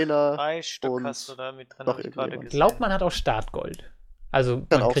 Stück. Reyna. 3 Stück und hast du da mit drin, noch habe ich gerade irgendjemand. Ich gesehen. glaube, man hat auch Startgold. Also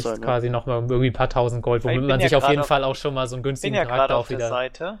Kann man auch kriegt sein, ja. quasi noch mal irgendwie ein paar tausend Gold, Ich womit bin man ja sich auf gerade jeden auf- Fall auch schon mal so einen Ich bin günstigen ja Charakter gerade auch auf der wieder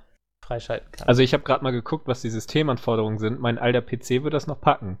Seite. freischalten kann. Also ich habe gerade mal geguckt, was die Systemanforderungen sind. Mein alter PC wird das noch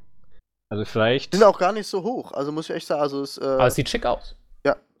packen. Also vielleicht. Sind auch gar nicht so hoch. Also muss ich echt sagen, also es Aber es sieht schick aus.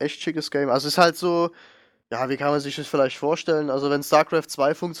 ja, echt schickes Game. Also es ist halt so, ja, wie kann man sich das vielleicht vorstellen? Also wenn StarCraft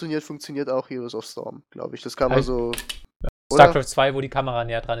 2 funktioniert, funktioniert auch Heroes of Storm, glaube ich. Das kann man Also- so. Oder? StarCraft 2, wo die Kamera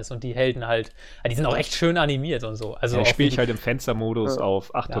näher dran ist und die Helden halt, die sind auch echt schön animiert und so. Also Ja, auch spiele wie ich halt im Fenstermodus Ja.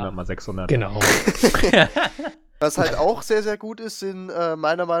 auf 800 Ja. mal 600. Genau. Was halt auch sehr, sehr gut ist, sind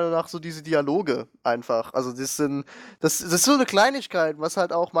meiner Meinung nach so diese Dialoge einfach. Also das ist so eine Kleinigkeit, was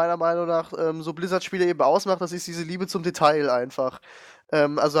halt auch meiner Meinung nach so Blizzard-Spiele eben ausmacht, das ist diese Liebe zum Detail einfach.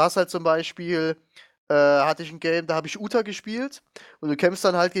 Also hast halt zum Beispiel, hatte ich ein Game, da habe ich Uta gespielt und du kämpfst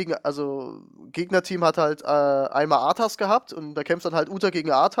dann halt Gegnerteam hat halt einmal Arthas gehabt und da kämpfst dann halt Uta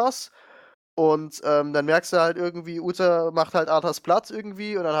gegen Arthas. Und dann merkst du halt irgendwie, Uta macht halt Arthas Platz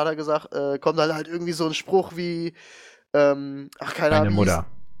irgendwie und dann hat er gesagt, kommt halt irgendwie so ein Spruch wie, keine Meine Ahnung, Mutter.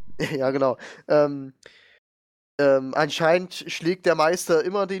 ja, genau. Anscheinend schlägt der Meister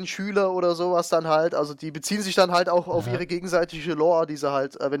immer den Schüler oder sowas dann halt. Also die beziehen sich dann halt auch auf ihre gegenseitige Lore, die sie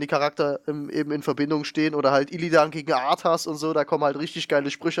halt, wenn die Charakter eben in Verbindung stehen oder halt Illidan gegen Arthas und so, da kommen halt richtig geile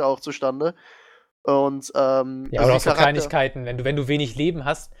Sprüche auch zustande. Und Ja, also oder die auch so Kleinigkeiten. Wenn du wenig Leben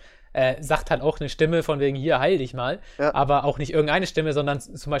hast, sagt halt auch eine Stimme von wegen, hier, heil dich mal. Ja. Aber auch nicht irgendeine Stimme, sondern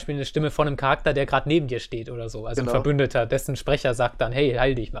zum Beispiel eine Stimme von einem Charakter, der gerade neben dir steht oder so. Also Genau. ein Verbündeter, dessen Sprecher sagt dann, hey,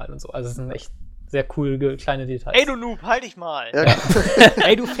 heil dich mal und so. Also es sind echt sehr cool kleine Details. Ey, du Noob, halt dich mal! Ja.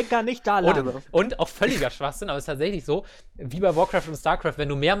 Ey, du Ficker, nicht da lang. Und auch völliger Schwachsinn, aber es ist tatsächlich so, wie bei Warcraft und Starcraft, wenn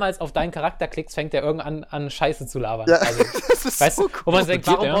du mehrmals auf deinen Charakter klickst, fängt der irgendwann an Scheiße zu labern. Ja, Also, das ist weißt so du, wo man denkt,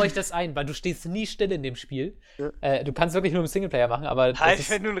 warum Ja. baue ich das ein? Weil du stehst nie still in dem Spiel. Ja. Du kannst wirklich nur im Singleplayer machen, aber Halt, das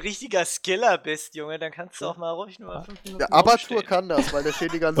wenn du ein richtiger Skiller bist, Junge, dann kannst du auch mal ruhig nur mal 5 Minuten Der Abatur rumstehen. kann das, weil der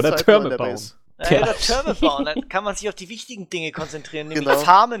steht die ganze Oder Zeit nur Türme in der bauen. Base. Ja, oder Türme bauen, dann kann man sich auf die wichtigen Dinge konzentrieren, nämlich Genau.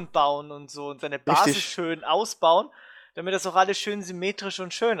 Farmen bauen und so und seine Basis Richtig. schön ausbauen, damit das auch alles schön symmetrisch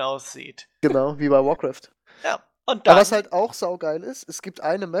und schön aussieht. Genau, wie bei Warcraft. Ja, und Aber dann... was halt auch saugeil ist, es gibt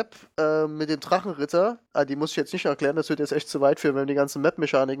eine Map mit dem Drachenritter, die muss ich jetzt nicht erklären, das wird jetzt echt zu weit führen, wenn man die ganzen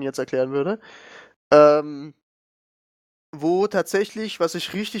Map-Mechaniken jetzt erklären würde. Wo tatsächlich, was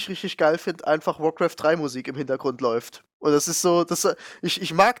ich richtig, richtig geil finde, einfach Warcraft 3 Musik im Hintergrund läuft. Und das ist so,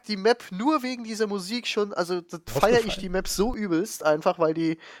 ich mag die Map nur wegen dieser Musik schon, also feiere ich die Map so übelst einfach,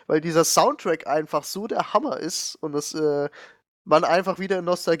 weil dieser Soundtrack einfach so der Hammer ist und das man einfach wieder in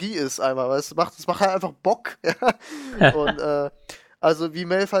Nostalgie ist einmal, weil es macht halt einfach Bock. Ja? Und also wie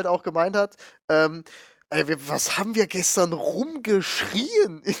Melf halt auch gemeint hat, ey, was haben wir gestern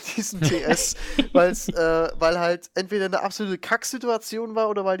rumgeschrien in diesem TS? Weil halt entweder eine absolute Kacksituation war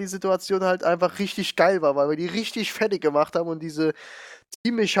oder weil die Situation halt einfach richtig geil war, weil wir die richtig fertig gemacht haben und diese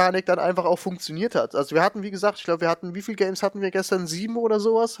Teammechanik dann einfach auch funktioniert hat. Also wir hatten, wie gesagt, ich glaube, wie viele Games hatten wir gestern? 7 oder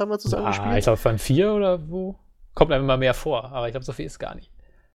sowas haben wir zusammen gespielt? ich glaube, es waren 4 oder wo? Kommt einem immer mehr vor, aber ich glaube, so viel ist gar nicht.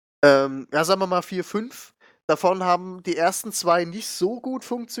 Ja, sagen wir mal 4, 5. Davon haben die ersten 2 nicht so gut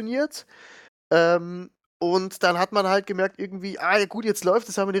funktioniert. Und dann hat man halt gemerkt, irgendwie, ja gut, jetzt läuft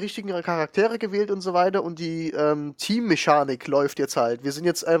es, haben wir die richtigen Charaktere gewählt und so weiter und die Teammechanik läuft jetzt halt. Wir sind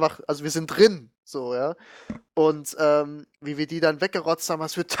jetzt einfach, also wir sind drin, so, ja. Und wie wir die dann weggerotzt haben,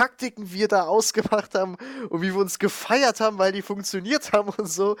 was für Taktiken wir da ausgemacht haben und wie wir uns gefeiert haben, weil die funktioniert haben und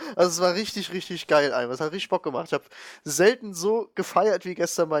so. Also es war richtig, richtig geil einfach. Es hat richtig Bock gemacht. Ich habe selten so gefeiert wie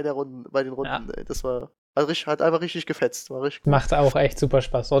gestern bei den Runden. Ja. Ey. Das war hat einfach richtig gefetzt. War richtig gut. Macht auch echt super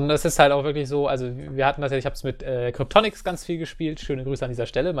Spaß. Und es ist halt auch wirklich so, also wir hatten das ja, ich habe es mit Cryptonics ganz viel gespielt. Schöne Grüße an dieser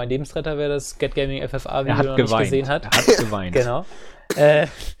Stelle. Mein Lebensretter, wer das Get Gaming FFA Video noch nicht gesehen hat. Er hat geweint. Genau.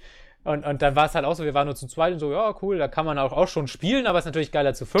 Und dann war es halt auch so, wir waren nur zu zweit und so, ja, cool, da kann man auch schon spielen, aber es ist natürlich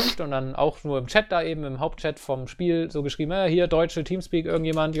geiler zu 5 und dann auch nur im Chat da eben, im Hauptchat vom Spiel so geschrieben, hier, deutsche Teamspeak,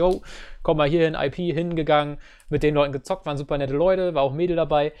 irgendjemand, yo, komm mal hier in IP hingegangen, mit den Leuten gezockt, waren super nette Leute, war auch Mädel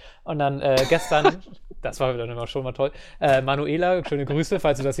dabei und dann gestern, das war dann immer schon mal toll, Manuela, schöne Grüße,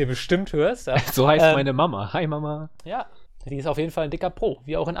 falls du das hier bestimmt hörst. Ja. So heißt meine Mama. Hi, Mama. Ja, die ist auf jeden Fall ein dicker Pro,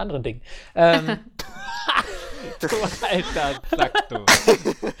 wie auch in anderen Dingen. Du alter Zack, du.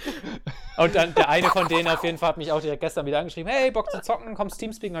 Und dann der eine von denen auf jeden Fall hat mich auch direkt gestern wieder angeschrieben, hey, Bock zu zocken, kommst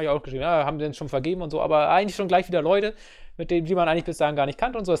Teamspeak? Habe ich auch geschrieben, ja, haben den schon vergeben und so, aber eigentlich schon gleich wieder Leute, mit denen, die man eigentlich bis dahin gar nicht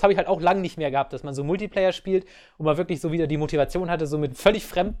kannte und so. Das habe ich halt auch lange nicht mehr gehabt, dass man so Multiplayer spielt und man wirklich so wieder die Motivation hatte, so mit völlig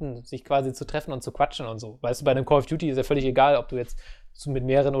Fremden sich quasi zu treffen und zu quatschen und so. Weißt du, bei einem Call of Duty ist ja völlig egal, ob du jetzt so mit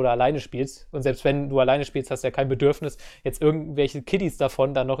mehreren oder alleine spielst. Und selbst wenn du alleine spielst, hast du ja kein Bedürfnis, jetzt irgendwelche Kiddies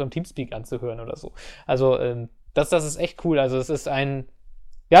davon dann noch im Teamspeak anzuhören oder so. Also, das ist echt cool. Also, es ist ein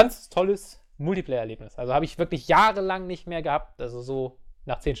ganz tolles Multiplayer-Erlebnis. Also, habe ich wirklich jahrelang nicht mehr gehabt. Also, so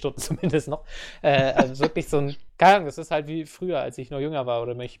nach 10 Stunden zumindest noch. Also, wirklich so ein, keine Ahnung, das ist halt wie früher, als ich noch jünger war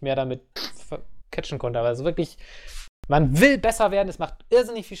oder mich mehr damit catchen konnte. Aber also wirklich, man will besser werden, es macht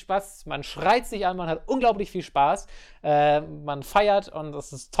irrsinnig viel Spaß, man schreit sich an, man hat unglaublich viel Spaß, man feiert und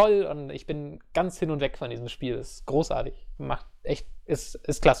das ist toll und ich bin ganz hin und weg von diesem Spiel. Das ist großartig. Macht echt,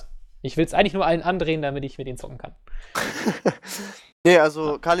 ist klasse. Ich will es eigentlich nur allen andrehen, damit ich mit ihnen zocken kann. Nee,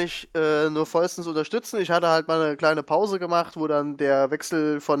 also kann ich nur vollstens unterstützen. Ich hatte halt mal eine kleine Pause gemacht, wo dann der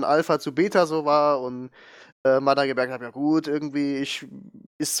Wechsel von Alpha zu Beta so war und man dann gemerkt hat, ja gut, irgendwie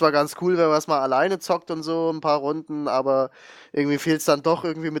ist zwar ganz cool, wenn man es mal alleine zockt und so ein paar Runden, aber irgendwie fehlt es dann doch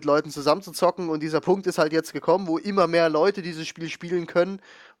irgendwie mit Leuten zusammen zu zocken und dieser Punkt ist halt jetzt gekommen, wo immer mehr Leute dieses Spiel spielen können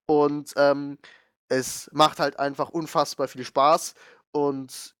und es macht halt einfach unfassbar viel Spaß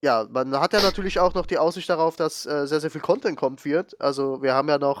Und ja, man hat ja natürlich auch noch die Aussicht darauf, dass sehr, sehr viel Content kommt wird. Also wir haben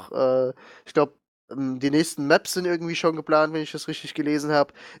ja noch, ich glaube, die nächsten Maps sind irgendwie schon geplant, wenn ich das richtig gelesen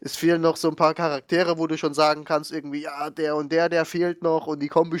habe. Es fehlen noch so ein paar Charaktere, wo du schon sagen kannst, irgendwie, ja, der und der fehlt noch und die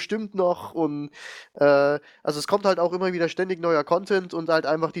kommen bestimmt noch. Und also es kommt halt auch immer wieder ständig neuer Content und halt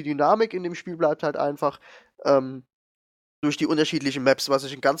einfach die Dynamik in dem Spiel bleibt halt einfach durch die unterschiedlichen Maps, was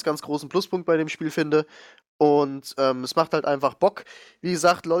ich einen ganz, ganz großen Pluspunkt bei dem Spiel finde. Und es macht halt einfach Bock. Wie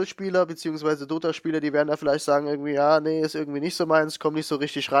gesagt, LoL-Spieler bzw. Dota-Spieler, die werden da vielleicht sagen, irgendwie, ja, nee, ist irgendwie nicht so meins, komm nicht so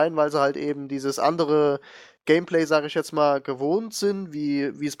richtig rein, weil sie halt eben dieses andere Gameplay, sage ich jetzt mal, gewohnt sind,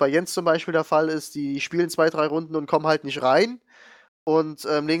 wie es bei Jens zum Beispiel der Fall ist. Die spielen 2, 3 Runden und kommen halt nicht rein und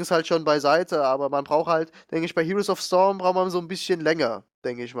legen es halt schon beiseite. Aber man braucht halt, denke ich, bei Heroes of Storm braucht man so ein bisschen länger,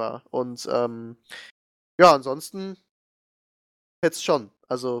 denke ich mal. Und ja, ansonsten jetzt schon.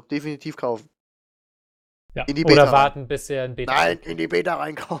 Also definitiv kaufen. Ja. In die Beta Oder warten, bis ihr ein Beta. Nein, in die Beta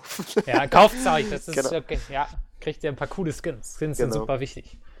reinkaufen. Ja, kauft's euch. Das ist Genau. okay. Ja, kriegt ihr ein paar coole Skins. Skins sind Genau. super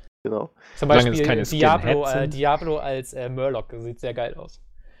wichtig. Genau. Zum Solange es Beispiel keine Diablo, Skinheads sind. Diablo als Murloc. Das sieht sehr geil aus.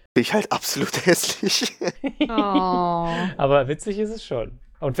 Finde ich halt absolut hässlich. Oh. Aber witzig ist es schon.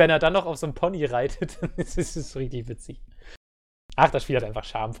 Und wenn er dann noch auf so einem Pony reitet, dann ist es richtig witzig. Ach, das Spiel hat einfach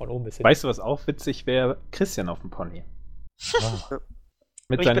Charme von oben bis hin. Weißt du, was auch witzig wäre? Christian auf dem Pony. Oh.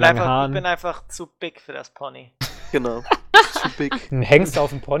 Mit Ich seinen bin, langen einfach, ich Haaren. bin einfach zu big für das Pony. Genau. Zu big. Ein Hengst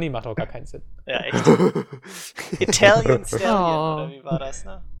auf dem Pony macht auch gar keinen Sinn. Ja, echt. Italian Stallion, Oh. oder wie war das,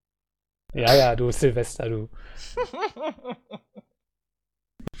 ne? Ja, ja, du Silvester, du.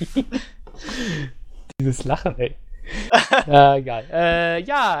 Dieses Lachen, ey. Egal.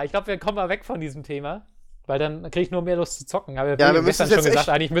 Ja, ich glaube, wir kommen mal weg von diesem Thema. Weil dann kriege ich nur mehr Lust zu zocken. Aber Ja, wir wir müssen gestern es schon jetzt gesagt,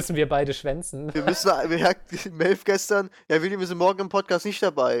 echt- eigentlich müssen wir beide schwänzen. Wir müssen, Melf gestern, ja, Willi, wir sind morgen im Podcast nicht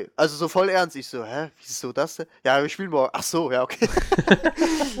dabei. Also so voll ernst. Ich so, hä, wieso das denn? Ja, wir spielen morgen. Ach so, ja, okay.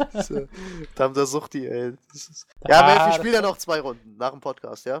 So, da haben wir Suchti, ey. Ja, Melf, wir spielen ja noch 2 Runden nach dem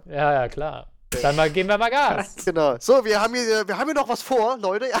Podcast, ja? Ja, ja, klar. Dann geben wir mal Gas. Genau. So, wir haben hier noch was vor,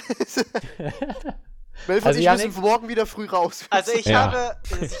 Leute. Ja. Melf und Also ich Yannick- müssen morgen wieder früh raus. Also ich Ja.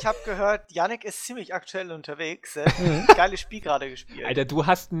 habe gehört, Yannick ist ziemlich aktuell unterwegs. Geiles Spiel gerade gespielt. Alter, du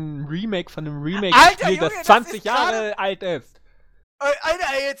hast ein Remake von einem Remake Alter, gespielt, Junge, das das 20 ist Jahre alt ist.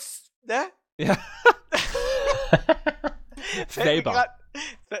 Alter, jetzt, ne? Ja. Selber.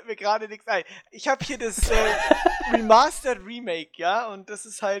 Fällt mir gerade nichts ein. Ich habe hier das Remastered Remake, ja, und das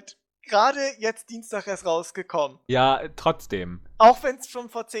ist halt gerade jetzt Dienstag erst rausgekommen. Ja, trotzdem. Auch wenn es schon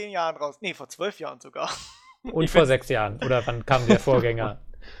vor 10 Jahren nee, vor 12 Jahren sogar. Und vor 6 Jahren. Oder wann kam der Vorgänger?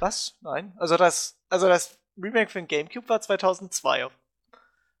 Was? Nein? Also das Remake für den Gamecube war 2002.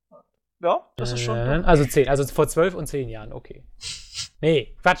 Ja, das ist schon. Also 10, also vor 12 und 10 Jahren, okay.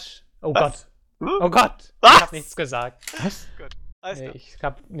 Nee, Quatsch. Oh Was? Gott. Oh Gott. Was? Ich hab nichts gesagt. Was? Alles Nee, klar. ich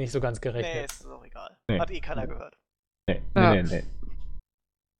hab nicht so ganz Nee, gerechnet. ist auch egal. Nee. Hat keiner gehört. Nee, Ja. nee.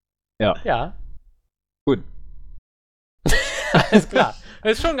 Ja, Gut. alles klar.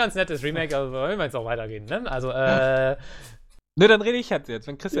 Das ist schon ein ganz nettes Remake, also wollen wir jetzt auch weitergehen, ne? Also, Ne, dann rede ich jetzt.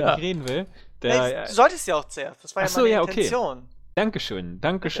 Wenn Christian Ja. nicht reden will. Nee, du solltest ja auch zuerst. Das war Ach ja so, meine ja, okay. Intention.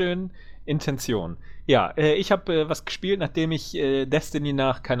 Dankeschön. Intention. Ja, ich habe was gespielt, nachdem ich Destiny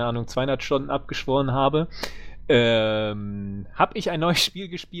nach, keine Ahnung, 200 Stunden abgeschworen habe. Habe ich ein neues Spiel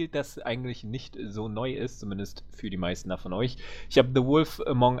gespielt, das eigentlich nicht so neu ist, zumindest für die meisten von euch. Ich habe The Wolf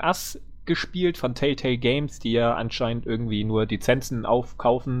Among Us gespielt von Telltale Games, die ja anscheinend irgendwie nur Lizenzen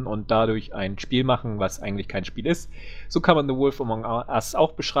aufkaufen und dadurch ein Spiel machen, was eigentlich kein Spiel ist. So kann man The Wolf Among Us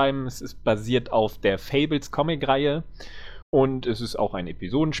auch beschreiben. Es ist basiert auf der Fables Comic-Reihe und es ist auch ein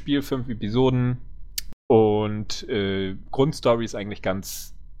Episodenspiel, 5 Episoden und Grundstory ist eigentlich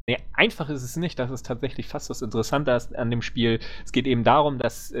ganz... Nee, einfach ist es nicht, das ist tatsächlich fast was Interessantes an dem Spiel. Es geht eben darum,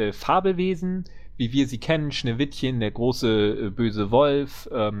 dass Fabelwesen, wie wir sie kennen, Schneewittchen, der große böse Wolf,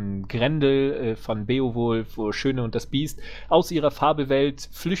 Grendel von Beowulf, Schöne und das Biest, aus ihrer Fabelwelt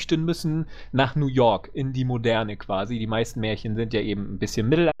flüchten müssen nach New York, in die Moderne quasi. Die meisten Märchen sind ja eben ein bisschen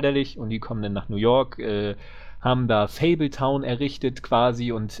mittelalterlich und die kommen dann nach New York, haben da Fabletown errichtet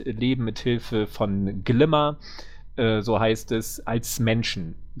quasi und leben mit Hilfe von Glimmer, so heißt es, als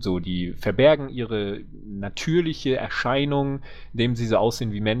Menschen. So, die verbergen ihre natürliche Erscheinung, indem sie so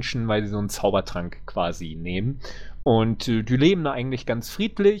aussehen wie Menschen, weil sie so einen Zaubertrank quasi nehmen. Und die leben da eigentlich ganz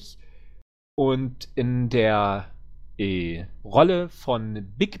friedlich. Und in der Rolle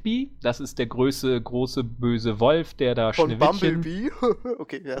von Bigby, das ist der große böse Wolf, der da Von Schneewittchen... Bumblebee?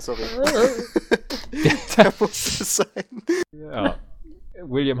 Okay, ja, sorry. Der muss es sein. Ja.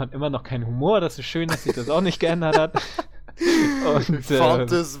 William hat immer noch keinen Humor, das ist schön, dass sich das auch nicht geändert hat. Und,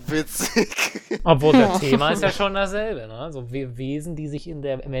 Fand es witzig. Obwohl das Thema ist ja schon dasselbe, ne? So Wesen, die sich in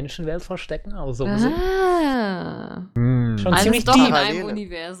der Menschenwelt verstecken, also so schon Alles ziemlich doch in deep. einem Parallele.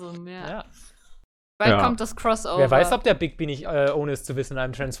 Universum, ja. Ja. Bald Ja. kommt das Crossover. Wer weiß, ob der Bigby nicht, ohne es zu wissen, in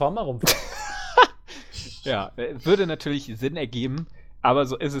einem Transformer rumfährt. Ja, würde natürlich Sinn ergeben, aber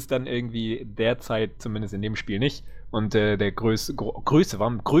so ist es dann irgendwie derzeit, zumindest in dem Spiel nicht. Und der Größe,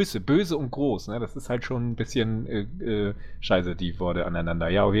 böse und groß, ne? Das ist halt schon ein bisschen scheiße, die Worte aneinander.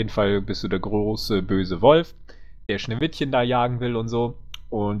 Ja, auf jeden Fall bist du der große, böse Wolf, der Schneewittchen da jagen will und so.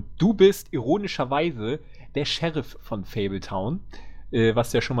 Und du bist ironischerweise der Sheriff von Fabletown.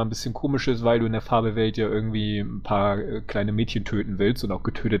 Was ja schon mal ein bisschen komisch ist, weil du in der Fabelwelt ja irgendwie ein paar kleine Mädchen töten willst und auch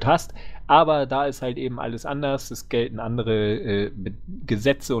getötet hast. Aber da ist halt eben alles anders. Es gelten andere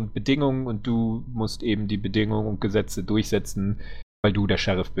Gesetze und Bedingungen und du musst eben die Bedingungen und Gesetze durchsetzen, weil du der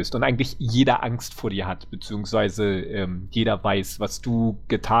Sheriff bist. Und eigentlich jeder Angst vor dir hat, beziehungsweise jeder weiß, was du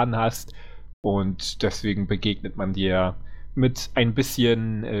getan hast. Und deswegen begegnet man dir mit ein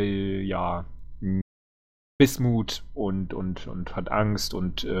bisschen, Missmut und hat Angst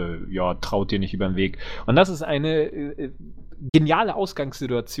und traut dir nicht über den Weg. Und das ist eine geniale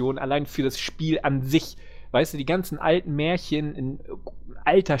Ausgangssituation, allein für das Spiel an sich. Weißt du, die ganzen alten Märchen in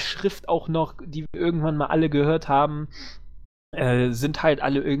alter Schrift auch noch, die wir irgendwann mal alle gehört haben, sind halt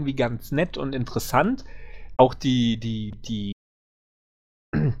alle irgendwie ganz nett und interessant. Auch die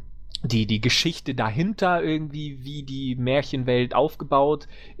Geschichte dahinter irgendwie, wie die Märchenwelt aufgebaut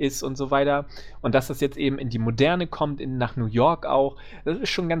ist und so weiter. Und dass das jetzt eben in die Moderne kommt, nach New York auch, das ist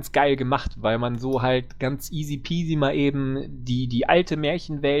schon ganz geil gemacht, weil man so halt ganz easy peasy mal eben die alte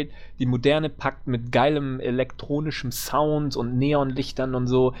Märchenwelt, die Moderne packt mit geilem elektronischem Sound und Neonlichtern und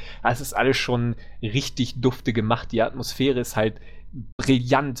so. Das ist alles schon richtig dufte gemacht. Die Atmosphäre ist halt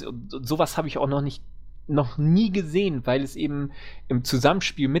brillant. Und sowas habe ich auch noch nie gesehen, weil es eben im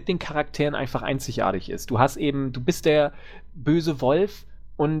Zusammenspiel mit den Charakteren einfach einzigartig ist. Du bist der böse Wolf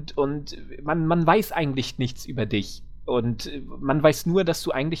und man weiß eigentlich nichts über dich. Und man weiß nur, dass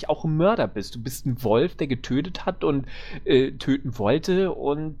du eigentlich auch ein Mörder bist. Du bist ein Wolf, der getötet hat und töten wollte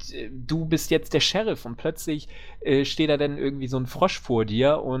und du bist jetzt der Sheriff und plötzlich steht da dann irgendwie so ein Frosch vor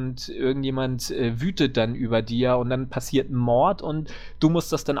dir und irgendjemand wütet dann über dir und dann passiert ein Mord und du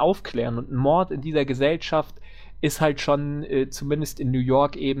musst das dann aufklären. Und ein Mord in dieser Gesellschaft ist halt schon, zumindest in New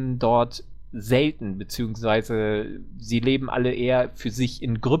York eben dort selten, beziehungsweise sie leben alle eher für sich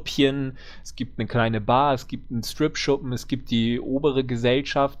in Grüppchen. Es gibt eine kleine Bar, es gibt einen Strip-Schuppen, es gibt die obere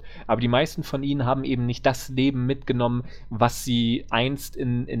Gesellschaft, aber die meisten von ihnen haben eben nicht das Leben mitgenommen, was sie einst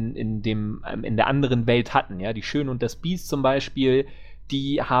in der anderen Welt hatten. Ja? Die Schöne und das Biest zum Beispiel,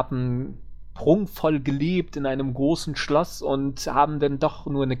 die haben prunkvoll gelebt in einem großen Schloss und haben dann doch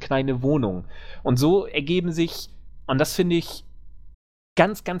nur eine kleine Wohnung. Und so ergeben sich, und das finde ich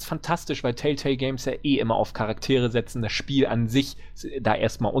ganz, ganz fantastisch, weil Telltale Games ja immer auf Charaktere setzen. Das Spiel an sich ist da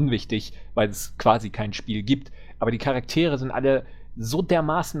erstmal unwichtig, weil es quasi kein Spiel gibt. Aber die Charaktere sind alle so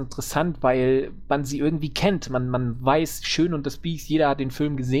dermaßen interessant, weil man sie irgendwie kennt. Man weiß, Schön und das Biest, jeder hat den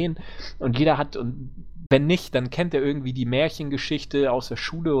Film gesehen und jeder hat, und wenn nicht, dann kennt er irgendwie die Märchengeschichte aus der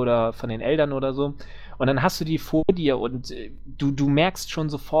Schule oder von den Eltern oder so. Und dann hast du die vor dir und du merkst schon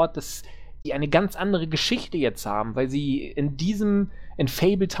sofort, dass die eine ganz andere Geschichte jetzt haben, weil sie in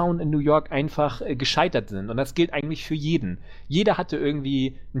Fabletown in New York einfach gescheitert sind. Und das gilt eigentlich für jeden. Jeder hatte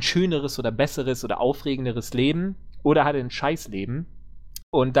irgendwie ein schöneres oder besseres oder aufregenderes Leben oder hatte ein Scheißleben.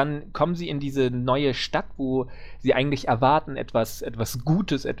 Und dann kommen sie in diese neue Stadt, wo sie eigentlich erwarten, etwas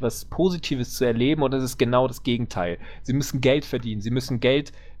Gutes, etwas Positives zu erleben, und das ist genau das Gegenteil. Sie müssen Geld verdienen, sie müssen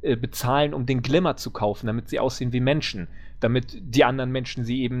Geld bezahlen, um den Glimmer zu kaufen, damit sie aussehen wie Menschen, damit die anderen Menschen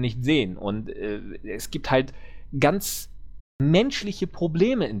sie eben nicht sehen. Und es gibt halt ganz menschliche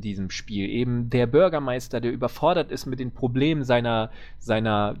Probleme in diesem Spiel. Eben der Bürgermeister, der überfordert ist mit den Problemen seiner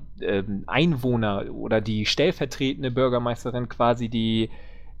Einwohner, oder die stellvertretende Bürgermeisterin quasi, die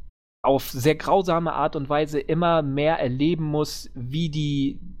auf sehr grausame Art und Weise immer mehr erleben muss, wie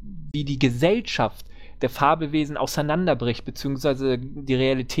die Gesellschaft der Fabelwesen auseinanderbricht, beziehungsweise die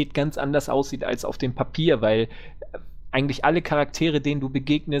Realität ganz anders aussieht als auf dem Papier, weil eigentlich alle Charaktere, denen du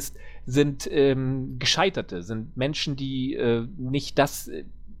begegnest, sind Gescheiterte, sind Menschen, die nicht das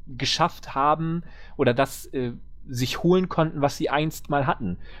geschafft haben oder das sich holen konnten, was sie einst mal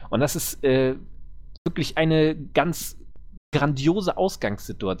hatten. Und das ist wirklich eine ganz grandiose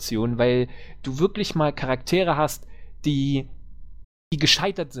Ausgangssituation, weil du wirklich mal Charaktere hast, die die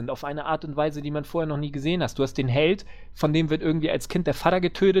gescheitert sind auf eine Art und Weise, die man vorher noch nie gesehen hast. Du hast den Held, von dem wird irgendwie als Kind der Vater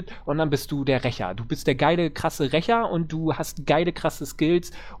getötet und dann bist du der Rächer. Du bist der geile, krasse Rächer und du hast geile, krasse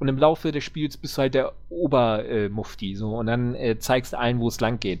Skills und im Laufe des Spiels bist du halt der Obermufti so und dann zeigst du allen, wo es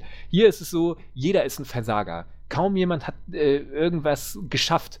lang geht. Hier ist es so, jeder ist ein Versager. Kaum jemand hat irgendwas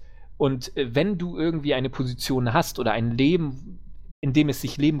geschafft und wenn du irgendwie eine Position hast oder ein Leben, in dem es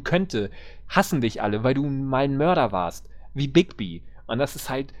sich leben könnte, hassen dich alle, weil du mal ein Mörder warst, wie Bigby. Und das ist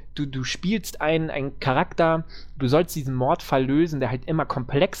halt, du spielst einen Charakter, du sollst diesen Mordfall lösen, der halt immer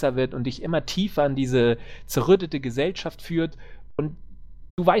komplexer wird und dich immer tiefer in diese zerrüttete Gesellschaft führt. Und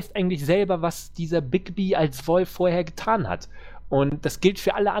du weißt eigentlich selber, was dieser Bigby als Wolf vorher getan hat. Und das gilt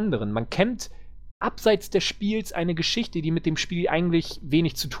für alle anderen. Man kennt abseits des Spiels eine Geschichte, die mit dem Spiel eigentlich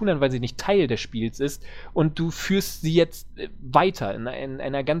wenig zu tun hat, weil sie nicht Teil des Spiels ist. Und du führst sie jetzt weiter in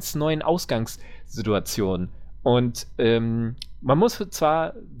einer ganz neuen Ausgangssituation. Und man muss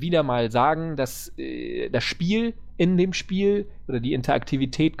zwar wieder mal sagen, dass das Spiel in dem Spiel oder die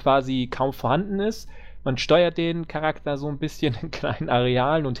Interaktivität quasi kaum vorhanden ist. Man steuert den Charakter so ein bisschen in kleinen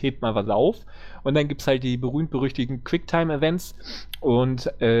Arealen und hebt mal was auf. Und dann gibt es halt die berühmt-berüchtigten Quicktime-Events.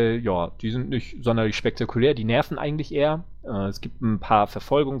 Und die sind nicht sonderlich spektakulär, die nerven eigentlich eher. Es gibt ein paar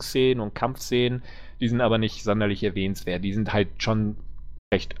Verfolgungsszenen und Kampfszenen, die sind aber nicht sonderlich erwähnenswert. Die sind halt schon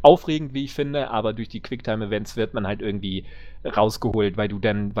recht aufregend, wie ich finde, aber durch die Quicktime-Events wird man halt irgendwie rausgeholt,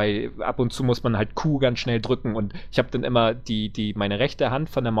 weil ab und zu muss man halt Q ganz schnell drücken und ich habe dann immer meine rechte Hand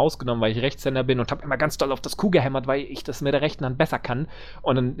von der Maus genommen, weil ich Rechtshänder bin und habe immer ganz doll auf das Q gehämmert, weil ich das mit der rechten Hand besser kann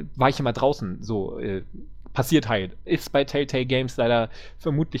und dann war ich immer draußen, so passiert halt. Ist bei Telltale Games leider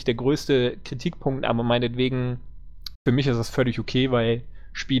vermutlich der größte Kritikpunkt, aber meinetwegen, für mich ist das völlig okay, weil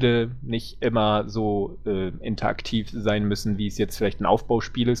Spiele nicht immer so interaktiv sein müssen, wie es jetzt vielleicht ein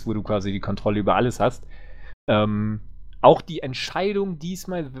Aufbauspiel ist, wo du quasi die Kontrolle über alles hast. Auch die Entscheidung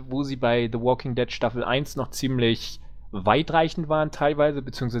diesmal, wo sie bei The Walking Dead Staffel 1 noch ziemlich weitreichend waren teilweise,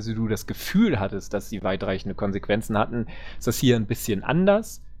 beziehungsweise du das Gefühl hattest, dass sie weitreichende Konsequenzen hatten, ist das hier ein bisschen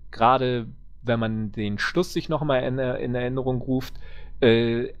anders. Gerade wenn man den Schluss sich nochmal in Erinnerung ruft.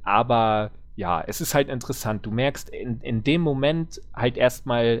 Aber ja, es ist halt interessant. Du merkst in dem Moment halt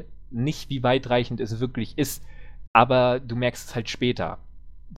erstmal nicht, wie weitreichend es wirklich ist, aber du merkst es halt später.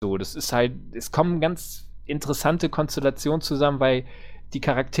 So, das ist halt, es kommen ganz interessante Konstellationen zusammen, weil die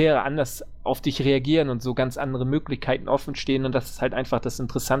Charaktere anders auf dich reagieren und so ganz andere Möglichkeiten offen stehen und das ist halt einfach das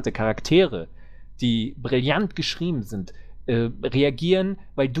Interessante. Charaktere, die brillant geschrieben sind, reagieren,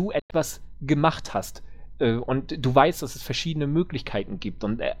 weil du etwas gemacht hast. Und du weißt, dass es verschiedene Möglichkeiten gibt.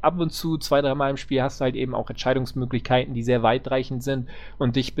 Und ab und zu, 2-3 Mal im Spiel hast du halt eben auch Entscheidungsmöglichkeiten, die sehr weitreichend sind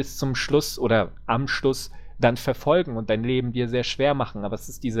und dich bis zum Schluss oder am Schluss dann verfolgen und dein Leben dir sehr schwer machen. Aber es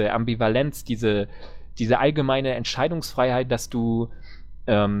ist diese Ambivalenz, diese allgemeine Entscheidungsfreiheit, dass du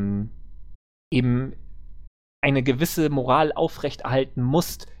eben eine gewisse Moral aufrechterhalten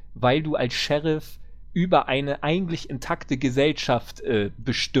musst, weil du als Sheriff über eine eigentlich intakte Gesellschaft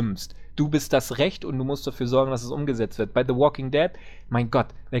bestimmst. Du bist das Recht und du musst dafür sorgen, dass es umgesetzt wird. Bei The Walking Dead, mein Gott,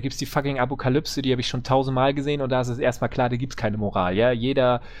 da gibt's die fucking Apokalypse, die habe ich schon 1000-mal gesehen und da ist es erstmal klar, da gibt's keine Moral, ja.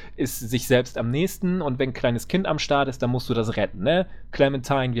 Jeder ist sich selbst am nächsten und wenn ein kleines Kind am Start ist, dann musst du das retten, ne?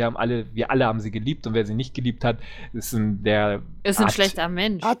 Clementine, wir alle haben sie geliebt und wer sie nicht geliebt hat, ist ein schlechter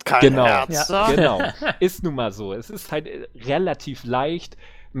Mensch. Hat kein Genau, Herz. Ja. genau. Ist nun mal so. Es ist halt relativ leicht,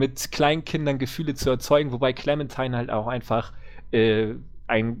 mit kleinen Kindern Gefühle zu erzeugen, wobei Clementine halt auch einfach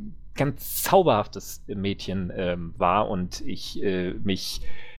ein ganz zauberhaftes Mädchen war und ich mich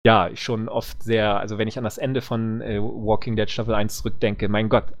schon oft sehr, also wenn ich an das Ende von Walking Dead Staffel 1 zurückdenke, mein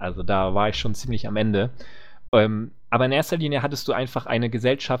Gott, also da war ich schon ziemlich am Ende. Aber in erster Linie hattest du einfach eine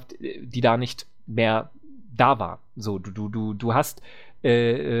Gesellschaft, die da nicht mehr da war. So, du hast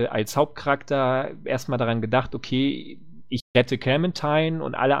als Hauptcharakter erstmal daran gedacht, okay, ich rette Clementine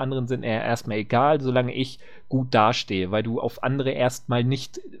und alle anderen sind erstmal egal, solange ich gut dastehe, weil du auf andere erstmal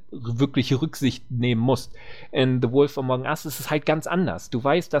nicht wirklich Rücksicht nehmen musst. In The Wolf Among Us ist es halt ganz anders. Du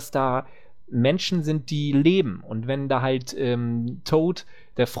weißt, dass da Menschen sind, die leben und wenn da halt Toad,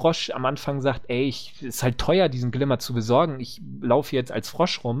 der Frosch, am Anfang sagt, ist halt teuer, diesen Glimmer zu besorgen, ich laufe jetzt als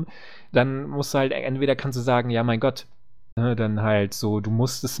Frosch rum, dann musst du halt, entweder kannst du sagen, ja mein Gott, dann halt so, du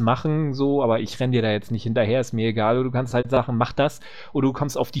musst es machen, so, aber ich renn dir da jetzt nicht hinterher, ist mir egal, oder du kannst halt sagen, mach das, oder du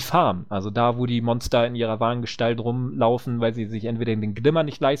kommst auf die Farm, also da, wo die Monster in ihrer wahren Gestalt rumlaufen, weil sie sich entweder den Glimmer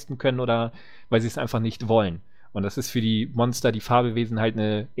nicht leisten können oder weil sie es einfach nicht wollen. Und das ist für die Monster, die Fabelwesen halt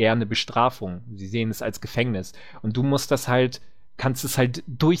eher eine Bestrafung. Sie sehen es als Gefängnis. Und du musst kannst es halt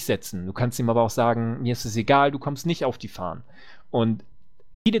durchsetzen. Du kannst ihm aber auch sagen, mir ist es egal, du kommst nicht auf die Farm. Und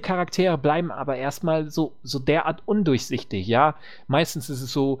viele Charaktere bleiben aber erstmal so derart undurchsichtig, ja. Meistens ist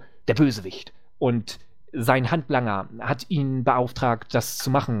es so, der Bösewicht und sein Handlanger hat ihn beauftragt, das zu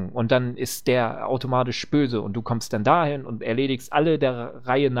machen und dann ist der automatisch böse und du kommst dann dahin und erledigst alle der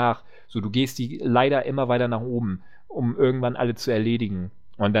Reihe nach. So, du gehst die leider immer weiter nach oben, um irgendwann alle zu erledigen.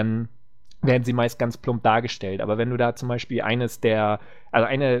 Und dann werden sie meist ganz plump dargestellt. Aber wenn du da zum Beispiel eine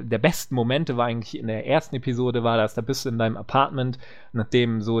der besten Momente war eigentlich in der ersten Episode, war das, da bist du in deinem Apartment,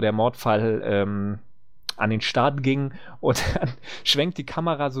 nachdem so der Mordfall an den Start ging und dann schwenkt die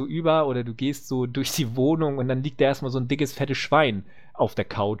Kamera so über oder du gehst so durch die Wohnung und dann liegt da erstmal so ein dickes, fettes Schwein auf der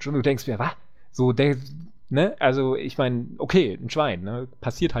Couch und du denkst mir, was? So, ne? Also, ich meine, okay, ein Schwein, ne?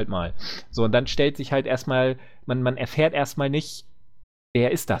 Passiert halt mal. So, und dann stellt sich halt erstmal, man erfährt erstmal nicht,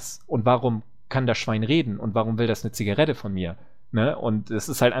 wer ist das? Und warum kann das Schwein reden? Und warum will das eine Zigarette von mir? Ne? Und es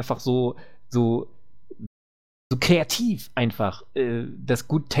ist halt einfach so kreativ einfach. Das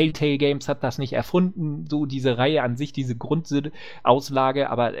gut Telltale Games hat das nicht erfunden, so diese Reihe an sich, diese Grundauslage,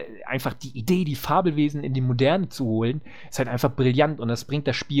 aber einfach die Idee, die Fabelwesen in die Moderne zu holen, ist halt einfach brillant und das bringt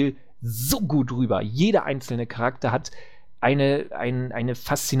das Spiel so gut rüber. Jeder einzelne Charakter hat eine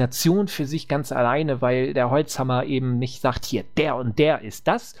Faszination für sich ganz alleine, weil der Holzhammer eben nicht sagt, hier, der und der ist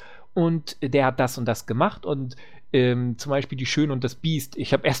das und der hat das und das gemacht und zum Beispiel die Schöne und das Biest.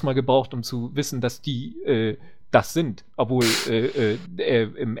 Ich habe erstmal gebraucht, um zu wissen, dass die das sind, obwohl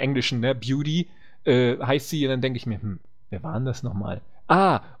im Englischen, ne, Beauty heißt sie und dann denke ich mir, wer war denn das nochmal?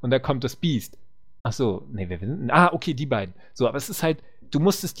 Und da kommt das Biest. Ach so, nee, okay, die beiden. So, aber es ist halt, du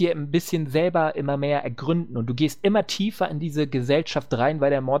musst es dir ein bisschen selber immer mehr ergründen und du gehst immer tiefer in diese Gesellschaft rein, weil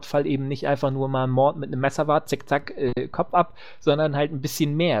der Mordfall eben nicht einfach nur mal ein Mord mit einem Messer war, zick, zack, Kopf ab, sondern halt ein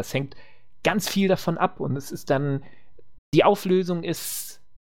bisschen mehr. Es hängt ganz viel davon ab und es ist dann, die Auflösung ist,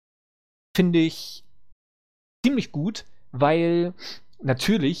 finde ich, ziemlich gut, weil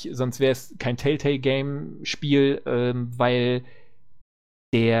natürlich, sonst wäre es kein Telltale-Game-Spiel, weil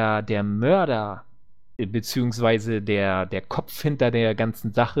der Mörder beziehungsweise der Kopf hinter der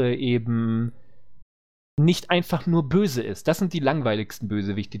ganzen Sache eben nicht einfach nur böse ist. Das sind die langweiligsten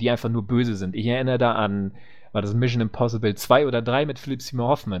Bösewichte, die einfach nur böse sind. Ich erinnere da an, war das Mission Impossible 2 oder 3 mit Philip Seymour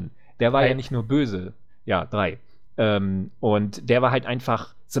Hoffman. Der war ja nicht nur böse. Ja, 3. Und der war halt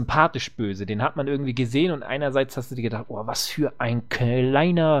einfach sympathisch böse. Den hat man irgendwie gesehen und einerseits hast du dir gedacht, oh, was für ein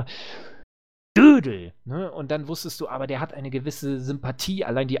kleiner Dödel. Ne? Und dann wusstest du, aber der hat eine gewisse Sympathie.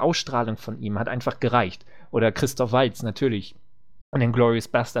 Allein die Ausstrahlung von ihm hat einfach gereicht. Oder Christoph Waltz, natürlich. Und in Glorious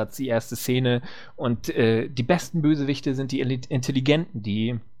Bastards, die erste Szene. Und die besten Bösewichte sind die Intelligenten,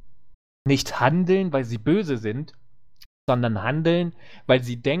 die nicht handeln, weil sie böse sind, sondern handeln, weil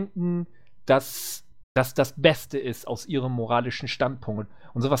sie denken, dass das Beste ist aus ihrem moralischen Standpunkt.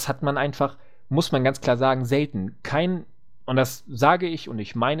 Und sowas hat man einfach, muss man ganz klar sagen, selten. Und das sage ich und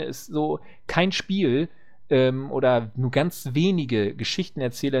ich meine es so, kein Spiel oder nur ganz wenige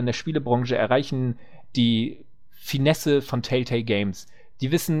Geschichtenerzähler in der Spielebranche erreichen die Finesse von Telltale Games.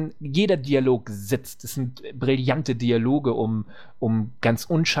 Die wissen, jeder Dialog sitzt. Es sind brillante Dialoge um ganz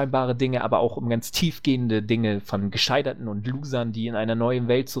unscheinbare Dinge, aber auch um ganz tiefgehende Dinge von Gescheiterten und Losern, die in einer neuen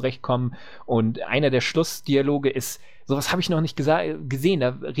Welt zurechtkommen. Und einer der Schlussdialoge ist, sowas habe ich noch nicht gesehen. Da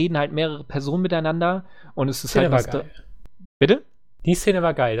reden halt mehrere Personen miteinander und es ist halt was. Bitte? Die Szene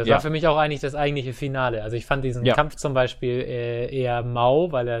war geil. Das Ja. war für mich auch eigentlich das eigentliche Finale. Also ich fand diesen Ja. Kampf zum Beispiel eher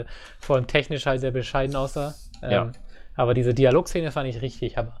mau, weil er vor allem technisch halt sehr bescheiden aussah. Ja. Aber diese Dialogszene fand ich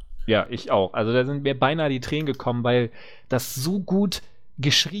richtig hammer. Ja, ich auch. Also da sind mir beinahe die Tränen gekommen, weil das so gut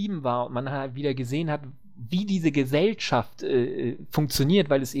geschrieben war und man halt wieder gesehen hat, wie diese Gesellschaft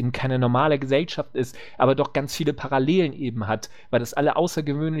funktioniert, weil es eben keine normale Gesellschaft ist, aber doch ganz viele Parallelen eben hat, weil das alle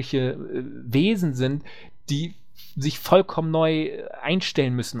außergewöhnliche Wesen sind, die sich vollkommen neu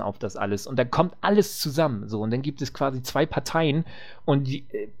einstellen müssen auf das alles. Und dann kommt alles zusammen. So, und dann gibt es quasi zwei Parteien und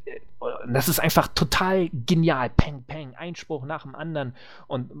das ist einfach total genial. Peng, peng, Einspruch nach dem anderen.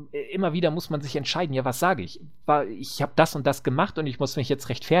 Und immer wieder muss man sich entscheiden, ja, was sage ich? Ich habe das und das gemacht und ich muss mich jetzt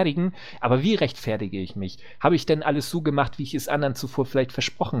rechtfertigen. Aber wie rechtfertige ich mich? Habe ich denn alles so gemacht, wie ich es anderen zuvor vielleicht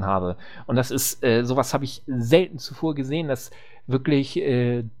versprochen habe? Und das ist, sowas habe ich selten zuvor gesehen, dass wirklich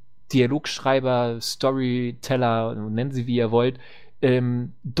Dialogschreiber, Storyteller, nennen sie wie ihr wollt,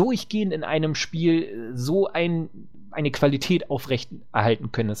 durchgehend in einem Spiel so eine Qualität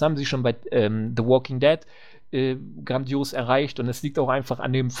aufrechterhalten können. Das haben sie schon bei The Walking Dead grandios erreicht und es liegt auch einfach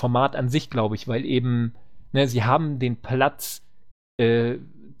an dem Format an sich, glaube ich, weil eben, ne, sie haben den Platz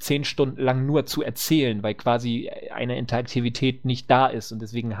 10 Stunden lang nur zu erzählen, weil quasi eine Interaktivität nicht da ist und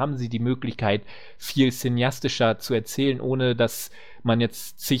deswegen haben sie die Möglichkeit, viel cineastischer zu erzählen, ohne dass man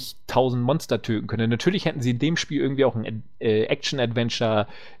jetzt zigtausend Monster töten könnte. Natürlich hätten sie in dem Spiel irgendwie auch ein Action-Adventure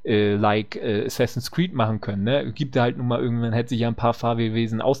like Assassin's Creed machen können. Ne? Gibt da halt nun mal irgendwann, hätte sich ja ein paar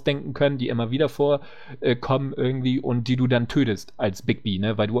Fabelwesen ausdenken können, die immer wieder vorkommen irgendwie und die du dann tötest als Bigby,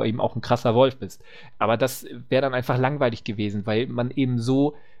 ne? Weil du eben auch ein krasser Wolf bist. Aber das wäre dann einfach langweilig gewesen, weil man eben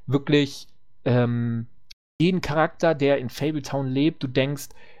so wirklich jeden Charakter, der in Fabletown lebt, du denkst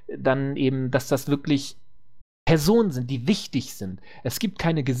dann eben, dass das wirklich Personen sind, die wichtig sind. Es gibt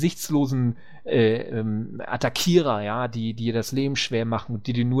keine gesichtslosen Attackierer, ja, die dir das Leben schwer machen und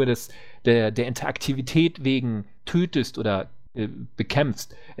die du nur der Interaktivität wegen tötest oder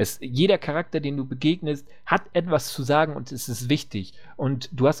bekämpfst. Jeder Charakter, den du begegnest, hat etwas zu sagen und es ist wichtig. Und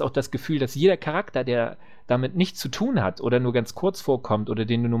du hast auch das Gefühl, dass jeder Charakter, der damit nichts zu tun hat oder nur ganz kurz vorkommt oder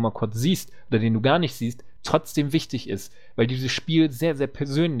den du nur mal kurz siehst oder den du gar nicht siehst, trotzdem wichtig ist, weil dieses Spiel sehr, sehr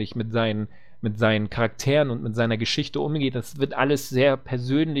persönlich mit seinen Charakteren und mit seiner Geschichte umgeht. Das wird alles sehr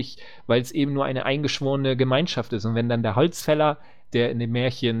persönlich, weil es eben nur eine eingeschworene Gemeinschaft ist. Und wenn dann der Holzfäller, der in dem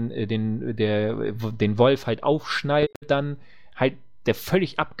Märchen den Wolf halt aufschneidet, dann halt der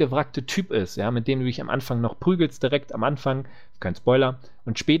völlig abgewrackte Typ ist, ja, mit dem du dich am Anfang noch prügelst, direkt am Anfang, kein Spoiler,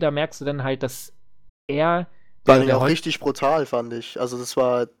 und später merkst du dann halt, dass er War auch richtig brutal, fand ich. Also das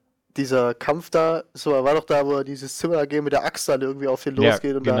war dieser Kampf da, war doch da, wo er dieses Zimmer AG mit der Axt dann irgendwie auf ihn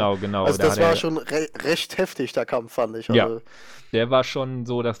losgeht. Und genau. Also das war schon recht heftig, der Kampf, fand ich. Also, ja, der war schon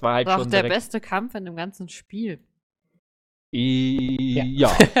so, das war halt war schon auch der beste Kampf in dem ganzen Spiel. Ja,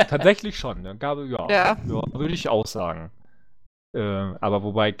 tatsächlich schon. Ja, würde ich auch sagen. Aber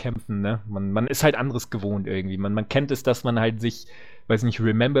wobei Kämpfen, ne? Man ist halt anderes gewohnt irgendwie. Man kennt es, dass man halt sich, weiß nicht,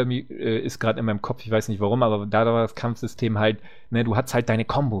 Remember Me ist gerade in meinem Kopf, ich weiß nicht warum, aber da war das Kampfsystem halt, ne, du hast halt deine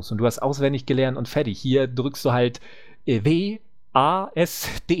Kombos und du hast auswendig gelernt und fertig. Hier drückst du halt W, A, S,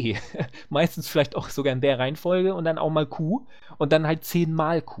 D. Meistens vielleicht auch sogar in der Reihenfolge und dann auch mal Q und dann halt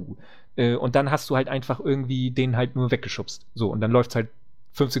 10-mal Q. Und dann hast du halt einfach irgendwie den halt nur weggeschubst. So, und dann läuft es halt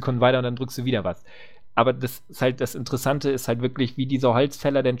 5 Sekunden weiter und dann drückst du wieder was. Aber das ist halt, das Interessante ist halt wirklich, wie dieser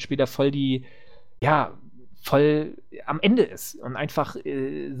Holzfäller dann später voll am Ende ist und einfach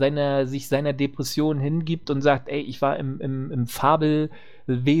sich seiner Depression hingibt und sagt, ey, ich war im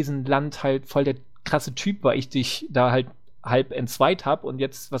Fabelwesenland halt voll der krasse Typ, weil ich dich da halt halb entzweit hab und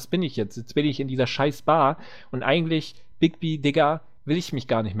jetzt, was bin ich jetzt? Jetzt bin ich in dieser scheiß Bar und eigentlich, Bigby, Digga, will ich mich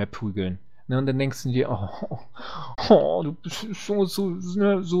gar nicht mehr prügeln. Ne, und dann denkst du dir, du bist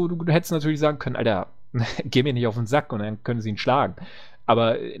du hättest natürlich sagen können, Alter, geh mir nicht auf den Sack und dann können sie ihn schlagen.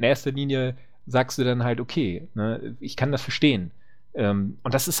 Aber in erster Linie sagst du dann halt, okay, ne, ich kann das verstehen. Und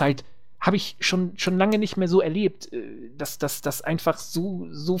das ist halt, habe ich schon lange nicht mehr so erlebt, dass einfach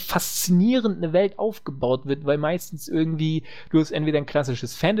so faszinierend eine Welt aufgebaut wird, weil meistens irgendwie, du hast entweder ein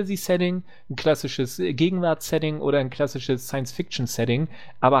klassisches Fantasy-Setting, ein klassisches Gegenwarts-Setting oder ein klassisches Science-Fiction-Setting,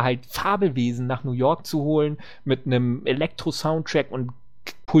 aber halt Fabelwesen nach New York zu holen mit einem Elektro-Soundtrack und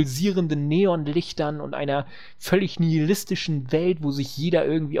pulsierenden Neonlichtern und einer völlig nihilistischen Welt, wo sich jeder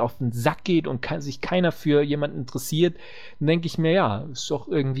irgendwie auf den Sack geht und sich keiner für jemanden interessiert, dann denke ich mir, ja, ist doch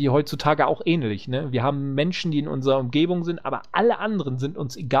irgendwie heutzutage auch ähnlich, ne? Wir haben Menschen, die in unserer Umgebung sind, aber alle anderen sind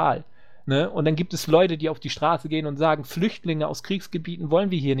uns egal, ne? Und dann gibt es Leute, die auf die Straße gehen und sagen, Flüchtlinge aus Kriegsgebieten wollen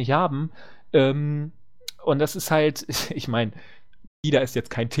wir hier nicht haben. Und das ist halt, ich meine, Ida ist jetzt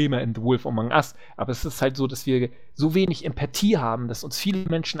kein Thema in The Wolf Among Us, aber es ist halt so, dass wir so wenig Empathie haben, dass uns viele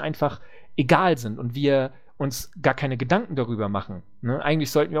Menschen einfach egal sind und wir uns gar keine Gedanken darüber machen. Ne? Eigentlich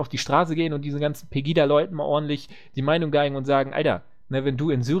sollten wir auf die Straße gehen und diesen ganzen Pegida-Leuten mal ordentlich die Meinung geigen und sagen, Alter, ne, wenn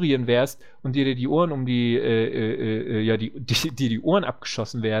du in Syrien wärst und dir die Ohren die Ohren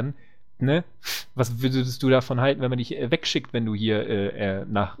abgeschossen werden, ne, was würdest du davon halten, wenn man dich wegschickt, wenn du hier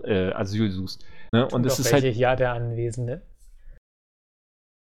nach Asyl suchst? Ne? Und es ist halt ja der Anwesende.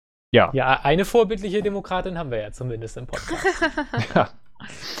 Ja. Ja, eine vorbildliche Demokratin haben wir ja zumindest im Podcast.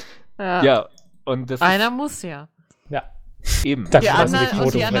 Ja, und das einer muss ja. Ja. Eben. Die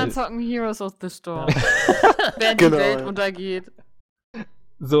anderen zocken Heroes of the Storm. Während die Welt untergeht.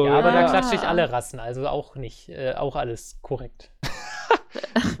 So, ja, aber da klatsche ich alle Rassen, also auch nicht. Auch alles korrekt.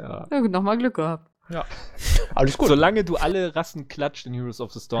 Ja. Nochmal Glück gehabt. Ja. Alles gut. Solange du alle Rassen klatscht in Heroes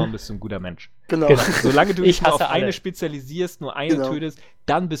of the Storm, bist du ein guter Mensch. Genau. Solange du dich nur auf alle. eine spezialisierst, nur eine tötest,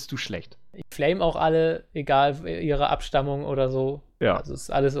 dann bist du schlecht. Ich flame auch alle, egal ihre Abstammung oder so. Ja. Also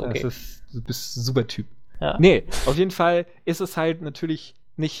ist alles okay. Du bist ein super Typ. Ja. Nee, auf jeden Fall ist es halt natürlich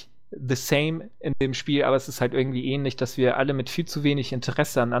nicht the same in dem Spiel, aber es ist halt irgendwie ähnlich, dass wir alle mit viel zu wenig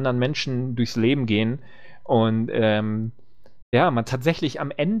Interesse an anderen Menschen durchs Leben gehen und man tatsächlich am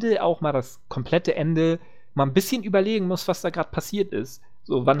Ende auch mal das komplette Ende mal ein bisschen überlegen muss, was da gerade passiert ist.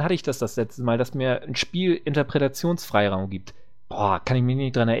 So, wann hatte ich das letzte Mal, dass mir ein Spiel Interpretationsfreiraum gibt? kann ich mich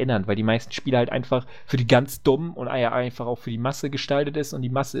nicht dran erinnern, weil die meisten Spiele halt einfach für die ganz Dummen und einfach auch für die Masse gestaltet ist und die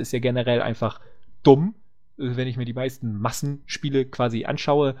Masse ist ja generell einfach dumm, wenn ich mir die meisten Massenspiele quasi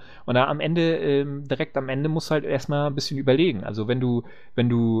anschaue und da direkt am Ende musst du halt erstmal ein bisschen überlegen. Also wenn du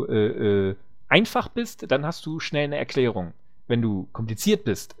einfach bist, dann hast du schnell eine Erklärung. Wenn du kompliziert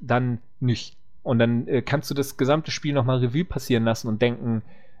bist, dann nicht. Und dann kannst du das gesamte Spiel nochmal Revue passieren lassen und denken,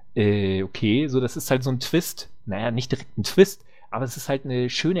 okay, so das ist halt so ein Twist. Naja, nicht direkt ein Twist, aber es ist halt eine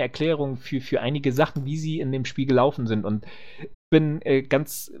schöne Erklärung für einige Sachen, wie sie in dem Spiel gelaufen sind. Und ich bin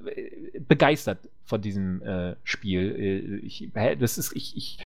ganz begeistert von diesem Spiel. Ich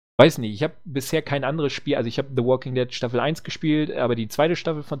weiß nicht, ich habe bisher kein anderes Spiel, also ich habe The Walking Dead Staffel 1 gespielt, aber die zweite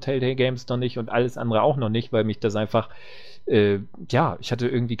Staffel von Telltale Games noch nicht und alles andere auch noch nicht, weil mich das einfach, ich hatte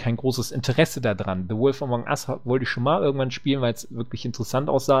irgendwie kein großes Interesse daran. The Wolf Among Us wollte ich schon mal irgendwann spielen, weil es wirklich interessant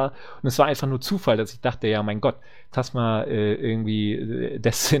aussah und es war einfach nur Zufall, dass ich dachte, ja mein Gott,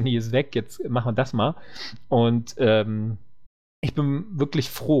 Destiny ist weg, jetzt machen wir das mal und ich bin wirklich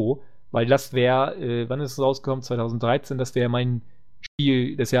froh, weil das wäre, wann ist es rausgekommen? 2013, das wäre mein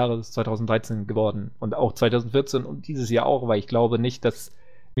Spiel des Jahres 2013 geworden. Und auch 2014 und dieses Jahr auch, weil ich glaube nicht, dass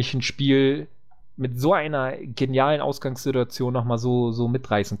mich ein Spiel mit so einer genialen Ausgangssituation nochmal so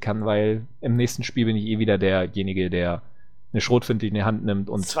mitreißen kann, weil im nächsten Spiel bin ich wieder derjenige, der eine Schrotflinte in die Hand nimmt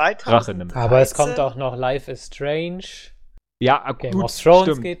und 2013? Rache nimmt. Aber es kommt auch noch Life is Strange. Ja, Game gut, of Thrones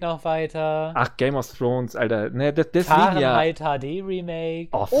stimmt. geht noch weiter. Ach, Game of Thrones, Alter. Ne, deswegen Fahrenheit HD Remake.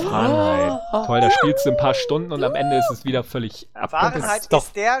 Oh, Fahrenheit. Toll, da spielst du ein paar Stunden und am Ende ist es wieder völlig Fahrenheit doch-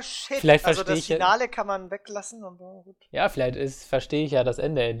 ist der Shit. vielleicht Also verstehe das ich ja- Finale kann man weglassen. Aber gut. Ja, verstehe ich ja das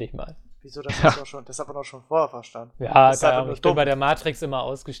Ende endlich mal. Wieso, das ist doch schon, das hat man doch schon vorher verstanden. Ja, Das ist einfach keine Ahnung, nur ich bin dumm. bei der Matrix immer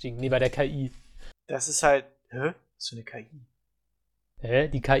ausgestiegen. Nee, bei der KI. Das ist halt, was für eine KI? Hä?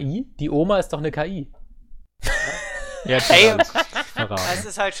 Die KI? Die Oma ist doch eine KI. Jetzt Ey, verraten. es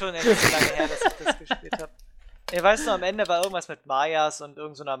ist halt schon echt lange her, dass ich das gespielt habe. Ich weiß noch, am Ende war irgendwas mit Mayas und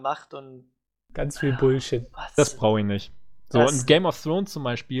irgend so einer Macht und Ganz viel Bullshit. was? Das brauche ich nicht. So, Das- und Game of Thrones zum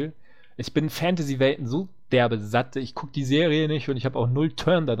Beispiel, ich bin Fantasy-Welten so derbe satt, ich gucke die Serie nicht und ich habe auch null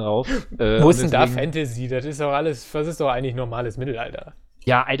Turn da drauf. Wo ist denn da deswegen- Fantasy? Das ist doch eigentlich normales Mittelalter.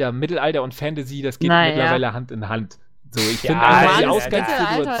 Ja, Alter, Mittelalter und Fantasy, das geht Naja. mittlerweile Hand in Hand. So, ich Ja, finde einfach die Mann, Mittelalter ist es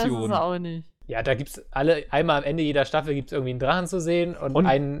Ausgangssituation. auch nicht. Ja, da gibt's einmal am Ende jeder Staffel gibt's irgendwie einen Drachen zu sehen und Und-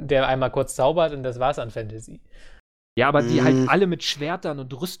 einen, der einmal kurz zaubert und das war's an Fantasy. Ja, aber die halt alle mit Schwertern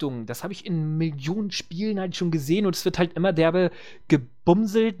und Rüstungen, das habe ich in Millionen Spielen halt schon gesehen und es wird halt immer derbe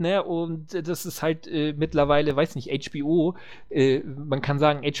gebumselt, ne? Und das ist halt mittlerweile, weiß nicht, HBO. Man kann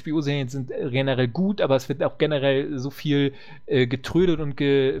sagen, HBO-Serien sind generell gut, aber es wird auch generell so viel getrödelt und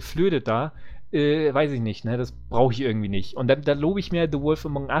geflödet da. Weiß ich nicht, ne? Das brauche ich irgendwie nicht. Und dann lobe ich mir The Wolf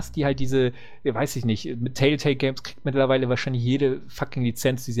Among Us, die halt diese, weiß ich nicht, mit Telltale Games kriegt mittlerweile wahrscheinlich jede fucking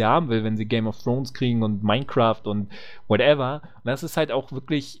Lizenz, die sie haben will, wenn sie Game of Thrones kriegen und Minecraft und whatever. Und das ist halt auch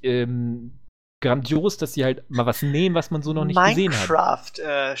wirklich grandios, dass sie halt mal was nehmen, was man so noch nicht gesehen hat.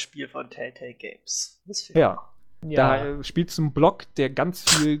 Minecraft-Spiel von Telltale Games. Das fehlt. Ja. Da spielst du einen Block, der ganz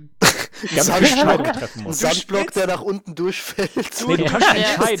viel Entscheidungen treffen Ein muss. Sandblock, der nach unten durchfällt. Nee, du kannst Ja.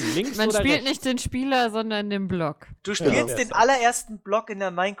 entscheiden, links Man oder spielt rechts. nicht den Spieler, sondern den Block. Du spielst Ja. den allerersten Block in der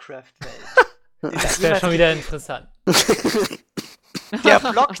Minecraft-Welt. Das wäre schon wieder interessant.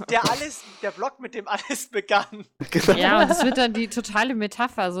 Der Block, mit dem alles begann. Genau. Ja, und das wird dann die totale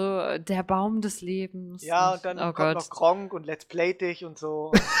Metapher, so der Baum des Lebens. Ja, und dann oh kommt Gott, noch Gronk und Let's Play dich und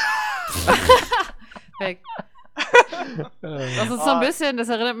so. weg. Das ist so ein bisschen, das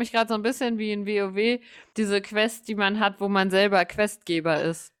erinnert mich gerade so ein bisschen wie in WoW, diese Quest, die man hat, wo man selber Questgeber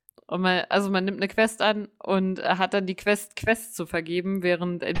ist. Und man nimmt eine Quest an und hat dann die Quest zu vergeben,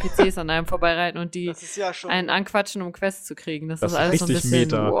 während NPCs an einem vorbeireiten und die Das ist ja schon einen anquatschen, um Quest zu kriegen. Das Das ist ist alles so ein richtig bisschen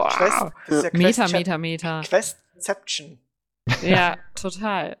Meta. wow. Quest, das ist ja Meta. Questception. Ja,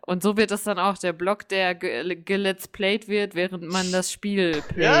 total. Und so wird es dann auch der Block, der gelet's played wird, während man das Spiel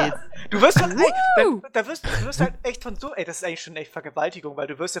playt. Ja, du wirst halt, du wirst halt echt von so, das ist eigentlich schon echt Vergewaltigung, weil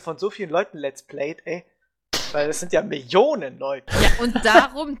du wirst ja von so vielen Leuten Let's Played, weil das sind ja Millionen Leute. Ja, und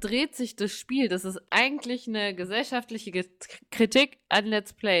darum dreht sich das Spiel. Das ist eigentlich eine gesellschaftliche Kritik an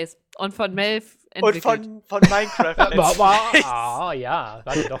Let's Plays und von Melv Und entwickelt. von Minecraft Let's Plays. Ja,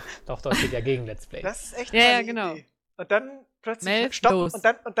 warte, doch, steht ja gegen Let's Play. Das ist echt Ja, eine genau. Idee. Und dann plötzlich Melf, stopp los.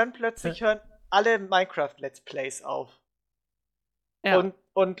 und dann plötzlich hören alle Minecraft Let's Plays auf. Ja. Und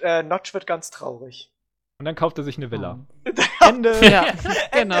Notch wird ganz traurig. Und dann kauft er sich eine Villa. Ende. Ja,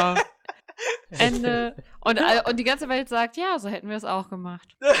 genau. Ende. Und die ganze Welt sagt, ja, so hätten wir es auch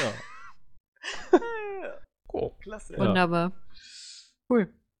gemacht. Ja. Oh. Klasse. Ja. Wunderbar.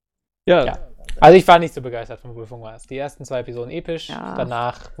 Cool. Ja. Also ich war nicht so begeistert von Wolf Among Us. Die ersten 2 Episoden episch, Ja.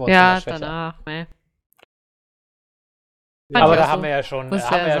 danach wurde es immer schwächer. danach, ne. Aber ich da auch haben so. wir ja schon, Muss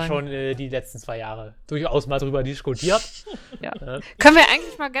schwer sein. die letzten 2 Jahre durchaus mal drüber diskutiert. Ja. Können wir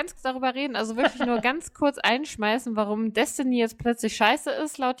eigentlich mal ganz darüber reden, also wirklich nur ganz kurz einschmeißen, warum Destiny jetzt plötzlich scheiße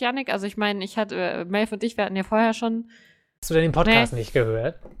ist, laut Yannick? Also ich meine, Melf und ich, wir hatten ja vorher schon... Hast du denn den Podcast nicht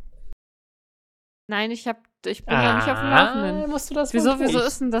gehört? Nein, ich bin da nicht auf dem Laufenden. Musst du das Wieso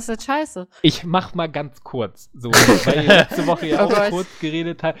ist denn das jetzt scheiße? Ich mach mal ganz kurz, so, weil ihr letzte Woche ja Oh auch Gott. kurz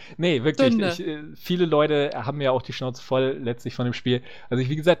geredet habt. Nee, wirklich, Stunde. viele Leute haben ja auch die Schnauze voll letztlich von dem Spiel. Also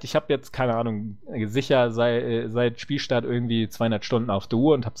wie gesagt, ich habe jetzt, keine Ahnung, sicher seit Spielstart irgendwie 200 Stunden auf der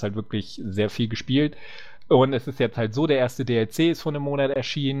Uhr und hab's halt wirklich sehr viel gespielt. Und es ist jetzt halt so, der erste DLC ist vor einem Monat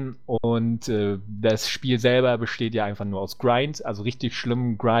erschienen und das Spiel selber besteht ja einfach nur aus Grind, also richtig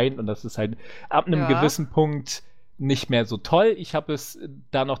schlimmem Grind, und das ist halt ab einem gewissen Punkt nicht mehr so toll. Ich habe es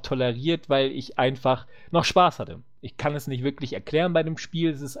da noch toleriert, weil ich einfach noch Spaß hatte. Ich kann es nicht wirklich erklären bei dem Spiel.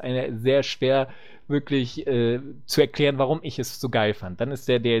 Es ist sehr schwer, wirklich zu erklären, warum ich es so geil fand. Dann ist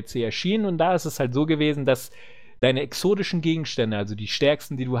der DLC erschienen und da ist es halt so gewesen, dass deine exotischen Gegenstände, also die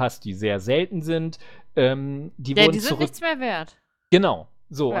stärksten, die du hast, die sehr selten sind, die wurden Die sind nichts mehr wert. Genau.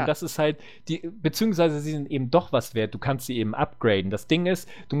 So, Ja. und das ist halt, beziehungsweise sie sind eben doch was wert, du kannst sie eben upgraden. Das Ding ist,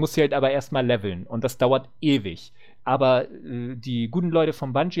 du musst sie halt aber erstmal leveln und das dauert ewig. Aber die guten Leute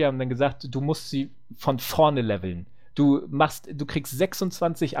von Bungie haben dann gesagt, du musst sie von vorne leveln. Du kriegst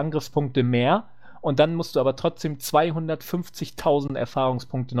 26 Angriffspunkte mehr und dann musst du aber trotzdem 250.000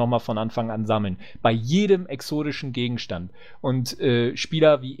 Erfahrungspunkte nochmal von Anfang an sammeln. Bei jedem exotischen Gegenstand. Und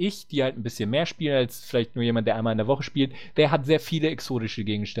Spieler wie ich, die halt ein bisschen mehr spielen als vielleicht nur jemand, der einmal in der Woche spielt, der hat sehr viele exotische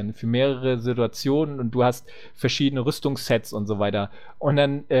Gegenstände für mehrere Situationen und du hast verschiedene Rüstungssets und so weiter. Und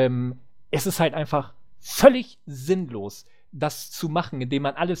dann ist es halt einfach völlig sinnlos, das zu machen, indem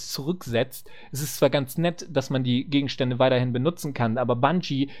man alles zurücksetzt. Es ist zwar ganz nett, dass man die Gegenstände weiterhin benutzen kann, aber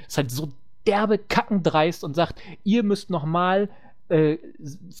Bungie ist halt so derbe kackendreist und sagt, ihr müsst noch mal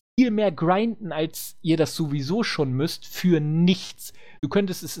viel mehr grinden, als ihr das sowieso schon müsst, für nichts.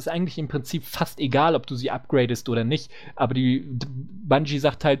 Es ist eigentlich im Prinzip fast egal, ob du sie upgradest oder nicht, aber Bungie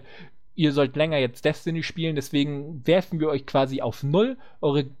sagt halt, ihr sollt länger jetzt Destiny spielen, deswegen werfen wir euch quasi auf 0.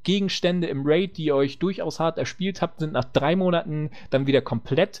 Eure Gegenstände im Raid, die ihr euch durchaus hart erspielt habt, sind nach 3 Monaten dann wieder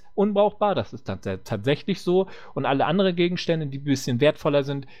komplett unbrauchbar. Das ist dann tatsächlich so. Und alle anderen Gegenstände, die ein bisschen wertvoller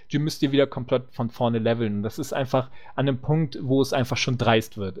sind, die müsst ihr wieder komplett von vorne leveln. Und das ist einfach an einem Punkt, wo es einfach schon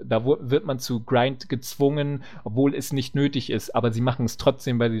dreist wird. Da wird man zu Grind gezwungen, obwohl es nicht nötig ist. Aber sie machen es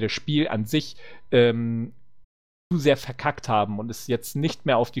trotzdem, weil sie das Spiel an sich zu sehr verkackt haben und es jetzt nicht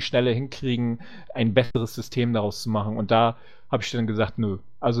mehr auf die Schnelle hinkriegen, ein besseres System daraus zu machen. Und da habe ich dann gesagt, nö.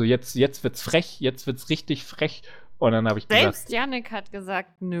 Also jetzt wird's frech, jetzt wird's richtig frech. Und dann habe ich Selbst gesagt, Yannick hat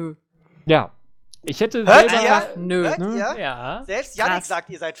gesagt, nö. ja. Ich hätte Hört selber... ihr? Nö. Hört ihr? Ja. Selbst Yannick Krass. sagt,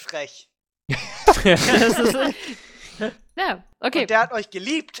 ihr seid frech. Das ist, ja, okay. Und der hat euch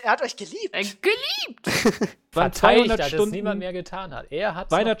geliebt. Er hat euch geliebt. Geliebt! waren Verteidigt, 200 dass es Stunden, niemand mehr getan hat. Er hat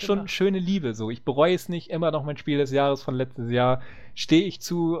 200 Stunden schöne Liebe. So. Ich bereue es nicht, immer noch mein Spiel des Jahres von letztes Jahr. Stehe ich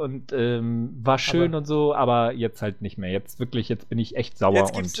zu und war schön und so, aber jetzt halt nicht mehr. Jetzt bin ich echt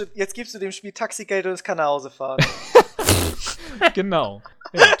sauer. Jetzt gibst du dem Spiel Taxigeld und es kann nach Hause fahren. Genau.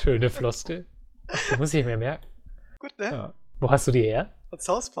 Schöne Floskel. Das muss ich mir merken. Gut, ne? Ja. Wo hast du die her? Und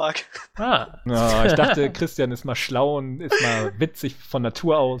South Park. Ah. Ja, ich dachte, Christian ist mal schlau und ist mal witzig von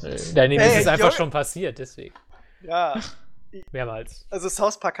Natur aus. Nein, das ist einfach Junge. schon passiert, deswegen. Ja. Mehrmals. Also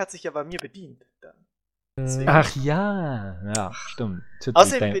South Park hat sich ja bei mir bedient. Dann. Deswegen. Ach ja, stimmt.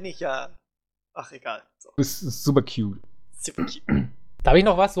 Außerdem bin ich ja. Ach, egal. So. Du bist super cute. Super cute. Darf ich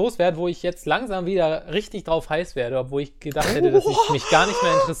noch was loswerden, wo ich jetzt langsam wieder richtig drauf heiß werde, obwohl ich gedacht hätte, dass mich gar nicht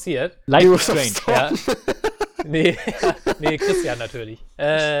mehr interessiert? Life is Strange. Ja. Nee, Christian natürlich.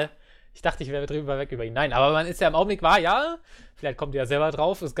 Ich dachte, ich wäre drüber weg über ihn. Nein, aber man ist ja im Augenblick vielleicht kommt ihr ja selber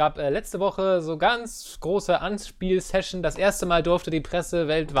drauf, es gab letzte Woche so ganz große Anspiel-Session. Das erste Mal durfte die Presse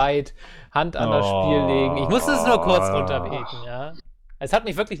weltweit Hand an das Spiel legen. Ich musste es nur kurz runterbeten, ja. Es hat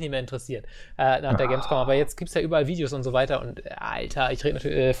mich wirklich nicht mehr interessiert nach der Gamescom, aber jetzt gibt es ja überall Videos und so weiter und Alter, ich rede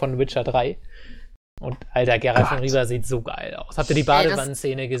natürlich von Witcher 3. Und Alter, Geralt von Riva sieht so geil aus. Habt ihr die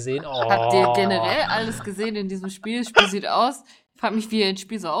Badewannenszene gesehen? Oh. Habt ihr generell alles gesehen in diesem Spiel? Das Spiel sieht aus. Ich frage mich, wie ein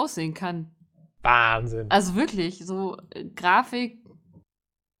Spiel so aussehen kann. Wahnsinn. Also wirklich, so Grafik,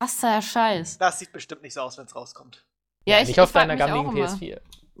 krasser Scheiß. Das sieht bestimmt nicht so aus, wenn es rauskommt. Ja, Nicht auf frag deiner mich auch gammeligen immer, PS4.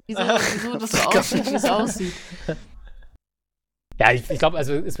 Wieso das so aussieht, wie es aussieht. Ja, ich glaube,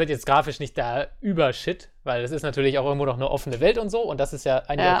 also es wird jetzt grafisch nicht der Übershit, weil es ist natürlich auch irgendwo noch eine offene Welt und so und das ist ja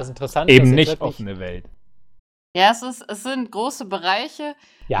eigentlich auch das Interessante. Eben dass nicht wirklich, offene Welt. Ja, es sind große Bereiche,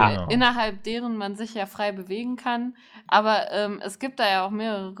 Ja, Genau. innerhalb deren man sich ja frei bewegen kann. Aber es gibt da ja auch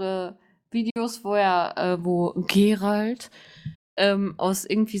mehrere Videos, wo Geralt aus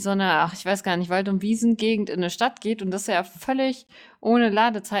irgendwie so einer, ich weiß gar nicht, Wald- und Wiesengegend in eine Stadt geht und das ja völlig ohne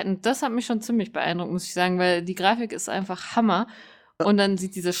Ladezeiten. Das hat mich schon ziemlich beeindruckt, muss ich sagen, weil die Grafik ist einfach Hammer. Und dann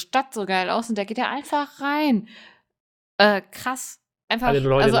sieht diese Stadt so geil aus und der geht ja einfach rein. Krass. Einfach, Alle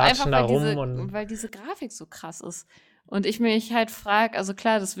Leute also latschen einfach, da rum und- weil diese Grafik so krass ist. Und ich mich halt frage, also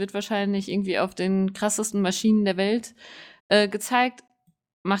klar, das wird wahrscheinlich irgendwie auf den krassesten Maschinen der Welt gezeigt.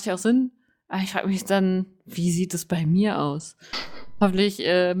 Macht ja auch Sinn. Aber ich frage mich dann, wie sieht es bei mir aus? Hoffentlich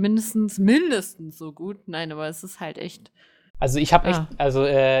mindestens so gut. Nein, aber es ist halt echt. Also ich habe echt, also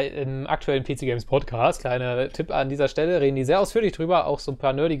im aktuellen PC Games Podcast, kleiner Tipp an dieser Stelle, reden die sehr ausführlich drüber, auch so ein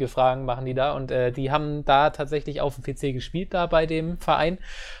paar nerdige Fragen machen die da und die haben da tatsächlich auf dem PC gespielt, da bei dem Verein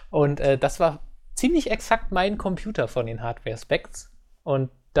und das war ziemlich exakt mein Computer von den Hardware-Specs und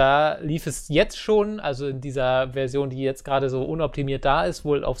da lief es jetzt schon, also in dieser Version, die jetzt gerade so unoptimiert da ist,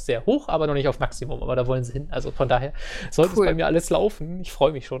 wohl auf sehr hoch, aber noch nicht auf Maximum. Aber da wollen sie hin. Also von daher sollte es bei mir alles laufen. Ich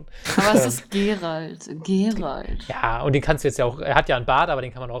freue mich schon. Aber es ist Geralt. Ja, und den kannst du jetzt ja auch, er hat ja einen Bart, aber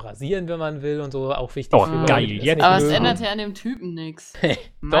den kann man auch rasieren, wenn man will und so, auch wichtig. Oh, für geil, Leute, die das jetzt nicht Aber es mögen. ändert ja an dem Typen nichts.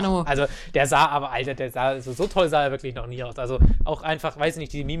 Doch, also der sah aber, Alter, also so toll sah er wirklich noch nie aus. Also auch einfach, weiß ich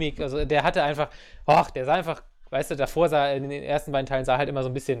nicht, die Mimik, also der hatte einfach, der sah einfach, weißt du, davor in den ersten beiden Teilen sah halt immer so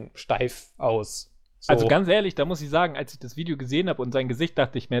ein bisschen steif aus. So. Also ganz ehrlich, da muss ich sagen, als ich das Video gesehen habe und sein Gesicht,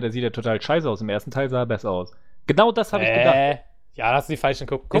 dachte ich mir, der sieht ja total scheiße aus. Im ersten Teil sah er besser aus. Genau das habe ich gedacht. Ja, da hast du die falschen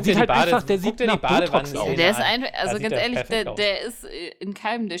guck. Der sieht halt einfach, der guck sieht dir die nach Botox Badewanne aus. an. Der ist einfach, also Da sieht ganz der ehrlich, perfekt aus. der ist in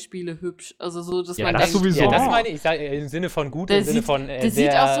keinem der Spiele hübsch. Also so, dass Ja, man das denkt, sowieso. Ja, das meine ich. Ich sage im Sinne von gut, Der im Sinne sieht- von der sieht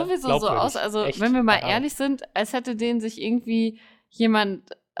sehr auch sowieso so glaubwürdig. aus, also Echt, wenn wir mal ja. ehrlich sind, als hätte den sich irgendwie jemand,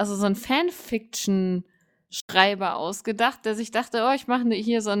 also so ein Fanfiction-Schreiber ausgedacht, der sich dachte, oh, ich mache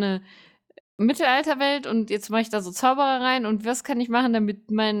hier so eine Mittelalterwelt und jetzt mache ich da so Zauberer rein und was kann ich machen,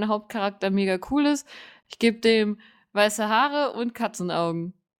 damit mein Hauptcharakter mega cool ist? Ich gebe dem weiße Haare und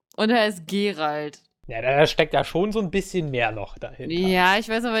Katzenaugen. Und er ist Geralt. Ja, da steckt ja schon so ein bisschen mehr noch dahinter. Ja, ich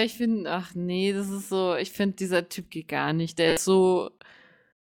weiß, aber ich finde, ach nee, das ist so, ich finde, dieser Typ geht gar nicht. Der ist so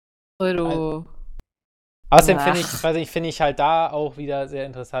pseudo. Außerdem Ach. finde ich halt da auch wieder sehr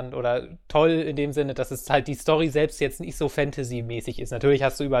interessant oder toll in dem Sinne, dass es halt die Story selbst jetzt nicht so Fantasy-mäßig ist. Natürlich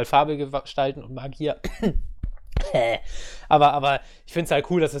hast du überall Farbelgestalten und Magier. aber ich finde es halt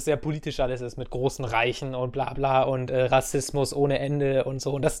cool, dass es sehr politisch alles ist mit großen Reichen und bla bla und Rassismus ohne Ende und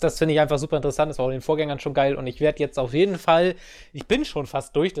so. Und das finde ich einfach super interessant. Das war auch in den Vorgängern schon geil. Und ich werde jetzt auf jeden Fall, ich bin schon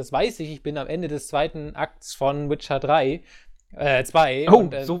fast durch, das weiß ich bin am Ende des zweiten Akts von Witcher 2. Oh,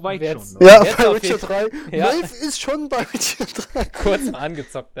 und, so weit werd's- schon. Ja, werd's bei auf Witcher jeden- 3. Ja. Maeve ist schon bei Witcher 3. Kurz mal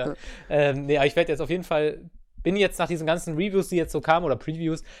angezockt, ja. Nee, aber ich werde jetzt auf jeden Fall, bin jetzt nach diesen ganzen Reviews, die jetzt so kamen, oder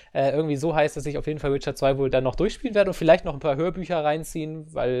Previews, irgendwie so heiß, dass ich auf jeden Fall Witcher 2 wohl dann noch durchspielen werde und vielleicht noch ein paar Hörbücher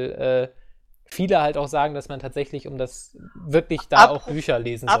reinziehen, weil viele halt auch sagen, dass man tatsächlich, um das wirklich da auch Bücher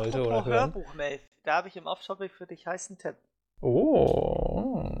lesen sollte oder Apropos hören. Hörbuch, Maeve. Da habe ich im Off-Topic für dich heißen Tipp.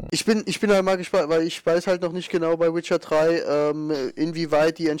 Oh. Ich bin halt mal gespannt, weil ich weiß halt noch nicht genau bei Witcher 3,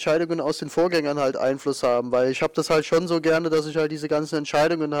 inwieweit die Entscheidungen aus den Vorgängern halt Einfluss haben, weil ich habe das halt schon so gerne, dass ich halt diese ganzen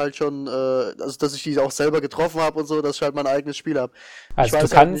Entscheidungen halt schon, also dass ich die auch selber getroffen habe und so, dass ich halt mein eigenes Spiel habe. Also weiß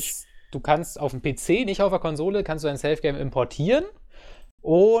du halt nicht. kannst auf dem PC, nicht auf der Konsole, kannst du ein Safe-Game importieren.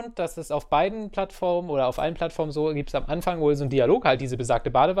 Und das ist auf beiden Plattformen oder auf allen Plattformen so, gibt es am Anfang wohl so einen Dialog, halt diese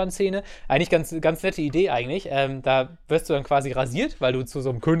besagte Badewannenszene. Eigentlich ganz nette Idee eigentlich. Da wirst du dann quasi rasiert, weil du zu so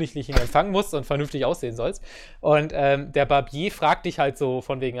einem königlichen Empfang musst und vernünftig aussehen sollst. Und der Barbier fragt dich halt so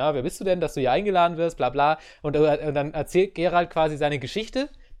von wegen, wer bist du denn, dass du hier eingeladen wirst, bla bla. Und dann erzählt Geralt quasi seine Geschichte.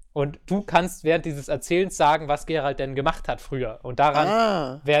 Und du kannst während dieses Erzählens sagen, was Geralt denn gemacht hat früher. Und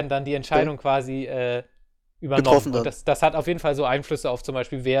daran werden dann die Entscheidungen quasi übernommen. Getroffen dann. Und das hat auf jeden Fall so Einflüsse auf zum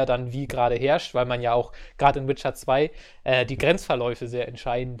Beispiel, wer dann wie gerade herrscht, weil man ja auch gerade in Witcher 2 die Grenzverläufe sehr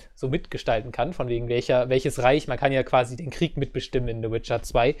entscheidend so mitgestalten kann, von wegen welches Reich, man kann ja quasi den Krieg mitbestimmen in The Witcher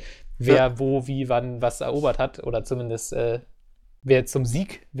 2, wer wo, wie, wann was erobert hat oder zumindest wem er zum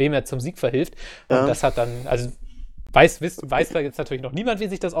Sieg verhilft. Und Ja. das hat dann, also weiß jetzt natürlich noch niemand, wie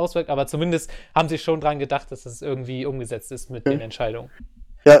sich das auswirkt, aber zumindest haben sie schon dran gedacht, dass das irgendwie umgesetzt ist mit den Entscheidungen.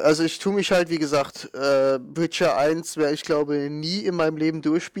 Ja, also ich tue mich halt, wie gesagt, Witcher 1 werde ich glaube nie in meinem Leben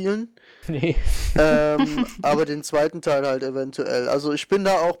durchspielen. Nee. Aber den zweiten Teil halt eventuell. Also ich bin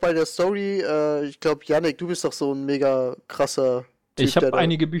da auch bei der Story, ich glaube, Yannick, du bist doch so ein mega krasser Typ. Ich habe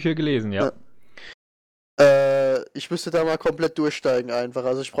einige Bücher gelesen, ja. Ich müsste da mal komplett durchsteigen einfach.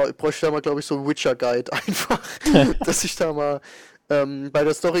 Also ich bräuchte da mal, glaube ich, so einen Witcher-Guide einfach, dass ich da mal bei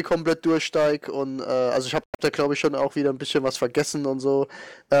der Story komplett durchsteige und also ich habe da glaube ich schon auch wieder ein bisschen was vergessen und so.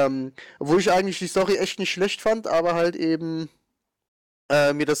 Obwohl ich eigentlich die Story echt nicht schlecht fand, aber halt eben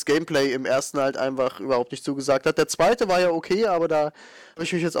mir das Gameplay im ersten halt einfach überhaupt nicht zugesagt hat. Der zweite war ja okay, aber da habe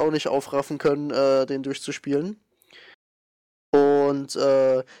ich mich jetzt auch nicht aufraffen können, den durchzuspielen. Und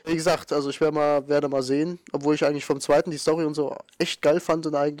wie gesagt, also ich werde mal sehen, obwohl ich eigentlich vom zweiten die Story und so echt geil fand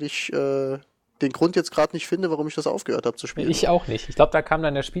und eigentlich den Grund jetzt gerade nicht finde, warum ich das aufgehört habe zu spielen. Ich auch nicht. Ich glaube, da kam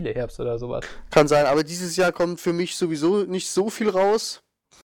dann der Spieleherbst oder sowas. Kann sein, aber dieses Jahr kommt für mich sowieso nicht so viel raus.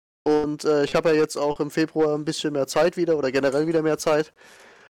 Und ich habe ja jetzt auch im Februar ein bisschen mehr Zeit wieder oder generell wieder mehr Zeit.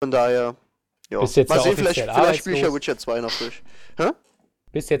 Von daher, ja. Bist jetzt mal ja sehen, vielleicht offiziell spiele ich ja arbeitslos. Witcher 2 noch durch. Hä?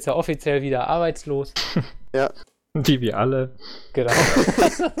 Bist jetzt ja offiziell wieder arbeitslos. Ja. Wie wir alle. Genau.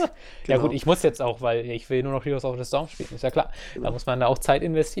 Ja Genau. gut, ich muss jetzt auch, weil ich will nur noch Heroes of the Storm spielen. Ist ja klar. Da muss man da auch Zeit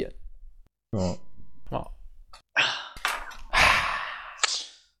investieren. Ja. Ja.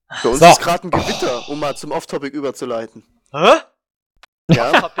 Bei uns So. ist gerade ein Gewitter, um mal zum Off-Topic überzuleiten. Hä?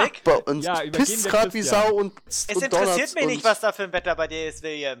 Ja, Topic? bei uns Ja, übergehen pisst wir gerade wie Christian. Sau und Es und interessiert donnert's mich nicht, und- was da für ein Wetter bei dir ist,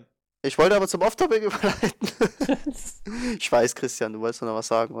 William. Ich wollte aber zum Off-Topic überleiten. Ich weiß, Christian, du wolltest noch was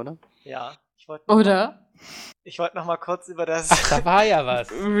sagen, oder? Ja, ich wollte Oder? noch mal kurz über das... Ach, da war ja was.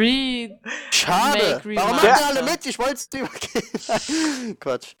 Schade! Make Warum macht Remaster. ihr alle mit? Ich wollte es übergehen.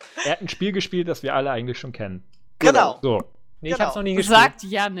 Quatsch. Er hat ein Spiel gespielt, das wir alle eigentlich schon kennen. Genau. So. Nee, ich Genau. hab's noch nie gespielt. Sagt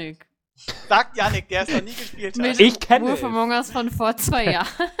Yannick. Sagt Janik, der es noch nie gespielt hat. Mit Ich kenne Wolf es. Among Us von vor 2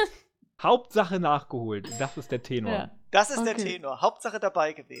 Jahren. Hauptsache nachgeholt. Das ist der Tenor Ja. Das ist der Okay. Tenor. Hauptsache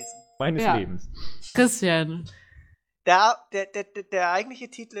dabei gewesen. meines Ja. Lebens. Christian. Der eigentliche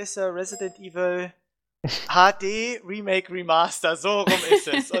Titel ist Resident Evil HD Remake Remaster. So rum ist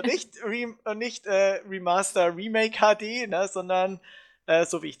es. Und nicht Remaster Remake HD, ne, sondern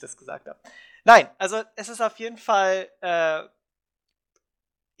so wie ich das gesagt habe. Nein, also es ist auf jeden Fall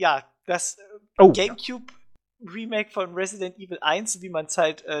das Oh. GameCube Remake von Resident Evil 1, wie man es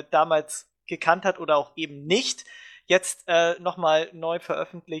halt damals gekannt hat oder auch eben nicht. Jetzt nochmal neu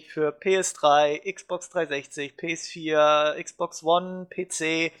veröffentlicht für PS3, Xbox 360, PS4, Xbox One,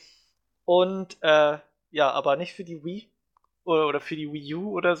 PC und aber nicht für die Wii oder für die Wii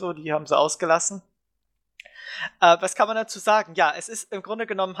U oder so, die haben sie ausgelassen. Was kann man dazu sagen? Ja, es ist im Grunde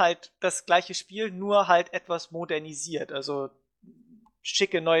genommen halt das gleiche Spiel, nur halt etwas modernisiert. Also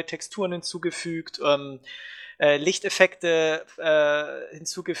schicke neue Texturen hinzugefügt, Lichteffekte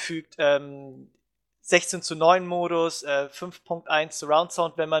hinzugefügt, 16:9 Modus, 5.1 Surround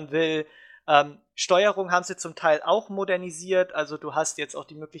Sound, wenn man will. Steuerung haben sie zum Teil auch modernisiert, also du hast jetzt auch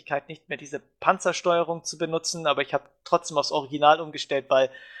die Möglichkeit, nicht mehr diese Panzersteuerung zu benutzen, aber ich habe trotzdem aufs Original umgestellt, weil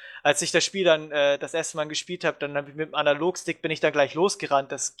als ich das Spiel dann das erste Mal gespielt habe, dann mit dem Analogstick bin ich da gleich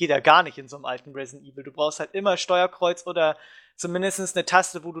losgerannt. Das geht ja gar nicht in so einem alten Resident Evil. Du brauchst halt immer Steuerkreuz oder zumindest eine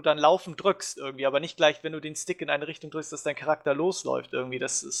Taste, wo du dann laufen drückst irgendwie, aber nicht gleich, wenn du den Stick in eine Richtung drückst, dass dein Charakter losläuft irgendwie.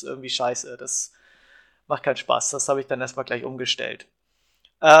 Das ist irgendwie scheiße. Das macht keinen Spaß. Das habe ich dann erstmal gleich umgestellt.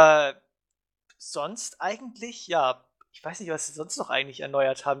 Sonst eigentlich, ja, ich weiß nicht, was sie sonst noch eigentlich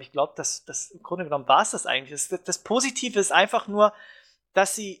erneuert haben. Ich glaube, das im Grunde genommen war es das eigentlich. Das Positive ist einfach nur,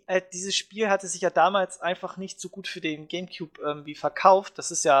 dass sie, dieses Spiel hatte sich ja damals einfach nicht so gut für den GameCube irgendwie verkauft.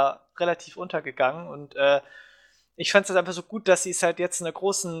 Das ist ja relativ untergegangen und ich fand es halt einfach so gut, dass sie es halt jetzt einer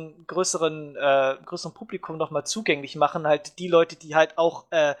größeren Publikum nochmal zugänglich machen. Halt die Leute, die halt auch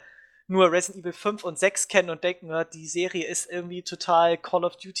nur Resident Evil 5 und 6 kennen und denken, ja, die Serie ist irgendwie total Call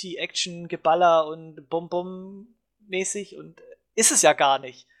of Duty Action, Geballer und Bum-Bum-mäßig und ist es ja gar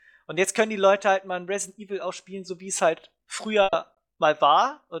nicht. Und jetzt können die Leute halt mal ein Resident Evil auch spielen, so wie es halt früher mal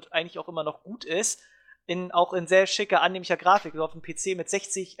war und eigentlich auch immer noch gut ist, auch in sehr schicker, annehmlicher Grafik, so auf dem PC mit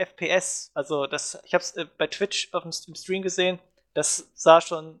 60 FPS. Also ich hab's bei Twitch im Stream gesehen, das sah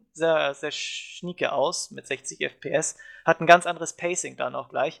schon sehr, sehr schnieke aus mit 60 FPS. Hat ein ganz anderes Pacing dann auch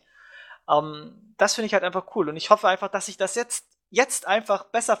gleich. Das finde ich halt einfach cool und ich hoffe einfach, dass sich das jetzt einfach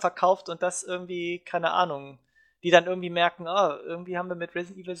besser verkauft und dass irgendwie, keine Ahnung, die dann irgendwie merken, irgendwie haben wir mit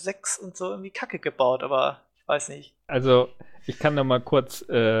Resident Evil 6 und so irgendwie Kacke gebaut, aber ich weiß nicht. Also, ich kann noch mal kurz,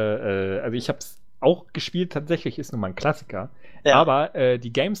 also ich hab's auch gespielt, tatsächlich, ist nun mal ein Klassiker. Ja. Aber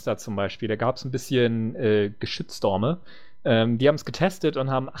die GameStar zum Beispiel, da gab es ein bisschen Geschützstorme. Die haben es getestet und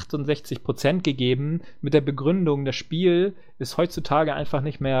haben 68% gegeben mit der Begründung, das Spiel ist heutzutage einfach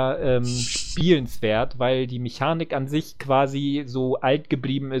nicht mehr spielenswert, weil die Mechanik an sich quasi so alt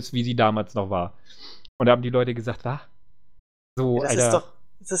geblieben ist, wie sie damals noch war. Und da haben die Leute gesagt, was? So, Das Alter.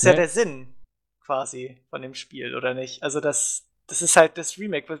 ist ja ne? der Sinn quasi von dem Spiel, oder nicht? Also das ist halt das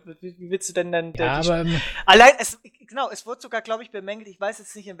Remake. Wie willst du denn dann... Ja, aber Allein, es wurde sogar, glaube ich, bemängelt, ich weiß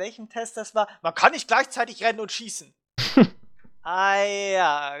jetzt nicht, in welchem Test das war, man kann nicht gleichzeitig rennen und schießen.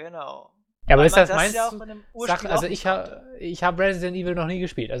 Ja, genau. Ja, aber Weil ist man das meinst ja auch du? von dem Sag, Urspiel also auch nicht ich habe Resident Evil noch nie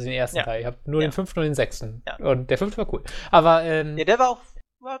gespielt, also den ersten Ja. Teil. Ich habe nur Ja. den 5. und den 6. Ja. Und der 5. war cool. Aber Ja, der war auch.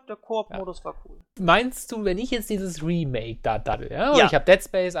 Der Koop-Modus war cool. meinst du, wenn ich jetzt dieses Remake da daddel, ja? Und Ja. ich habe Dead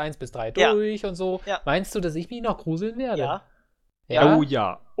Space 1 bis 3 Ja. durch und so, Ja. meinst du, dass ich mich noch gruseln werde? Ja. Ja? Oh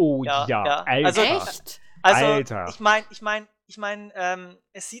ja, oh Ja, ja, ja. Alter. Also- Echt? Also, Alter. ich meine,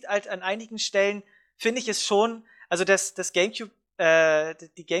 es sieht halt an einigen Stellen, finde ich es schon, also das GameCube,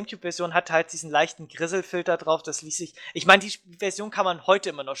 die GameCube-Version hat halt diesen leichten Grisselfilter drauf, das ließ sich, ich meine, die Version kann man heute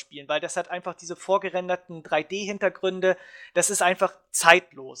immer noch spielen, weil das hat einfach diese vorgerenderten 3D-Hintergründe, das ist einfach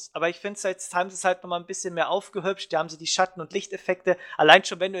zeitlos. Aber ich finde, jetzt haben sie es halt nochmal ein bisschen mehr aufgehübscht, da haben sie die Schatten- und Lichteffekte, allein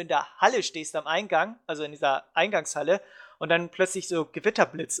schon, wenn du in der Halle stehst am Eingang, also in dieser Eingangshalle, und dann plötzlich so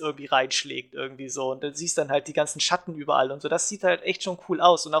Gewitterblitz irgendwie reinschlägt, irgendwie so. Und dann siehst dann halt die ganzen Schatten überall und so. Das sieht halt echt schon cool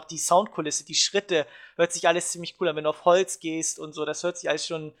aus. Und auch die Soundkulisse, die Schritte, hört sich alles ziemlich cool an, wenn du auf Holz gehst und so. Das hört sich alles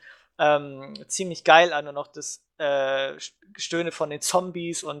schon ziemlich geil an. Und auch das Gestöhne von den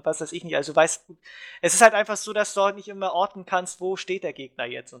Zombies und was weiß ich nicht. Also weißt du, es ist halt einfach so, dass du halt nicht immer orten kannst, wo steht der Gegner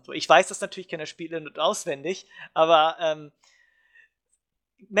jetzt und so. Ich weiß das natürlich, kenne das Spiel in- und auswendig, aber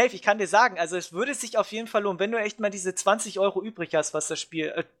Melf, ich kann dir sagen, also es würde sich auf jeden Fall lohnen, wenn du echt mal diese 20 € übrig hast, was das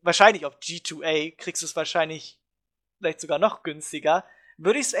Spiel, wahrscheinlich auf G2A, kriegst du es wahrscheinlich vielleicht sogar noch günstiger,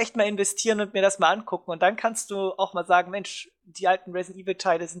 würde ich es echt mal investieren und mir das mal angucken und dann kannst du auch mal sagen, Mensch, die alten Resident Evil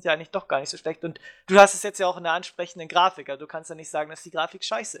Teile sind ja eigentlich doch gar nicht so schlecht und du hast es jetzt ja auch in einer ansprechenden Grafik, also du kannst ja nicht sagen, dass die Grafik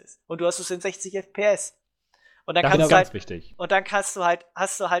scheiße ist und du hast es in 60 FPS. Und dann Das kannst ist du ganz halt, wichtig. und dann kannst du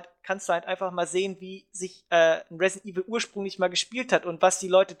halt einfach mal sehen, wie sich ein Resident Evil ursprünglich mal gespielt hat und was die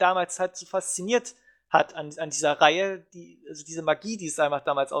Leute damals halt so fasziniert hat an dieser Reihe, also diese Magie, die es einfach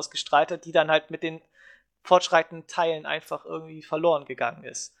damals ausgestrahlt hat, die dann halt mit den fortschreitenden Teilen einfach irgendwie verloren gegangen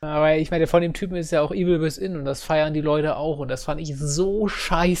ist. Aber ich meine, von dem Typen ist ja auch Evil Within und das feiern die Leute auch und das fand ich so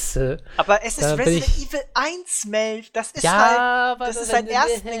scheiße. Aber es ist Da bin Resident ich- Evil 1, Melf, das ist aber das ist sein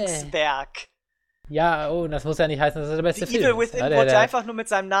Erstlingswerk. Ja, oh, das muss ja nicht heißen, dass das der beste Die Film Evil ist. Within Ja, wurde ja einfach nur mit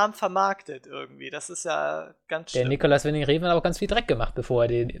seinem Namen vermarktet irgendwie. Das ist ja ganz der schlimm. Nicolas Winding Refn hat auch ganz viel Dreck gemacht, bevor er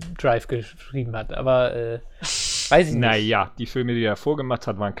den Drive geschrieben hat. Aber, weiß ich nicht. Naja, die Filme, die er vorgemacht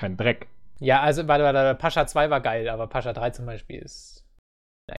hat, waren kein Dreck. Ja, also, warte, Pascha 2 war geil, aber Pascha 3 zum Beispiel ist.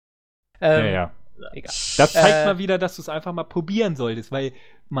 Ja. Egal. Das zeigt mal wieder, dass du es einfach mal probieren solltest, weil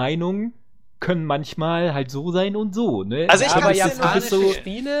Meinungen können manchmal halt so sein und so, ne? Also ich aber kann's dir japanische so-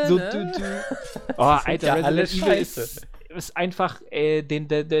 Spiele, so, ne? Oh, Alter, ja Resident alles Evil scheiße. ist einfach,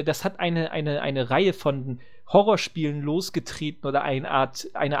 das hat eine Reihe von Horrorspielen losgetreten oder eine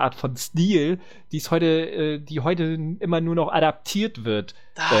Art von Stil, die heute immer nur noch adaptiert wird.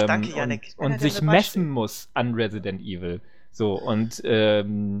 Danke, Yannick. Und sich messen muss an Resident Evil. So, und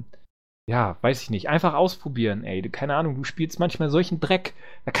ja, weiß ich nicht. Einfach ausprobieren, ey. Keine Ahnung, du spielst manchmal solchen Dreck.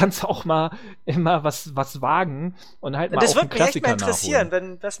 Da kannst du auch mal immer was wagen und halt mal Das auch einen würde mich echt Klassiker mal interessieren,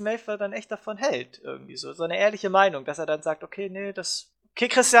 nachholen. wenn das Melfer dann echt davon hält, irgendwie so. So eine ehrliche Meinung, dass er dann sagt, okay, nee, okay,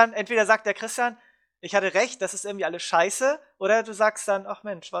 Christian, entweder sagt der Christian, ich hatte recht, das ist irgendwie alles scheiße, oder du sagst dann, ach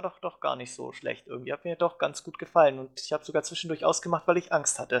Mensch, war doch gar nicht so schlecht irgendwie. Hat mir doch ganz gut gefallen und ich habe sogar zwischendurch ausgemacht, weil ich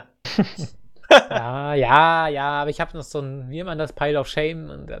Angst hatte. Ja, aber ich habe noch so ein, wie immer das Pile of Shame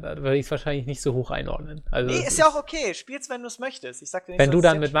und da würde ich es wahrscheinlich nicht so hoch einordnen. Also, Nee, es ist ja auch okay. Spiel's, wenn du es möchtest. Ich sag dir nicht, Wenn dass du es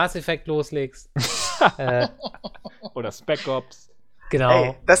dann jetzt mit Mass Effect loslegst. Oder Spec Ops. Genau.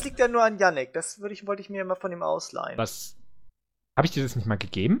 Ey, das liegt ja nur an Yannick. Das wollte ich mir immer von ihm ausleihen. Was? Habe ich dir das nicht mal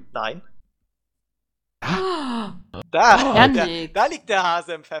gegeben? Nein. Oh, Da, Yannick. da liegt der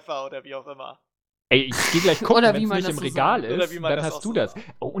Hase im Pfeffer oder wie auch immer. Ey, ich gehe gleich gucken, Oder wenn wie es man nicht das im so Regal sagt. Oder ist, wie man dann das hast auch du so das. sagt.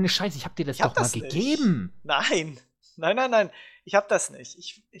 Oh, ohne Scheiß, ich hab dir das Ich hab doch mal das nicht. gegeben. Nein. Nein. Ich hab das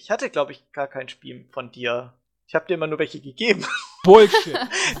nicht. Ich hatte, glaube ich, gar kein Spiel von dir. Ich hab dir immer nur welche gegeben. Bullshit.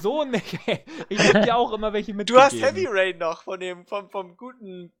 So nicht. Ich hab dir auch immer welche Du mitgegeben. hast Heavy Rain noch vom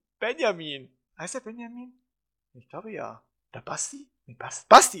guten Benjamin. Heißt der Benjamin? Ich glaube ja. Der Basti? Nee,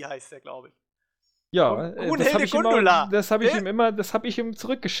 Basti heißt der, glaube ich. Ja, Gunhilde das habe ich, Gundula. das hab ich ihm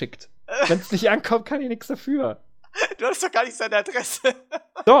zurückgeschickt. Wenn es nicht ankommt, kann ich nichts dafür. Du hast doch gar nicht seine Adresse.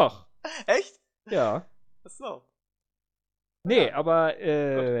 Doch. Echt? Ja. Achso. Nee, aber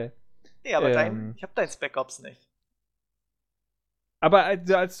Nee, aber ich hab dein Spec Ops nicht. aber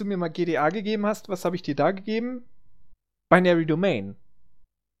als du mir mal GDA gegeben hast, was habe ich dir da gegeben? Binary Domain.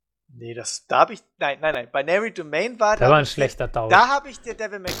 Nee, da hab ich. Nein. Binary Domain war. Da war ein schlechter Tausch. Da habe ich dir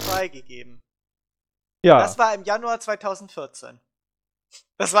Devil May Cry gegeben. Ja. Das war im Januar 2014.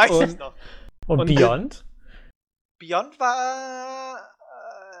 Das weiß ich noch. Und Beyond? Beyond war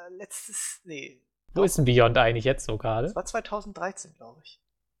Nee. Wo ist denn Beyond eigentlich jetzt so gerade? Das war 2013, glaube ich.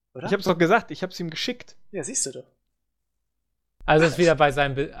 Oder? Ich hab's doch gesagt, ich hab's ihm geschickt. Ja, siehst du doch. Also ist wieder bei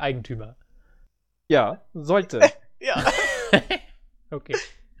seinem Eigentümer. Ja, sollte. Ja. Okay.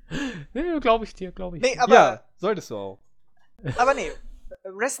 Nee, glaube ich dir. Nee, aber, Ja, solltest du auch. aber nee.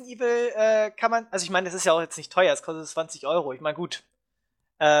 Resident Evil kann man, also ich meine, das ist ja auch jetzt nicht teuer, es kostet 20 Euro. Ich meine, gut.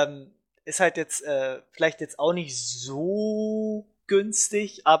 Ist halt jetzt vielleicht jetzt auch nicht so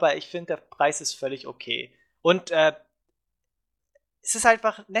günstig, aber ich finde, der Preis ist völlig okay. Und es ist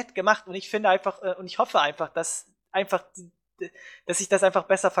einfach nett gemacht und ich finde einfach, und ich hoffe einfach, dass sich das einfach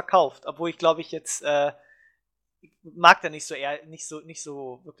besser verkauft. Obwohl ich glaube ich jetzt mag da nicht so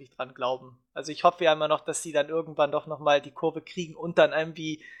wirklich dran glauben. Also ich hoffe ja immer noch, dass sie dann irgendwann doch nochmal die Kurve kriegen und dann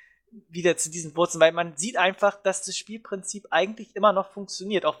irgendwie wieder zu diesen Wurzeln, weil man sieht einfach, dass das Spielprinzip eigentlich immer noch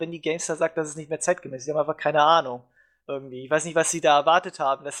funktioniert, auch wenn die Gamester sagt, dass es nicht mehr zeitgemäß ist. Sie haben einfach keine Ahnung. Irgendwie. Ich weiß nicht, was sie da erwartet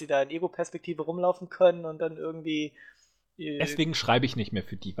haben, dass sie da in Ego-Perspektive rumlaufen können und dann irgendwie. Deswegen schreibe ich nicht mehr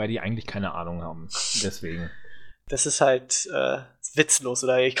für die, weil die eigentlich keine Ahnung haben. Deswegen. Das ist halt witzlos,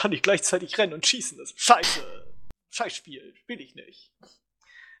 oder ich kann nicht gleichzeitig rennen und schießen. Das ist scheiße. Scheiß Spiel. Spiel ich nicht.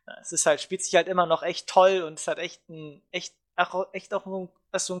 Ja, es ist halt, spielt sich halt immer noch echt toll und es hat echt auch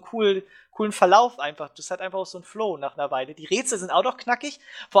so einen coolen Verlauf einfach. Das hat einfach auch so einen Flow nach einer Weile. Die Rätsel sind auch noch knackig.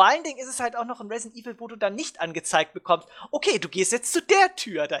 Vor allen Dingen ist es halt auch noch ein Resident Evil, wo du dann nicht angezeigt bekommst, okay, du gehst jetzt zu der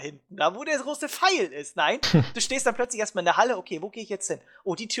Tür da hinten, da wo der große Pfeil ist. Nein, du stehst dann plötzlich erstmal in der Halle, okay, wo gehe ich jetzt hin?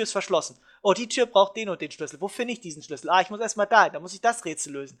 Oh, die Tür ist verschlossen. Oh, die Tür braucht den und den Schlüssel. Wo finde ich diesen Schlüssel? Ah, ich muss erstmal da hin, da muss ich das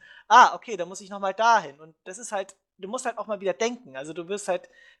Rätsel lösen. Ah, okay, dann muss ich nochmal dahin. Und das ist halt, du musst halt auch mal wieder denken. Also du wirst halt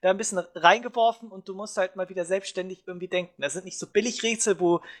da ein bisschen reingeworfen und du musst halt mal wieder selbstständig irgendwie denken. Das sind nicht so Billigrätsel,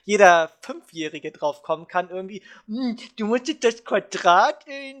 wo jeder Fünfjährige drauf kommen kann, irgendwie, du musst jetzt das Quadrat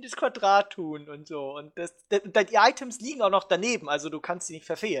in das Quadrat tun und so. Und die Items liegen auch noch daneben, also du kannst sie nicht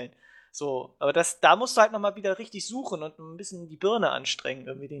verfehlen. So, aber da musst du halt nochmal wieder richtig suchen und ein bisschen die Birne anstrengen,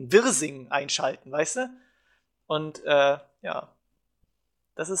 irgendwie den Wirsing einschalten, weißt du? Und ja,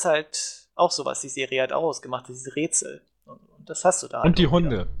 das ist halt auch so, was die Serie halt auch ausgemacht hat, diese Rätsel. Und das hast du da. Und die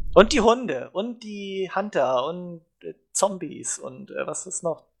Hunde. Und die Hunde. Und die Hunter. Und Zombies. Und was ist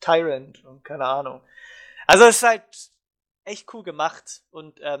noch? Tyrant. Und keine Ahnung. Also es ist halt echt cool gemacht.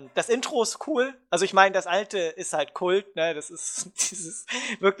 Und das Intro ist cool. Also ich meine, das alte ist halt Kult. Ne? Das ist dieses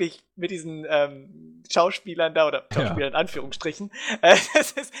wirklich mit diesen Schauspielern da, oder Schauspielern in Anführungsstrichen.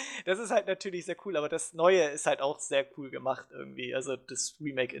 Das ist halt natürlich sehr cool. Aber das Neue ist halt auch sehr cool gemacht irgendwie. Also das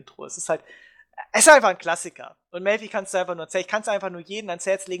Remake-Intro. Es ist einfach ein Klassiker. Und Melfi kannst du einfach nur erzählen. Ich kann es einfach nur jedem ans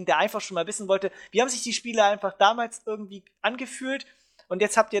Herz legen, der einfach schon mal wissen wollte, wie haben sich die Spiele einfach damals irgendwie angefühlt. Und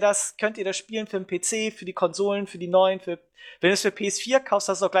jetzt könnt ihr das spielen für den PC, für die Konsolen, für die neuen, wenn du es für PS4 kaufst,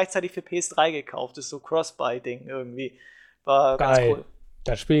 hast du auch gleichzeitig für PS3 gekauft. Das ist so Cross-Buy-Ding irgendwie. War geil. Ganz cool.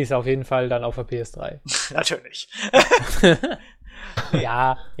 Da spiele ich es auf jeden Fall dann auf der PS3. Natürlich.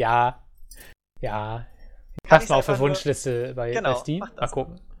 Ja. Pass mal auf der Wunschliste bei Steam. Mal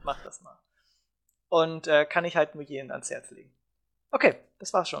gucken. Mach das mal. Und kann ich halt nur jeden ans Herz legen. Okay,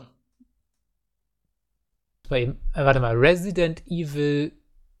 das war's schon. Warte mal, Resident Evil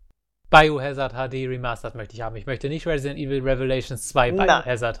Biohazard HD Remastered möchte ich haben. Ich möchte nicht Resident Evil Revelations 2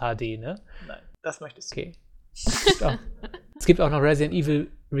 Biohazard HD, ne? Nein, das möchtest du. Okay. Es gibt auch noch Resident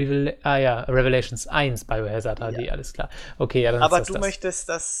Evil Revelations 1 Biohazard HD, alles klar. Okay, ja, dann aber ist das du möchtest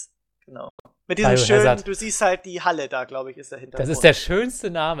das, genau. Mit diesem schönen, du siehst halt die Halle da, glaube ich, ist dahinter. Das ist der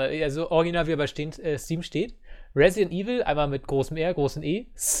schönste Name, also original wie er bei Steam steht. Resident Evil, einmal mit großem R, großen E,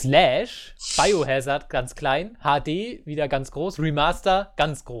 / Biohazard, ganz klein, HD, wieder ganz groß, Remaster,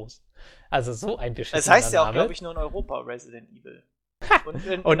 ganz groß. Also so ein beschissener Es heißt ja auch, Name. glaube ich, nur in Europa Resident Evil. Und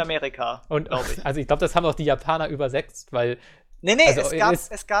in Amerika, glaube ich. Also ich glaube, das haben auch die Japaner übersetzt, weil Nee,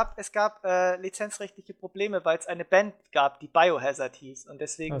 es gab lizenzrechtliche Probleme, weil es eine Band gab, die Biohazard hieß. Und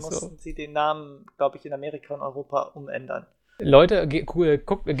deswegen mussten sie den Namen, glaube ich, in Amerika und Europa umändern. Leute,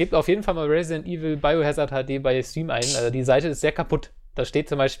 gebt auf jeden Fall mal Resident Evil Biohazard HD bei Steam ein. Also die Seite ist sehr kaputt. Da steht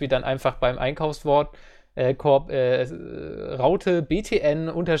zum Beispiel dann einfach beim Einkaufswort Raute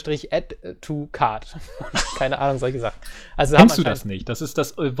BTN-add to cart. Keine Ahnung, solche Sachen. Also Kennst du das nicht? Das ist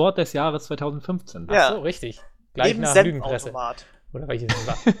das Wort des Jahres 2015. Ach so, richtig. Gleich nach Lügenpresse. Oder welches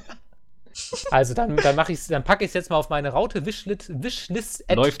war. Also dann packe ich es jetzt mal auf meine Raute Wishlist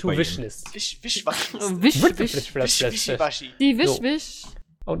add to Wishlist. Wischwaschi. Die Wisch.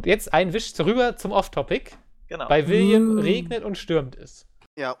 Und jetzt ein Wisch rüber zum Off-Topic. Genau. Bei William regnet und stürmt es.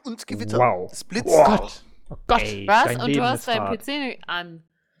 Ja, und Gewitter. Wow. Es blitzt. Oh Gott. Ey, Was? Und du hast deinen PC an.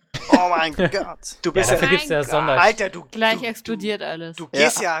 Oh mein Gott. Du bist dafür gibt's ja Alter, Gleich explodiert alles. Du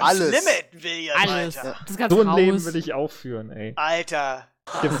gehst ja ans alles. Limit, William, Alles. Alter. Das ganze So ein Haus. Leben will ich aufführen, ey. Alter.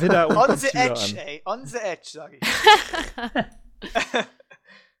 Gewitter und On the Computer edge, an. ey. On the edge, sag ich.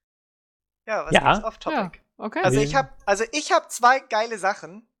 Ja, was Ja. ist off-topic? Okay. Also ich habe zwei geile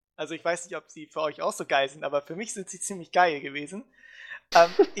Sachen. Also ich weiß nicht, ob sie für euch auch so geil sind, aber für mich sind sie ziemlich geil gewesen.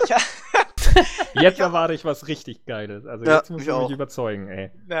 Jetzt erwarte ich was richtig Geiles. Also Ja, jetzt musst ich du mich auch. überzeugen,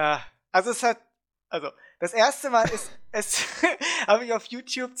 ey. Also das erste Mal habe ich auf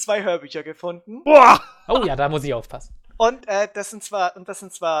YouTube 2 Hörbücher gefunden. Boah! Oh ja, da muss ich aufpassen. Und das sind zwar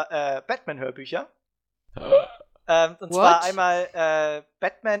Batman-Hörbücher. Und What? zwar einmal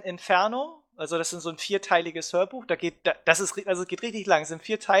Batman Inferno. Also das ist so ein 4-teiliges Hörbuch. Es geht richtig lang. Es sind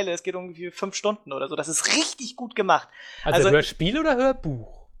 4 Teile. Es geht ungefähr 5 Stunden oder so. Das ist richtig gut gemacht. Also Hörspiel oder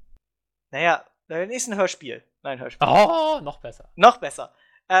Hörbuch? Naja, ist ein Hörspiel. Nein, Hörspiel. Oh, noch besser. Noch besser.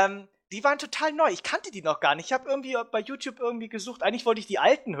 Die waren total neu. Ich kannte die noch gar nicht. Ich habe irgendwie bei YouTube gesucht. Eigentlich wollte ich die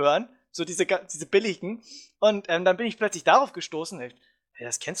alten hören. So diese billigen. Und dann bin ich plötzlich darauf gestoßen. Hey,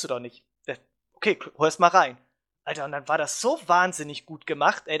 das kennst du doch nicht. Okay, hör's mal rein. Alter, und dann war das so wahnsinnig gut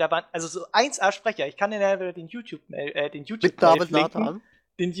gemacht. Ey, da waren also so 1A-Sprecher. Ich kann dir ja den Mit David Nathan.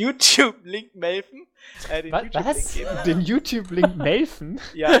 Den YouTube-Link melden. Was? Den YouTube-Link melden?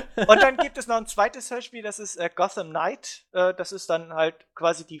 Ja. Und dann gibt es noch ein zweites Hörspiel, das ist Gotham Knight. Das ist dann halt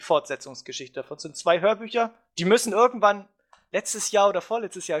quasi die Fortsetzungsgeschichte davon. Das sind 2 Hörbücher. Die müssen irgendwann letztes Jahr oder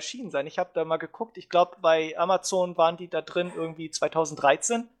vorletztes Jahr erschienen sein. Ich habe da mal geguckt. Ich glaube, bei Amazon waren die da drin irgendwie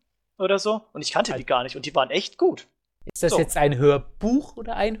 2013 oder so. Und ich kannte die gar nicht. Und die waren echt gut. Ist das jetzt ein Hörbuch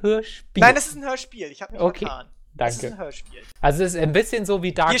oder ein Hörspiel? Nein, das ist ein Hörspiel. Ich habe mich vertan. Danke. Das ist ein Hörspiel. Also es ist ein bisschen so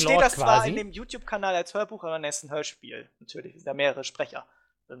wie Dark Hier Lord steht das zwar quasi. in dem YouTube-Kanal als Hörbuch, aber es ist ein Hörspiel. Natürlich, es sind da mehrere Sprecher.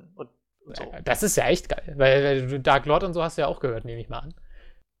 Und so. Das ist ja echt geil. Weil du Dark Lord und so hast du ja auch gehört, nehme ich mal an.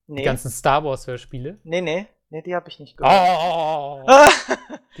 Nee. Die ganzen Star Wars-Hörspiele. Nee, die habe ich nicht gehört. Oh!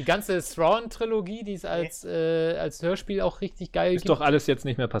 Die ganze Thrawn-Trilogie, die ist als Hörspiel auch richtig geil. Ist doch alles jetzt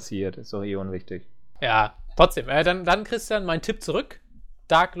nicht mehr passiert. Ist doch eh unwichtig. Ja, trotzdem. Dann Christian, mein Tipp zurück.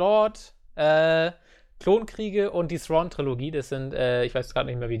 Dark Lord, Klonkriege und die Thrawn-Trilogie. Das sind, ich weiß gerade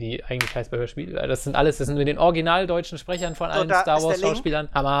nicht mehr, wie die eigentlich heißt bei Hörspiel. Das sind mit den original deutschen Sprechern von allen da Star ist der Link. Wars-Schauspielern.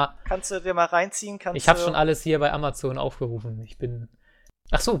 Hammer. Kannst du dir mal reinziehen? Ich habe schon alles hier bei Amazon aufgerufen.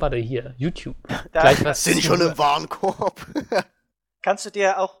 Ach so, warte, hier, YouTube. Da Gleich was Sind schon im Warenkorb. kannst du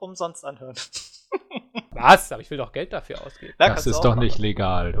dir auch umsonst anhören. Was? Aber ich will doch Geld dafür ausgeben. Da Das kannst du ist auch doch machen. nicht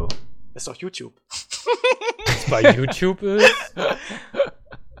legal, du. Ist doch YouTube. Was bei YouTube ist?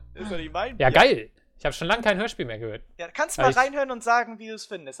 Ist doch nicht mein Ja, Bier. geil. Ich habe schon lange kein Hörspiel mehr gehört. Ja, kannst mal reinhören und sagen, wie du es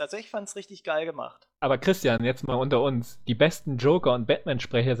findest. Also ich fand's richtig geil gemacht. Aber Christian, jetzt mal unter uns. Die besten Joker- und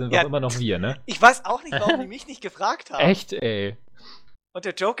Batman-Sprecher sind Ja. doch immer noch wir, ne? Ich weiß auch nicht, warum die mich nicht gefragt haben. Echt, ey. Und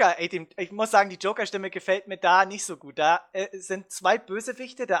der Joker, ich muss sagen, die Joker-Stimme gefällt mir da nicht so gut. Da sind 2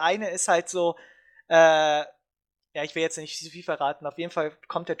 Bösewichte. Der eine ist halt so, ja, ich will jetzt nicht so viel verraten. Auf jeden Fall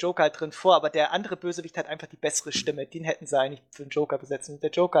kommt der Joker halt drin vor, aber der andere Bösewicht hat einfach die bessere Stimme. Den hätten sie eigentlich für den Joker besetzen. Der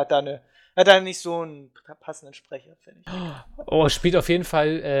Joker hat da nicht so einen passenden Sprecher, finde ich. Oh, spielt auf jeden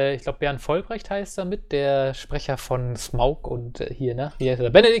Fall, ich glaube, Bernd Vollbrecht heißt da mit, der Sprecher von Smaug und hier, ne? Wie heißt er?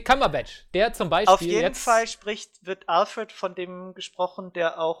 Benedict Cumberbatch. Der zum Beispiel Auf jeden Fall wird Alfred von dem gesprochen,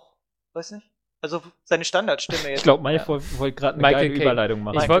 der auch, weiß nicht, also seine Standardstimme jetzt. Ich glaube, Mike wollte gerade eine Michael geile Caine. Überleitung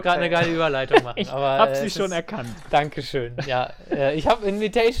machen. Ich wollte gerade eine geile Überleitung machen. Ich aber, hab sie es schon ist- erkannt. Dankeschön. Ja, ich habe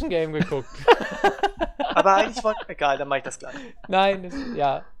Invitation Game geguckt. Aber eigentlich egal, dann mach ich das gleich. Nein,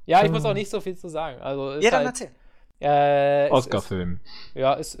 ja, ich muss auch nicht so viel zu sagen. Also, ist Ja, dann halt, erzähl. Oscar-Film.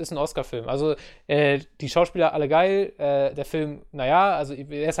 Ist ein Oscar-Film. Also, die Schauspieler alle geil. Der Film, naja, also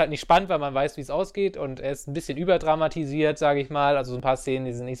er ist halt nicht spannend, weil man weiß, wie es ausgeht. Und er ist ein bisschen überdramatisiert, sage ich mal. Also so ein paar Szenen,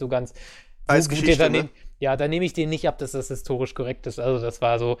 die sind nicht so ganz. Als gut. Geschichte, ne? Ja, da nehme ich den nicht ab, dass das historisch korrekt ist. Also, das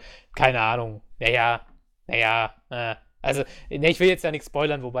war so, keine Ahnung. Also, ne, ich will jetzt ja nichts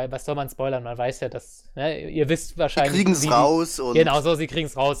spoilern, wobei, was soll man spoilern? Man weiß ja, dass, ne, ihr wisst wahrscheinlich. Die kriegen's wie raus und. Genau, so, sie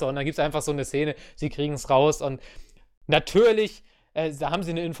kriegen's raus. Und dann gibt's einfach so eine Szene, sie kriegen's raus. Und natürlich, da haben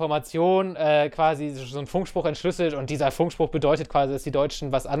sie eine Information, quasi so einen Funkspruch entschlüsselt. Und dieser Funkspruch bedeutet quasi, dass die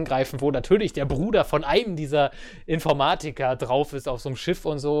Deutschen was angreifen, wo natürlich der Bruder von einem dieser Informatiker drauf ist auf so einem Schiff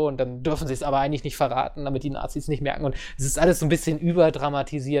und so. Und dann dürfen sie es aber eigentlich nicht verraten, damit die Nazis nicht merken. Und es ist alles so ein bisschen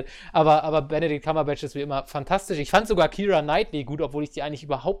überdramatisiert. Aber Benedict Cumberbatch ist wie immer fantastisch. Ich fand sogar Keira Knightley gut, obwohl ich die eigentlich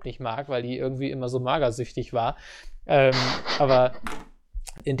überhaupt nicht mag, weil die irgendwie immer so magersüchtig war. Aber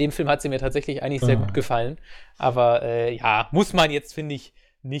in dem Film hat sie mir tatsächlich eigentlich sehr gut gefallen. Aber ja, muss man jetzt, finde ich,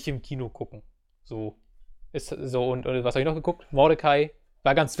 nicht im Kino gucken. So. Ist so, und was habe ich noch geguckt? Mordecai.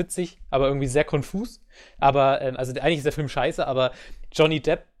 War ganz witzig, aber irgendwie sehr konfus. Aber, also eigentlich ist der Film scheiße, aber Johnny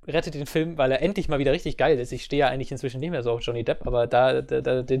Depp rettet den Film, weil er endlich mal wieder richtig geil ist. Ich stehe ja eigentlich inzwischen nicht mehr so auf Johnny Depp, aber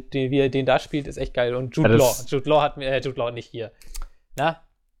wie er den da spielt, ist echt geil. Und Jude Law. Jude Law nicht hier. Na?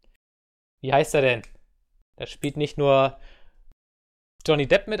 Wie heißt er denn? Der spielt nicht nur Johnny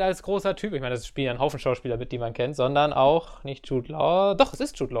Depp mit als großer Typ. Ich meine, das spielen ja einen Haufen Schauspieler mit, die man kennt, sondern auch nicht Jude Law. Doch, es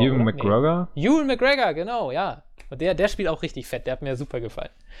ist Jude Law. Ewan oder? McGregor? Nee. Ewan McGregor, genau, ja. Und der spielt auch richtig fett. Der hat mir super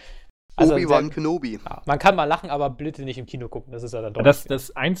gefallen. Obi-Wan Kenobi. Ja, man kann mal lachen, aber bitte nicht im Kino gucken. Das ist ja dann doch.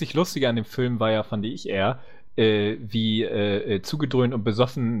 Das einzig Lustige an dem Film war ja, fand ich eher, wie zugedröhnt und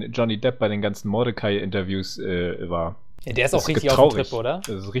besoffen Johnny Depp bei den ganzen Mordecai-Interviews war. Ja, der ist Das auch richtig traurig. auf dem Trip, oder?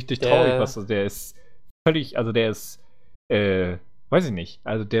 Das ist richtig traurig, der ist völlig, also der ist, weiß ich nicht,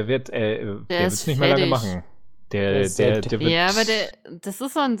 also der wird es nicht mehr lange machen. Der wird ja, aber das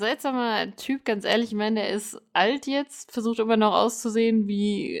ist so ein seltsamer Typ, ganz ehrlich. Ich meine, der ist alt jetzt, versucht immer noch auszusehen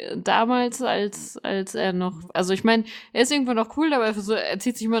wie damals, als er noch. Also, ich meine, er ist irgendwo noch cool, aber er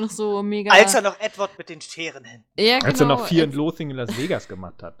zieht sich immer noch so mega. Als er noch Edward mit den Scheren hin. Ja, genau. Als er noch Fear and Loathing in Las Vegas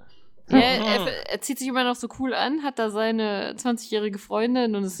gemacht hat. Ja, er zieht sich immer noch so cool an, hat da seine 20-jährige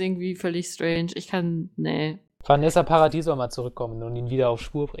Freundin und ist irgendwie völlig strange. Nee. Vanessa Paradis soll mal zurückkommen und ihn wieder auf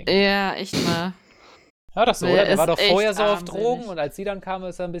Spur bringen. Ja, echt mal. Ja, das so, Der oder? Der ist war doch vorher so auf armselig. Drogen und als sie dann kam,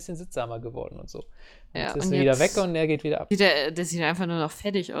 ist er ein bisschen sittsamer geworden und so. Ja, Jetzt ist und er wieder jetzt weg und er geht wieder ab. Der sieht einfach nur noch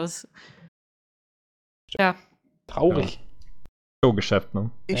fertig aus. Ja. Traurig. Showgeschäft,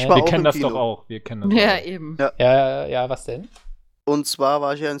 ne? Ich war Wir auch kennen im das Kino. doch auch. Wir kennen das Ja, auch. eben. Ja, was denn? Und zwar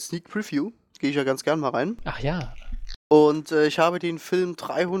war ich ja in Sneak Preview. Gehe ich ja ganz gern mal rein. Ach ja. Und ich habe den Film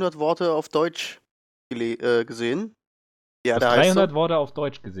 300 Worte auf Deutsch gesehen. Ja, Du der hast heißt 300 Worte auf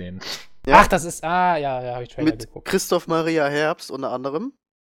Deutsch gesehen. Ja. Ach, das ist, ja, habe ich Trailer mit geguckt. Christoph Maria Herbst unter anderem,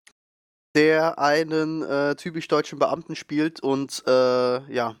 der einen typisch deutschen Beamten spielt und der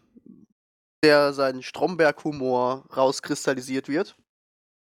seinen Stromberg-Humor rauskristallisiert wird.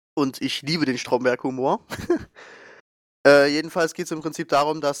 Und ich liebe den Stromberg-Humor. Jedenfalls geht es im Prinzip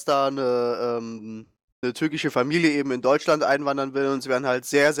darum, dass da eine türkische Familie eben in Deutschland einwandern will und es werden halt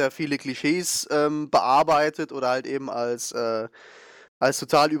sehr, sehr viele Klischees bearbeitet oder halt eben als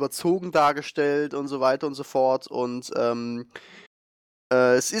total überzogen dargestellt und so weiter und so fort. Und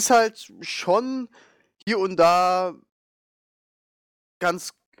es ist halt schon hier und da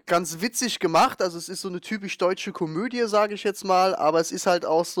ganz, ganz witzig gemacht. Also es ist so eine typisch deutsche Komödie, sage ich jetzt mal, aber es ist halt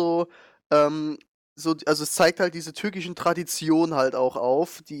auch also es zeigt halt diese türkischen Traditionen halt auch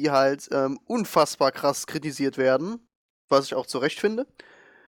auf, die halt unfassbar krass kritisiert werden, was ich auch zu Recht finde.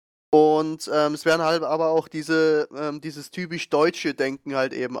 Und es werden halt aber auch dieses typisch deutsche Denken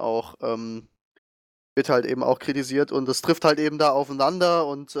halt eben auch, wird halt eben auch kritisiert und das trifft halt eben da aufeinander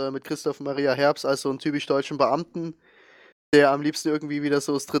und mit Christoph Maria Herbst als so einen typisch deutschen Beamten, der am liebsten irgendwie wieder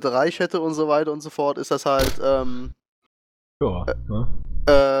so das Dritte Reich hätte und so weiter und so fort, ist das halt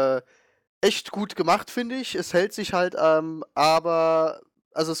Ne? echt gut gemacht, finde ich. Es hält sich halt, aber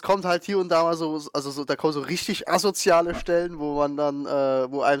also es kommt halt hier und da mal da kommen so richtig asoziale Stellen, wo man dann,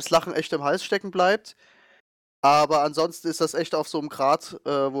 wo einem das Lachen echt im Hals stecken bleibt. Aber ansonsten ist das echt auf so einem Grad,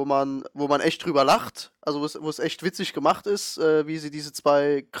 wo man echt drüber lacht. Also wo es echt witzig gemacht ist, wie sie diese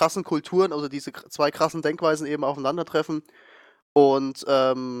zwei krassen Kulturen, also diese zwei krassen Denkweisen eben aufeinandertreffen. Und ist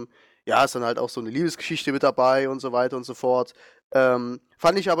dann halt auch so eine Liebesgeschichte mit dabei und so weiter und so fort.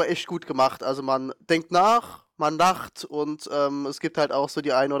 Fand ich aber echt gut gemacht. Also man denkt nach, man lacht und es gibt halt auch so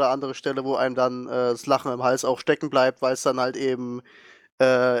die eine oder andere Stelle, wo einem dann das Lachen im Hals auch stecken bleibt, weil es dann halt eben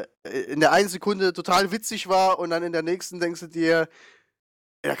in der einen Sekunde total witzig war und dann in der nächsten denkst du dir,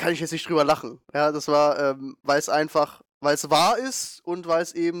 da kann ich jetzt nicht drüber lachen. Ja, das war, weil es wahr ist und weil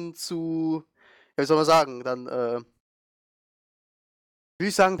es eben wie soll man sagen, dann, will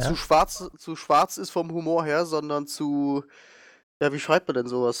ich sagen, Ja? zu schwarz ist vom Humor her, sondern wie schreibt man denn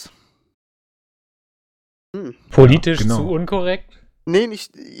sowas? Politisch Ja, genau. zu unkorrekt? Nee,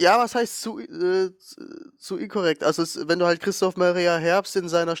 nicht. Ja, was heißt zu inkorrekt? Also, wenn du halt Christoph Maria Herbst in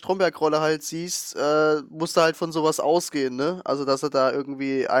seiner Stromberg-Rolle halt siehst, musst du halt von sowas ausgehen, ne? Also, dass er da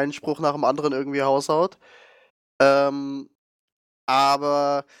irgendwie einen Spruch nach dem anderen irgendwie haushaut.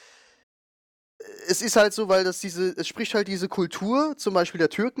 Aber es ist halt so, weil es spricht halt diese Kultur, zum Beispiel der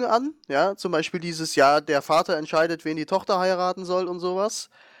Türken an, ja, zum Beispiel der Vater entscheidet, wen die Tochter heiraten soll und sowas.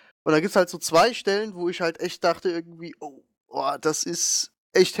 Und da gibt's halt so zwei Stellen, wo ich halt echt dachte irgendwie, oh, das ist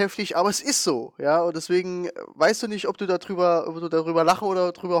echt heftig, aber es ist so, ja, und deswegen weißt du nicht, ob du darüber lachen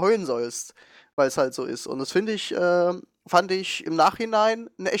oder drüber heulen sollst, weil es halt so ist. Und das fand ich im Nachhinein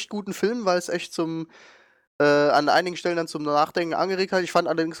einen echt guten Film, weil es echt an einigen Stellen dann zum Nachdenken angeregt hat. Ich fand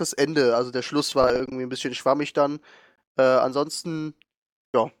allerdings das Ende, also der Schluss war irgendwie ein bisschen schwammig dann. Ansonsten,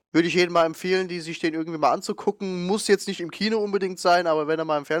 ja, würde ich jedem mal empfehlen, die sich den irgendwie mal anzugucken. Muss jetzt nicht im Kino unbedingt sein, aber wenn er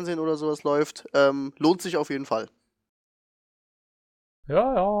mal im Fernsehen oder sowas läuft, lohnt sich auf jeden Fall.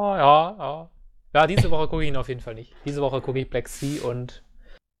 Ja. Ja, diese Woche gucke ich ihn auf jeden Fall nicht. Diese Woche gucke ich Black Sea und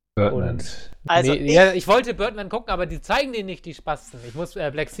Birdman. Und Also ja, ich wollte Birdman gucken, aber die zeigen den nicht, die Spasten. Ich muss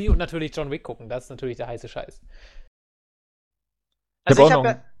Black Sea und natürlich John Wick gucken. Das ist natürlich der heiße Scheiß. Also ich hab auch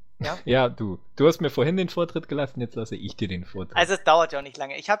habe noch- ja. Ja, du hast mir vorhin den Vortritt gelassen, jetzt lasse ich dir den Vortritt. Also es dauert ja auch nicht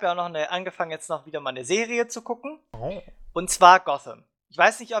lange. Ich habe ja auch noch angefangen, jetzt noch wieder mal eine Serie zu gucken. Oh. Und zwar Gotham. Ich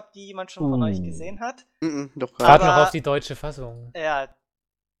weiß nicht, ob die jemand schon von euch gesehen hat. Doch Ich warte Aber- noch auf die deutsche Fassung. Ja,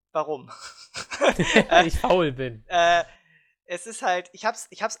 warum? Weil ich faul bin. Es ist halt, ich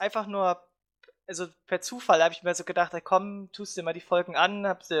hab's einfach nur, also per Zufall habe ich mir so gedacht, ey, komm, tust dir mal die Folgen an,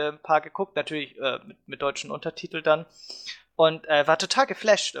 hab sie ein paar geguckt, natürlich mit deutschen Untertitel dann. Und war total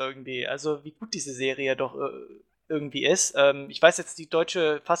geflasht irgendwie. Also wie gut diese Serie doch irgendwie ist. Ich weiß jetzt, die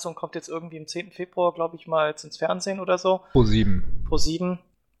deutsche Fassung kommt jetzt irgendwie am 10. Februar, glaube ich, mal jetzt ins Fernsehen oder so. Pro7. Pro7.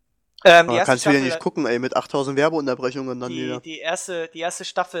 Aber kannst du wieder nicht gucken, ey, mit 8000 Werbeunterbrechungen dann wieder. Die erste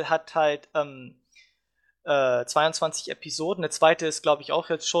Staffel hat halt 22 Episoden. Eine zweite ist, glaube ich, auch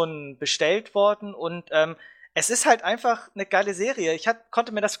jetzt schon bestellt worden. Und es ist halt einfach eine geile Serie.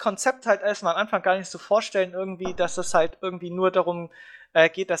 Konnte mir das Konzept halt erstmal am Anfang gar nicht so vorstellen, irgendwie, dass es halt irgendwie nur darum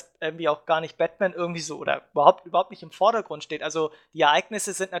geht, dass irgendwie auch gar nicht Batman irgendwie so oder überhaupt nicht im Vordergrund steht. Also die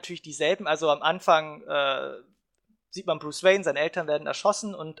Ereignisse sind natürlich dieselben. Also am Anfang sieht man Bruce Wayne, seine Eltern werden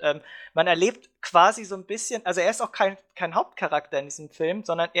erschossen und man erlebt quasi so ein bisschen, also er ist auch kein Hauptcharakter in diesem Film,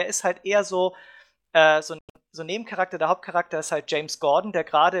 sondern er ist halt eher so ein Nebencharakter. Der Hauptcharakter ist halt James Gordon, der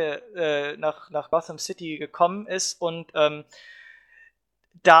gerade nach Gotham City gekommen ist und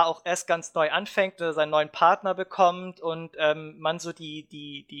da auch erst ganz neu anfängt, seinen neuen Partner bekommt und man so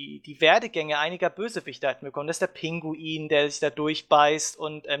die Werdegänge einiger Bösewichte halt bekommt. Das ist der Pinguin, der sich da durchbeißt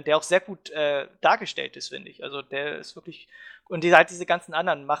und der auch sehr gut dargestellt ist, finde ich. Also der ist wirklich. Und diese ganzen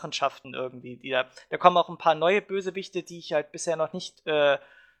anderen Machenschaften irgendwie. Da kommen auch ein paar neue Bösewichte, die ich halt bisher noch nicht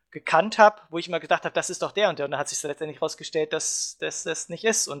gekannt habe, wo ich immer gedacht habe, das ist doch der und der. Und dann hat sich letztendlich rausgestellt, dass das nicht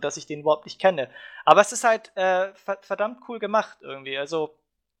ist und dass ich den überhaupt nicht kenne. Aber es ist halt verdammt cool gemacht irgendwie. Also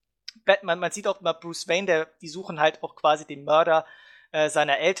man sieht auch immer Bruce Wayne, die suchen halt auch quasi den Mörder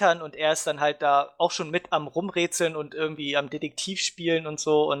seiner Eltern und er ist dann halt da auch schon mit am Rumrätseln und irgendwie am Detektiv spielen und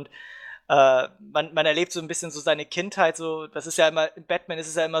so und man erlebt so ein bisschen so seine Kindheit, so, das ist ja immer, in Batman ist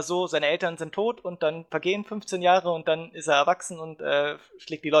es ja immer so, seine Eltern sind tot und dann vergehen 15 Jahre und dann ist er erwachsen und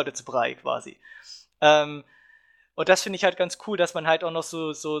schlägt die Leute zu Brei quasi. Und das finde ich halt ganz cool, dass man halt auch noch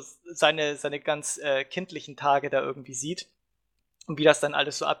so seine ganz kindlichen Tage da irgendwie sieht und wie das dann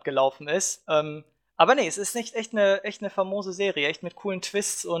alles so abgelaufen ist. Aber nee, es ist nicht echt eine famose Serie, echt mit coolen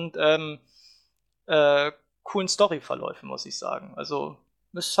Twists und coolen Storyverläufen, muss ich sagen. Also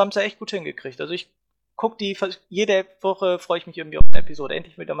das haben sie echt gut hingekriegt. Also ich gucke jede Woche freue ich mich irgendwie auf eine Episode.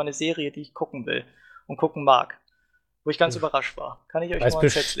 Endlich wieder mal eine Serie, die ich gucken will und gucken mag. Wo ich ganz überrascht war. Kann ich euch mal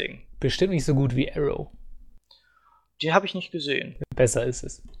ans Herz legen. Bestimmt nicht so gut wie Arrow. Den habe ich nicht gesehen. Besser ist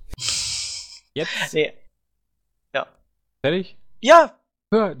es. Jetzt? Nee. Ja. Fertig? Ja!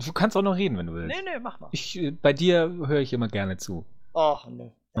 Hör, du kannst auch noch reden, wenn du willst. Nee, mach mal. Bei dir höre ich immer gerne zu. Och,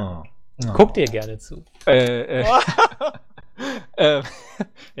 ne. Oh. Guck dir gerne zu.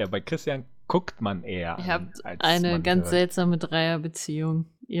 Ja, bei Christian guckt man eher. Ihr habt als eine man ganz hört. seltsame Dreierbeziehung,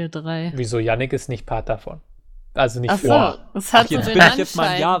 ihr drei. Wieso? Yannick ist nicht Part davon. Also nicht Ach für. so, das hat Ach, so jetzt den bin ich jetzt mal ein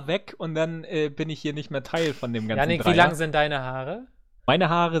Anschein. Jahr weg und dann bin ich hier nicht mehr Teil von dem ganzen Yannick, Dreier. wie lang sind deine Haare? Meine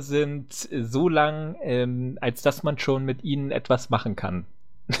Haare sind so lang, als dass man schon mit ihnen etwas machen kann.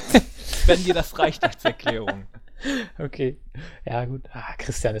 Wenn dir das reicht als Erklärung. Okay. Ja, gut.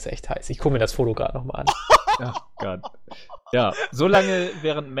 Christian ist echt heiß. Ich gucke mir das Foto gerade nochmal an. Oh Gott. Ja, so lange,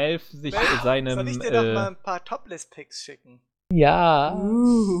 während Melf sich seinem... Soll ich dir doch mal ein paar Topless-Pics schicken? Ja.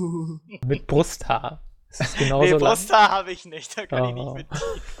 Mit Brusthaar. Ist das genauso lang? Brusthaar habe ich nicht, da kann ich nicht mit.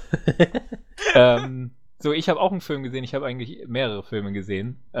 So, ich habe auch einen Film gesehen. Ich habe eigentlich mehrere Filme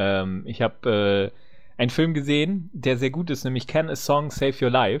gesehen. Ich habe einen Film gesehen, der sehr gut ist, nämlich Can a Song Save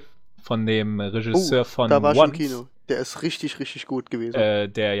Your Life von dem Regisseur von Da war ich im Once. Kino. Der ist richtig, richtig gut gewesen.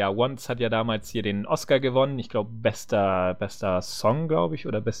 Der ja Once hat ja damals hier den Oscar gewonnen. Ich glaube, bester Song, glaube ich,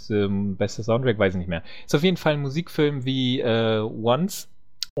 oder bester Soundtrack, weiß ich nicht mehr. Ist auf jeden Fall ein Musikfilm wie Once.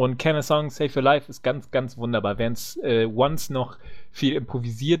 Und Can a Song Save Your Life ist ganz, ganz wunderbar. Während Once noch viel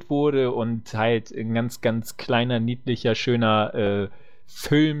improvisiert wurde und halt ein ganz, ganz kleiner, niedlicher, schöner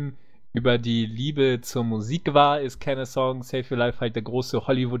Film über die Liebe zur Musik war, ist Can a Song Save Your Life halt der große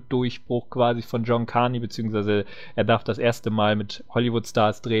Hollywood-Durchbruch quasi von John Carney, beziehungsweise er darf das erste Mal mit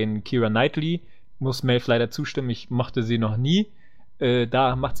Hollywood-Stars drehen. Keira Knightley, muss Melf leider zustimmen, ich mochte sie noch nie.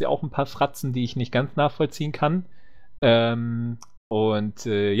 Da macht sie auch ein paar Fratzen, die ich nicht ganz nachvollziehen kann. Ja, in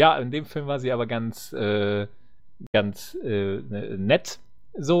dem Film war sie aber ganz nett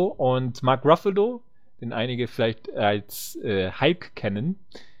so. Und Mark Ruffalo, den einige vielleicht als Hulk kennen,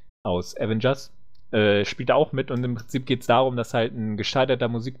 aus Avengers. Spielt da auch mit und im Prinzip geht es darum, dass halt ein gescheiterter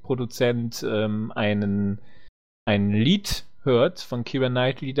Musikproduzent ein Lied hört von Keira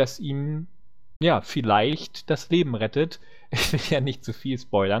Knightley, das ihm vielleicht das Leben rettet. Ich will ja nicht zu viel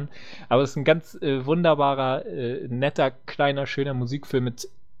spoilern, aber es ist ein ganz wunderbarer, netter, kleiner, schöner Musikfilm mit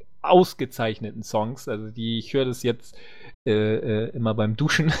ausgezeichneten Songs. Also ich höre das jetzt immer beim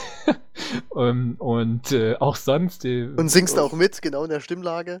Duschen und auch sonst. Und singst auch mit, genau in der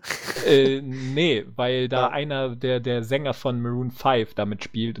Stimmlage? Nee, weil da einer der Sänger von Maroon 5 damit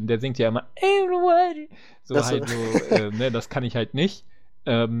spielt und der singt ja immer Everybody. Das kann ich halt nicht.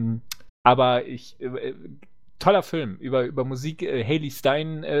 Aber toller Film über Musik. Hayley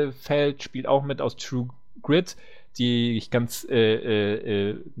Steinfeld spielt auch mit aus True Grit, die ich ganz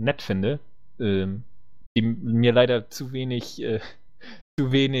nett finde. Die mir leider zu wenig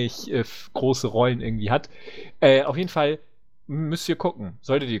große Rollen irgendwie hat. Auf jeden Fall müsst ihr gucken.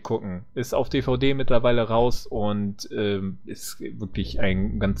 Solltet ihr gucken. Ist auf DVD mittlerweile raus und ist wirklich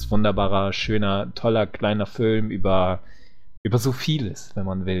ein ganz wunderbarer, schöner, toller, kleiner Film über so vieles, wenn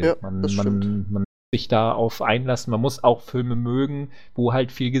man will. Ja, Man sich da auf einlassen. Man muss auch Filme mögen, wo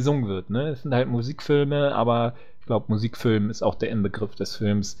halt viel gesungen wird. Ne? Es sind halt Musikfilme, aber ich glaube, Musikfilm ist auch der Inbegriff des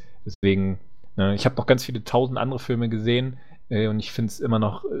Films. Deswegen, ich habe noch ganz viele 1000 andere Filme gesehen und ich finde es immer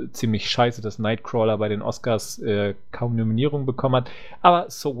noch ziemlich scheiße, dass Nightcrawler bei den Oscars kaum Nominierungen bekommen hat. Aber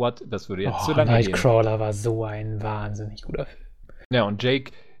so what, das würde jetzt zu lange gehen. Nightcrawler war so ein wahnsinnig guter Film. Ja, und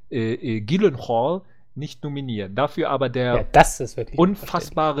Jake Gyllenhaal nicht nominiert. Dafür aber der das ist wirklich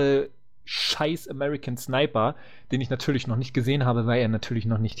unfassbare Scheiß American Sniper, den ich natürlich noch nicht gesehen habe, weil er natürlich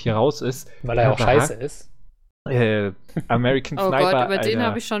noch nicht hier raus ist. Weil er auch scheiße ist. American Oh Sniper. Gott, über den Alter.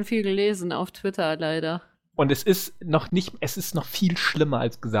 habe ich schon viel gelesen auf Twitter, leider. Und es ist noch viel schlimmer,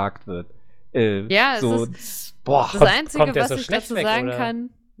 als gesagt wird. Das Einzige, was ich dazu sagen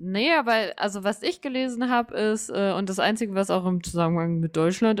kann, aber was ich gelesen habe, ist, und das Einzige, was auch im Zusammenhang mit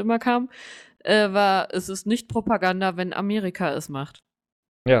Deutschland immer kam, war, es ist nicht Propaganda, wenn Amerika es macht.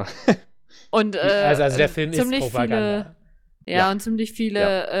 Ja. Und also der Film ist Propaganda. Und ziemlich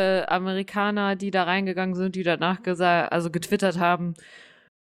viele Amerikaner, die da reingegangen sind, die danach getwittert haben,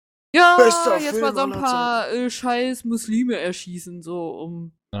 Bester jetzt Film mal so ein aller paar scheiß Muslime erschießen,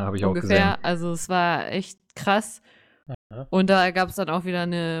 so habe ich ungefähr. auch gesehen. Also es war echt krass. Ja. Und da gab es dann auch wieder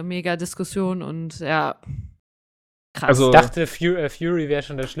eine mega Diskussion und krass. Also, ich dachte, Fury wäre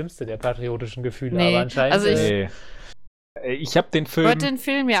schon das Schlimmste der patriotischen Gefühle, Nee, aber anscheinend. also ich habe den Ich Film. wollte den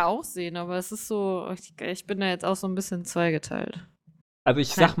Film ja auch sehen, aber es ist so, ich bin da jetzt auch so ein bisschen zweigeteilt. Also ich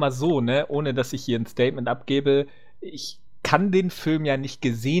sag mal so, ohne dass ich hier ein Statement abgebe, ich kann den Film ja nicht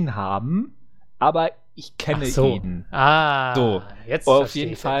gesehen haben, aber ich kenne ihn. So. Jetzt Auf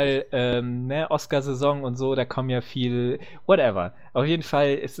jeden Fall, Oscar-Saison und so, da kommen ja viel, whatever. Auf jeden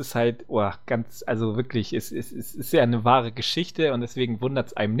Fall ist es halt, wirklich, es ist ja eine wahre Geschichte und deswegen wundert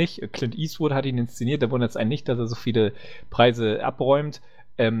es einem nicht. Clint Eastwood hat ihn inszeniert, da wundert es einen nicht, dass er so viele Preise abräumt.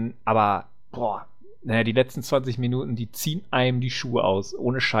 Aber, die letzten 20 Minuten, die ziehen einem die Schuhe aus,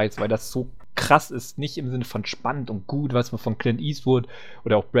 ohne Scheiß, weil das so krass ist, nicht im Sinne von spannend und gut, was man von Clint Eastwood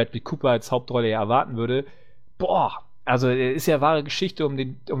oder auch Bradley Cooper als Hauptrolle ja erwarten würde. Also ist ja wahre Geschichte um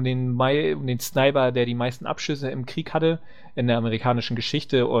den Sniper, der die meisten Abschüsse im Krieg hatte in der amerikanischen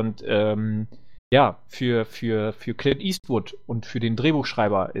Geschichte und für Clint Eastwood und für den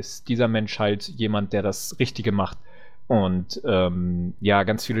Drehbuchschreiber ist dieser Mensch halt jemand, der das Richtige macht. Und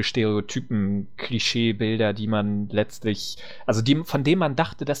ganz viele Stereotypen, Klischeebilder, die man letztlich, von denen man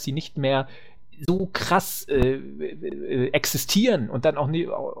dachte, dass sie nicht mehr so krass existieren und dann auch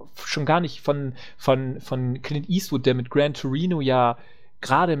schon gar nicht von Clint Eastwood, der mit Gran Torino ja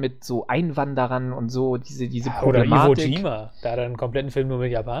gerade mit so Einwanderern und so diese Problematik. Oder Iwo Jima, da hat er einen kompletten Film nur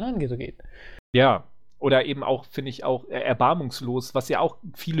mit Japanern gedreht. Ja. Oder eben auch, finde ich, auch erbarmungslos, was ja auch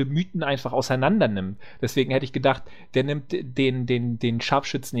viele Mythen einfach auseinander nimmt. Deswegen hätte ich gedacht, der nimmt den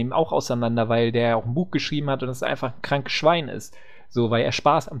Scharfschützen eben auch auseinander, weil der auch ein Buch geschrieben hat und es einfach ein krankes Schwein ist. So, weil er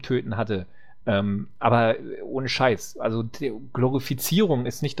Spaß am Töten hatte. Aber ohne Scheiß. Also Glorifizierung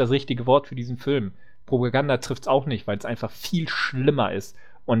ist nicht das richtige Wort für diesen Film. Propaganda trifft es auch nicht, weil es einfach viel schlimmer ist.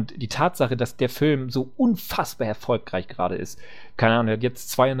 Und die Tatsache, dass der Film so unfassbar erfolgreich gerade ist, keine Ahnung, er hat jetzt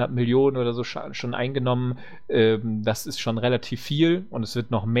 200 Millionen oder so schon eingenommen, das ist schon relativ viel und es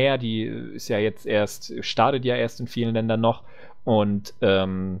wird noch mehr, die ist ja jetzt startet ja erst in vielen Ländern noch und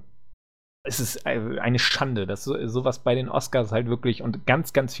es ist eine Schande, dass sowas bei den Oscars halt wirklich und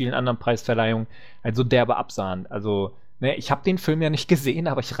ganz, ganz vielen anderen Preisverleihungen halt so derbe absahen. Also ich habe den Film ja nicht gesehen,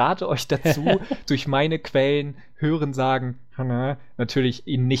 aber ich rate euch dazu, durch meine Quellen hören, sagen, natürlich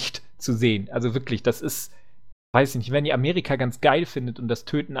ihn nicht zu sehen. Also wirklich, das ist weiß ich nicht, wenn ihr Amerika ganz geil findet und das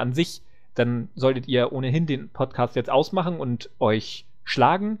Töten an sich, dann solltet ihr ohnehin den Podcast jetzt ausmachen und euch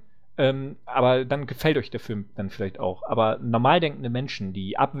schlagen. Aber dann gefällt euch der Film dann vielleicht auch. Aber normal denkende Menschen,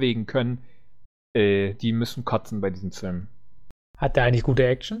 die abwägen können, die müssen kotzen bei diesem Film. Hat der eigentlich gute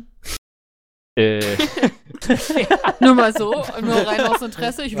Action? Nur mal so, nur rein aus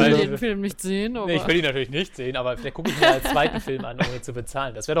Interesse. Ich will den Film nicht sehen. Aber Nee, ich will ihn natürlich nicht sehen, aber vielleicht gucke ich mir als zweiten Film an, ohne zu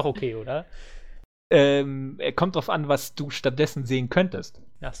bezahlen. Das wäre doch okay, oder? Kommt drauf an, was du stattdessen sehen könntest.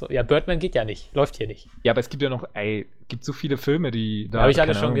 Ach so, ja, Birdman geht ja nicht. Läuft hier nicht. Ja, aber es gibt ja noch, gibt so viele Filme, die da. Habe ich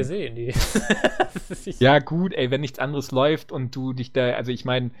alle keine schon Ahnung. gesehen. Ja, gut, wenn nichts anderes läuft und du dich da, also ich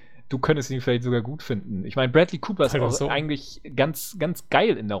meine, du könntest ihn vielleicht sogar gut finden. Ich meine, Bradley Cooper ist Halt auch auch so. eigentlich ganz, ganz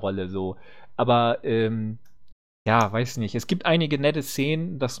geil in der Rolle so. Aber, ja, weiß nicht. Es gibt einige nette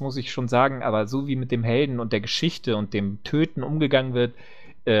Szenen, das muss ich schon sagen, aber so wie mit dem Helden und der Geschichte und dem Töten umgegangen wird,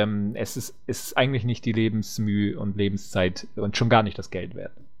 es ist eigentlich nicht die Lebensmühe und Lebenszeit und schon gar nicht das Geld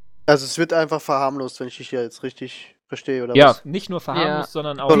wert. Also es wird einfach verharmlost, wenn ich dich hier jetzt richtig verstehe, oder Ja, was? nicht nur verharmlost, Ja.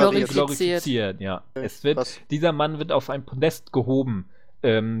 sondern auch Glorifiziert. glorifiziert. Ja. Okay, Es wird, krass. dieser Mann wird auf ein Podest gehoben,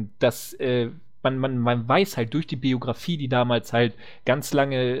 dass man weiß halt durch die Biografie, die damals halt ganz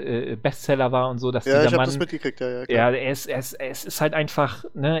lange Bestseller war und so, dass Ja, dieser ich habe Mann das mitgekriegt, ja, klar. ja, es ist halt einfach,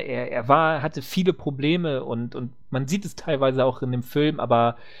 ne, hatte viele Probleme und man sieht es teilweise auch in dem Film,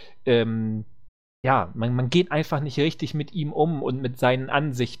 aber ja, man geht einfach nicht richtig mit ihm um und mit seinen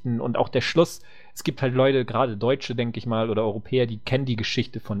Ansichten und auch der Schluss. Es gibt halt Leute, gerade Deutsche, denke ich mal, oder Europäer, die kennen die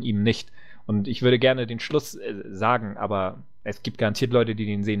Geschichte von ihm nicht. Und ich würde gerne den Schluss sagen, aber es gibt garantiert Leute, die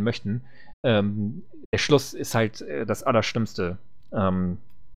den sehen möchten. Der Schluss ist halt das Allerschlimmste. Und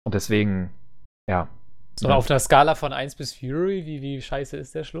deswegen, ja. So auf einer Skala von 1 bis Fury, wie scheiße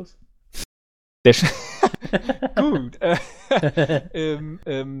ist der Schluss? Der gut. Also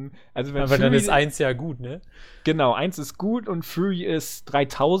wenn Aber dann Fury, ist 1 ja gut, ne? genau, 1 ist gut und Fury ist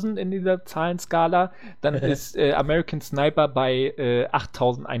 3000 in dieser Zahlenskala, dann ist American Sniper bei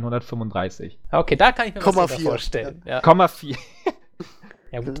 8135. Okay, da kann ich mir was Komma drunter 4. vorstellen. Ja. Komma 4.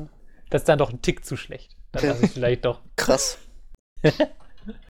 Ja, gut. Das ist dann doch ein Tick zu schlecht. Dann lasse ich vielleicht doch. Krass.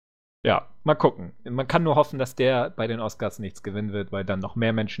 Ja, mal gucken. Man kann nur hoffen, dass der bei den Oscars nichts gewinnen wird, weil dann noch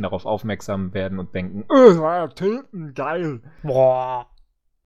mehr Menschen darauf aufmerksam werden und denken, war ja Tilton, geil. Boah.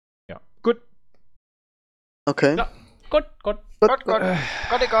 Ja, gut. Okay. Ja. Gut. Gott.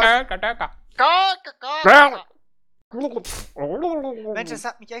 Mensch, es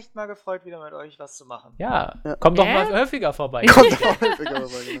hat mich echt mal gefreut, wieder mit euch was zu machen. Ja, Ja. komm doch mal häufiger vorbei. Kommt auch häufiger mal,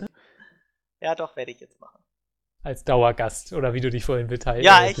 genau. Ja, doch, werde ich jetzt machen. Als Dauergast, oder wie du dich vorhin bezeichnet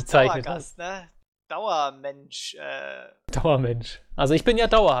Dauergast, ne? Dauermensch. Dauermensch. Also ich bin ja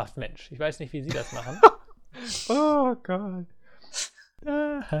dauerhaft Mensch. Ich weiß nicht, wie Sie das machen. Oh Gott.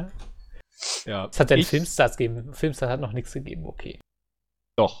 Ja, Was hat denn ich- Filmstars gegeben? Filmstars hat noch nichts gegeben, okay.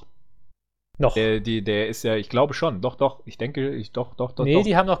 Doch. Noch. Der ist ja, ich glaube schon. Doch. Ich denke, doch. Nee,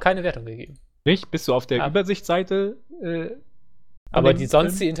 die haben noch keine Wertung gegeben. Nicht? Bist du auf der Ja. Übersichtsseite? Aber dem die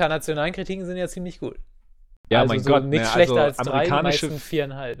sonst, Film? die internationalen Kritiken sind ja ziemlich gut. Ja, also mein so Gott. Nicht ne, schlechter also als 3, die amerikanische, meisten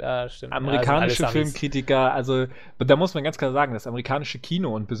 4,5. Ja, stimmt. amerikanische Ja, sind alles Amis. Filmkritiker, also da muss man ganz klar sagen, das amerikanische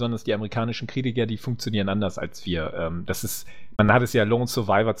Kino und besonders die amerikanischen Kritiker, die funktionieren anders als wir. Das ist, man hat es ja Lone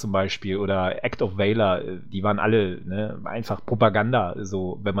Survivor zum Beispiel oder Act of Valor, die waren alle einfach Propaganda,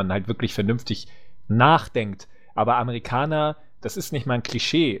 so wenn man halt wirklich vernünftig nachdenkt. Aber Amerikaner, das ist nicht mal ein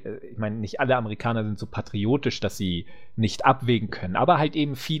Klischee. Ich meine, nicht alle Amerikaner sind so patriotisch, dass sie nicht abwägen können. Aber halt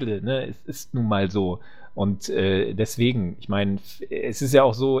eben viele, ne? Es ist nun mal so. Und deswegen, ich meine, es ist ja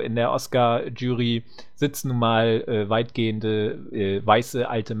auch so, in der Oscar-Jury sitzen nun mal weitgehende weiße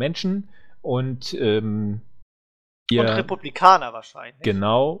alte Menschen und Und Republikaner wahrscheinlich.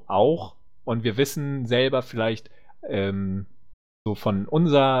 genau auch. Und wir wissen selber vielleicht so von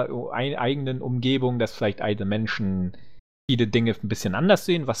unserer eigenen Umgebung, dass vielleicht alte Menschen viele Dinge ein bisschen anders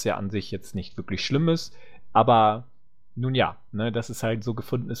sehen, was ja an sich jetzt nicht wirklich schlimm ist. Aber nun ja, ne, das ist halt so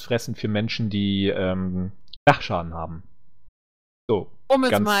gefundenes Fressen für Menschen, die Dachschaden haben. So. Um es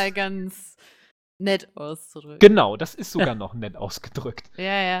ganz- mal ganz nett auszudrücken. Genau, das ist sogar noch nett ausgedrückt.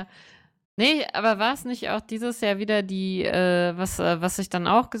 Ja. Nee, aber war es nicht auch dieses Jahr wieder die, was ich dann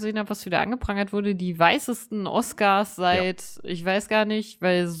auch gesehen habe, was wieder angeprangert wurde, die weißesten Oscars seit, ich weiß gar nicht,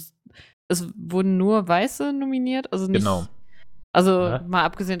 weil es wurden nur Weiße nominiert, also nicht. Genau. Also Ja. mal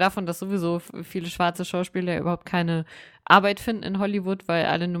abgesehen davon, dass sowieso viele schwarze Schauspieler überhaupt keine Arbeit finden in Hollywood, weil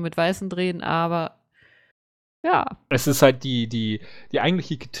alle nur mit Weißen drehen, aber ja. Es ist halt die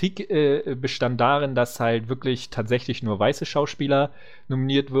eigentliche Kritik bestand darin, dass halt wirklich tatsächlich nur weiße Schauspieler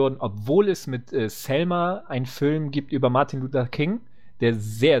nominiert wurden, obwohl es mit Selma einen Film gibt über Martin Luther King, der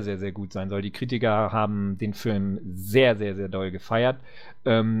sehr, sehr, sehr gut sein soll. Die Kritiker haben den Film sehr, sehr, sehr doll gefeiert.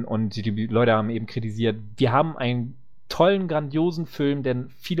 Und die Leute haben eben kritisiert, wir haben einen tollen, grandiosen Film, der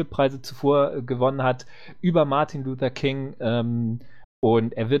viele Preise zuvor gewonnen hat, über Martin Luther King.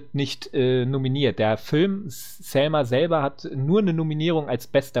 Und er wird nicht nominiert. Der Film, Selma selber, hat nur eine Nominierung als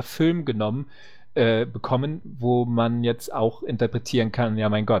bester Film bekommen, wo man jetzt auch interpretieren kann, ja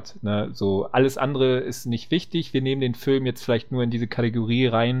mein Gott, ne, so alles andere ist nicht wichtig, wir nehmen den Film jetzt vielleicht nur in diese Kategorie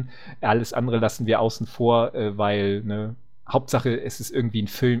rein, alles andere lassen wir außen vor, weil, ne, Hauptsache es ist irgendwie ein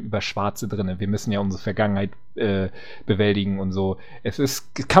Film über Schwarze drin, wir müssen ja unsere Vergangenheit bewältigen und so.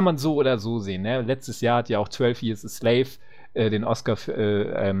 Kann man so oder so sehen, ne? Letztes Jahr hat ja auch 12 Years a Slave den Oscar für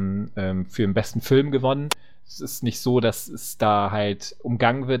den besten Film gewonnen. Es ist nicht so, dass es da halt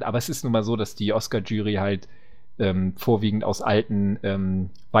umgangen wird, aber es ist nun mal so, dass die Oscar-Jury halt vorwiegend aus alten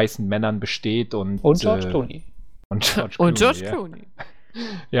weißen Männern besteht und George Clooney. Und George Clooney.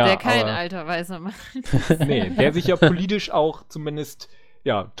 Ja, der kein alter weißer Mann. Nee, der sich ja politisch auch zumindest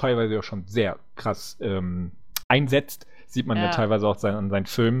teilweise auch schon sehr krass einsetzt. Sieht man ja teilweise auch an seinen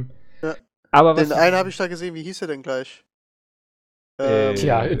Filmen. Ja. Aber den einen habe ich da gesehen, wie hieß er denn gleich?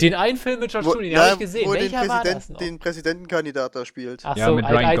 Den einen Film mit George Clooney, den habe ich gesehen. Wo Welcher war das noch? den Präsidentenkandidat da spielt. Ach ja, so, mit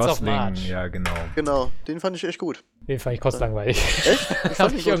Ryan Ides of Gosling. March. Ja, genau. Genau, den fand ich echt gut. Den fand ich kostlangweilig. Echt? Ich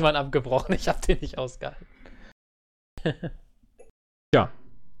habe mich irgendwann abgebrochen. Ich habe den nicht ausgehalten. Ja.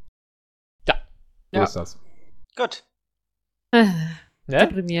 Ja. So ist das. Gut. Ne?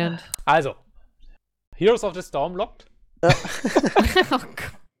 Deprimierend. Also, Heroes of the Storm lockt. Oh Gott.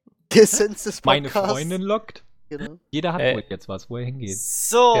 Die Essenz des Meine Podcasts. Freundin lockt. Genau. Jeder hat wohl jetzt was, wo er hingeht.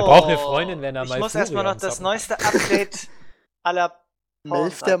 So. Wer braucht eine Freundin, wenn er mal Ich muss Fury erstmal noch am das Zocken neueste Update aller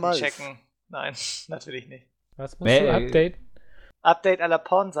Melf der Pornseiten Malf. checken. Nein, natürlich nicht. Was musst du? Update? Update aller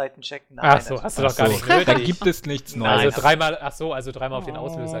Pornseiten checken. Nein, Ach so, natürlich hast du doch gar nicht Da nötig. gibt es nichts Neues. Also dreimal auf den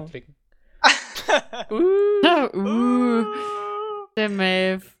Auslöser klicken. Der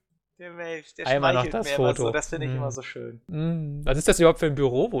Melf. Der Melf, der Einmal noch schmeichelt das mir immer Foto. so. Das finde ich immer so schön. Was ist das überhaupt für ein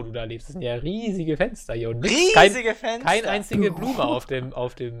Büro, wo du da lebst? Das sind ja riesige Fenster hier und nichts. Riesige Fenster. Keine einzige Blume auf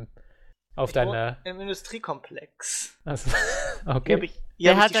deiner. Im Industriekomplex. Also, Hier okay. hab ich,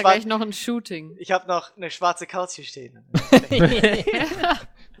 Der hat da gleich noch ein Shooting. Ich habe noch eine schwarze Couch hier stehen.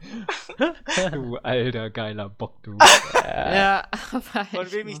 Du alter geiler Bock, du. Ja, aber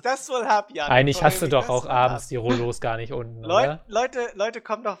Von wem ich das wohl hab, Jan. Eigentlich Von hast wem du ich doch das auch wohl abends hab. die Rollos gar nicht unten, oder? Leute,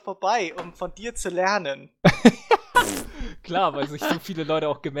 kommen doch vorbei, um von dir zu lernen. Klar, weil sich so viele Leute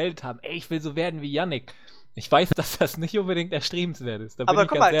auch gemeldet haben. Ey, ich will so werden wie Yannick. Ich weiß, dass das nicht unbedingt erstrebenswert ist. Da bin Aber ich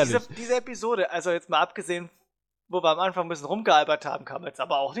guck ganz mal, ehrlich. diese Episode, also jetzt mal abgesehen, wo wir am Anfang ein bisschen rumgealbert haben, kam jetzt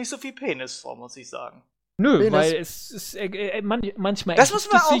aber auch nicht so viel Penis vor, muss ich sagen. Nö, Penis. weil es ist manchmal. Das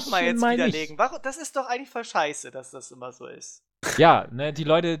müssen wir ergibt es auch sich, mal jetzt mal nicht. widerlegen. Warum, das ist doch eigentlich voll scheiße, dass das immer so ist. Ja, ne, die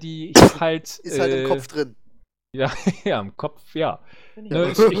Leute, die ich halt. Ist halt im Kopf drin. Ja, ja, im Kopf, ja. Finde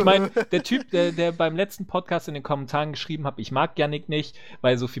Ne, ich auch. ich meine, der Typ, der beim letzten Podcast in den Kommentaren geschrieben hat, ich mag Yannick nicht,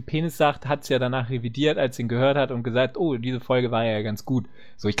 weil er so viel Penis sagt, hat es ja danach revidiert, als er ihn gehört hat und gesagt, oh, diese Folge war ja ganz gut.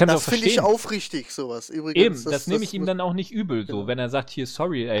 So, ich kann das auch Das finde verstehen. ich aufrichtig, sowas. Übrigens. Eben, das nehme ich ihm dann auch nicht übel, so, Genau. wenn er sagt, hier,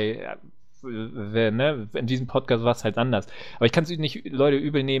 sorry, ey, ne, in diesem Podcast war es halt anders. Aber ich kann es nicht Leute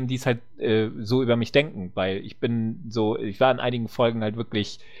übel nehmen, die es halt so über mich denken, weil ich war in einigen Folgen halt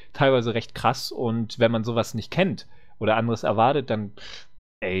wirklich teilweise recht krass und wenn man sowas nicht kennt oder anderes erwartet, dann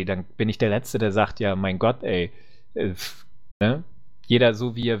bin ich der Letzte, der sagt, ja, mein Gott, ey, ne? Jeder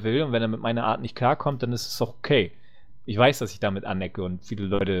so, wie er will und wenn er mit meiner Art nicht klarkommt, dann ist es auch okay. Ich weiß, dass ich damit anecke und viele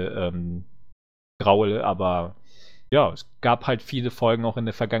Leute graule, aber ja, es gab halt viele Folgen auch in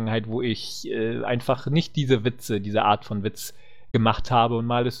der Vergangenheit, wo ich einfach nicht diese Art von Witz gemacht habe und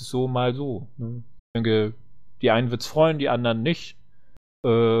mal ist es so, mal so. Ne? Ich denke, die einen wird's freuen, die anderen nicht.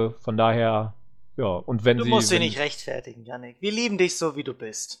 Von daher, ja, und wenn Du sie... musst dich wenn- nicht rechtfertigen, Yannick. Wir lieben dich so, wie du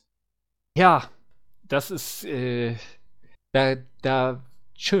bist. Ja, das ist,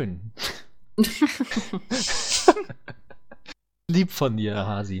 schön. Lieb von dir,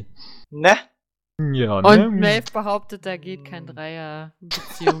 Hasi. Ne? Ja, Und Melf behauptet, da geht kein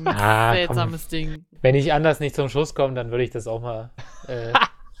Dreier-Beziehung. Ah, Seltsames Ding. Wenn ich anders nicht zum Schuss komme, dann würde ich das auch mal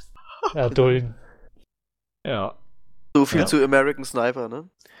erdulden. Ja. So viel Ja. zu American Sniper, ne?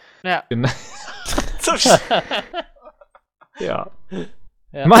 Ja. Genau. So Ja.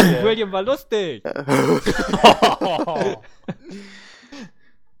 Ja, Mann, William war lustig.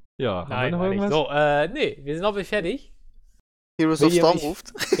 Ja, Nein, haben war wir nicht. noch irgendwas? So, nee, wir sind noch nicht fertig. Heroes of William, Storm ich-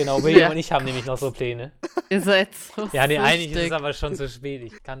 ruft. Genau, William Ja. und ich haben nämlich noch so Pläne. Ihr seid so Ja, nee, eigentlich ist es süchtig. aber schon zu spät.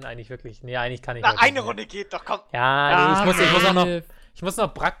 Ich kann eigentlich wirklich. Nee, eigentlich kann ich. Na, heute nicht eine mehr. Runde geht doch, komm. Ja, nee, ich muss auch noch. Melf. Ich muss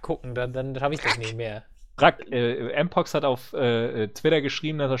noch Brack gucken, dann habe ich das nicht mehr. Mpox hat auf Twitter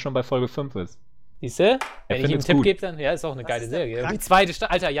geschrieben, dass er schon bei Folge 5 ist. Siehste? Wenn ich ihm einen findet's Tipp gut. gebe, dann ist auch eine Was geile ist denn Serie. Brack? Die zweite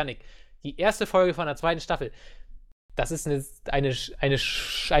Staffel, Alter, Yannick, die erste Folge von der zweiten Staffel, das ist eine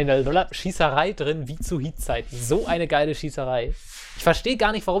Schießerei drin, wie zu Heat-Zeiten. So eine geile Schießerei. Ich verstehe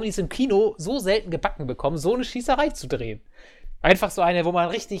gar nicht, warum die es im Kino so selten gebacken bekommen, so eine Schießerei zu drehen. Einfach so eine, wo man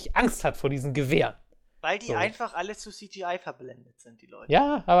richtig Angst hat vor diesen Gewehren. Weil die So. einfach alle zu CGI verblendet sind, die Leute.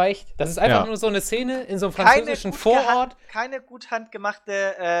 Ja, aber echt. Das ist einfach Ja. nur so eine Szene in so einem französischen Vorort. Keine gut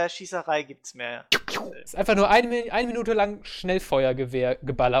handgemachte Schießerei gibt's mehr. Es ist einfach nur eine Minute lang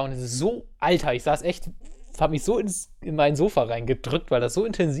Schnellfeuergewehrgeballer und es ist so, Alter, ich saß echt, hab mich so in mein Sofa reingedrückt, weil das so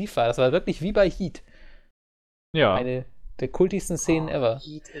intensiv war. Das war wirklich wie bei Heat. Ja. Eine der kultigsten Szenen ever.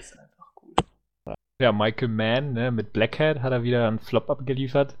 Heat ist einfach gut. Ja, Michael Mann, ne, mit Blackhead hat er wieder einen Flop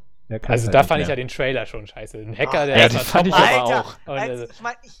abgeliefert. Der kann's Also halt da nicht fand ich mehr. ja den Trailer schon scheiße. Ein Hacker, der ja, ist den mal fand ich top- aber Alter, auch. Und also- ich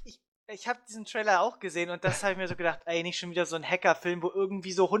meine, ich habe diesen Trailer auch gesehen und das habe ich mir so gedacht, ey, nicht schon wieder so ein Hackerfilm, wo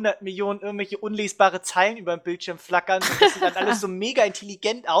irgendwie so 100 Millionen irgendwelche unlesbare Zeilen über den Bildschirm flackern und das sieht dann alles so mega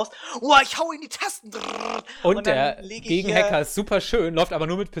intelligent aus. Oh, ich hau in die Tasten. Und dann der lege ich Gegenhacker ist super schön, läuft aber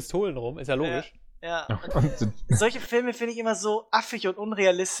nur mit Pistolen rum, ist ja logisch. Ja, Und solche Filme finde ich immer so affig und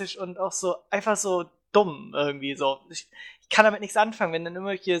unrealistisch und auch so einfach so dumm irgendwie so. Ich kann damit nichts anfangen, wenn dann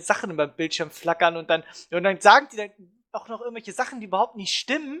irgendwelche Sachen über den Bildschirm flackern und dann sagen die dann auch noch irgendwelche Sachen, die überhaupt nicht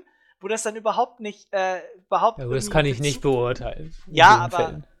stimmen, wo das dann überhaupt nicht Ja, gut, das irgendwie kann ich nicht Bezug- beurteilen. in Ja, diesen aber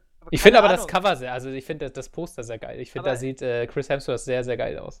Fällen. Ich keine finde aber das Ahnung. Cover sehr, also ich finde das Poster sehr geil. Ich finde, Aber- da sieht Chris Hemsworth sehr, sehr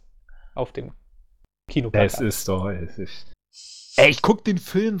geil aus. Auf dem es Kinoplakat. ist doch, es ist. Ey, ich guck den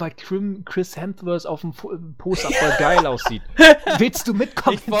Film, weil Chris Hemsworth auf dem Poster voll geil aussieht. Willst du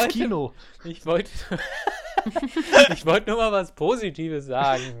mitkommen Ich ins wollte- Kino? Ich wollte ich wollte nur mal was Positives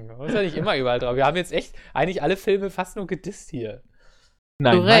sagen. Man muss ja nicht immer überall drauf. Wir haben jetzt echt eigentlich alle Filme fast nur gedisst hier.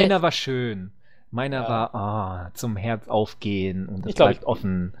 Nein, Du recht. meiner war schön. Meiner Ja. war zum Herz aufgehen und das Ich glaub, bleibt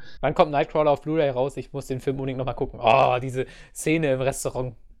offen. Wann kommt Nightcrawler auf Blu-ray raus? Ich muss den Film unbedingt nochmal gucken. Oh, diese Szene im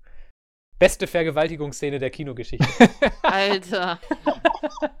Restaurant. Beste Vergewaltigungsszene der Kinogeschichte. Alter.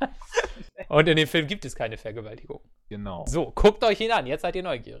 Und in dem Film gibt es keine Vergewaltigung. Genau. So, guckt euch ihn an. Jetzt seid ihr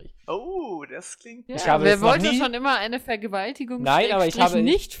neugierig. Oh, das klingt. Ja, Ich habe wer es noch wollte nie- schon immer eine Vergewaltigung Nein, aber ich habe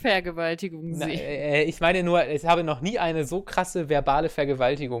nicht Vergewaltigung Na, sehen? ich meine nur, ich habe noch nie eine so krasse verbale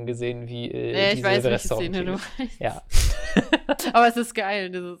Vergewaltigung gesehen wie Ich diese weiß, welche Restaurant. Szene du meinst. Ja. Aber es ist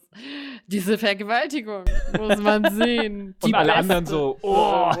geil, diese Vergewaltigung muss man sehen. Und alle anderen beste. so,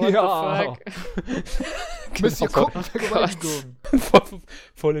 what the ja. fuck? Müsst ihr Genau. gucken, Vergewaltigung.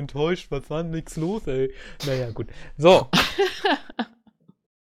 voll enttäuscht, was war denn nix los, ey? Naja, gut. So.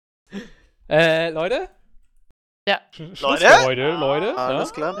 Leute? Ja. Schluss Leute? für heute, Leute. Alles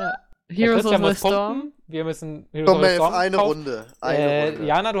ne? klar. Ja. Der Heroes of Christian the muss Storm. punkten. Wir müssen Heroes Komm, of the Melf, Storm eine kaufen. Runde. Eine Runde.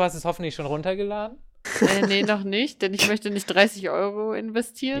 Jana, du hast es hoffentlich schon runtergeladen. Nee, noch nicht, denn ich möchte nicht 30 €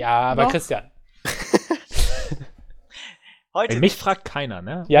 investieren. Ja, aber noch. Christian. Heute Mich fragt keiner,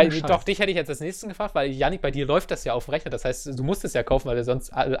 ne? Ja, Ohne Scheiß. doch, dich hätte ich jetzt als nächsten gefragt, weil Yannick, bei dir läuft das ja auf dem Rechner. Das heißt, du musst es ja kaufen, weil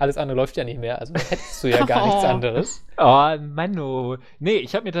sonst alles andere läuft ja nicht mehr. Also dann hättest du ja gar nichts Oh. anderes. Oh, Manno. Nee,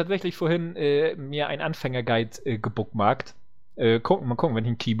 ich habe mir tatsächlich vorhin mir einen Anfängerguide gebookmarkt. Mal gucken, wenn ich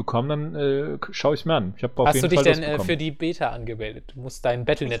einen Key bekomme, dann schaue ich mir an. Ich habe auf Hast jeden du dich Fall denn Lust bekommen. für die Beta angemeldet? Du musst deinen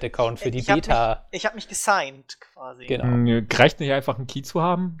Battlenet-Account für die ich hab Beta. Ich habe mich gesigned quasi. Genau. Reicht nicht einfach einen Key zu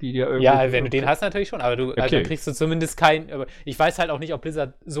haben, die dir irgendwie. Ja, wenn du den hast, natürlich schon, aber du also Okay. kriegst du zumindest keinen. Aber ich weiß halt auch nicht, ob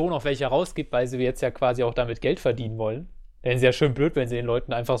Blizzard so noch welche rausgibt, weil sie jetzt ja quasi auch damit Geld verdienen wollen. Denn es ist ja schön blöd, wenn sie den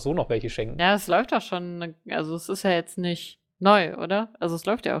Leuten einfach so noch welche schenken. Ja, es läuft auch schon, also es ist ja jetzt nicht neu, oder? Also es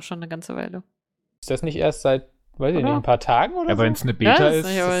läuft ja auch schon eine ganze Weile. Ist das nicht erst seit, weiß ich Oder? nicht, ein paar Tagen oder Ja, so? wenn es eine Beta das ist.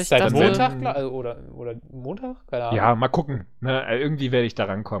 nicht, aber Ist ich seit dachte- Montag, oder Montag? Keine Ahnung. Ja, mal gucken. Ne? Irgendwie werde ich da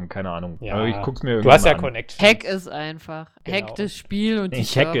rankommen, keine Ahnung. Ja. Aber ich guck's mir Du irgendwann hast ja mal an. Connection. Hack ist einfach. Genau. Hack das Spiel und die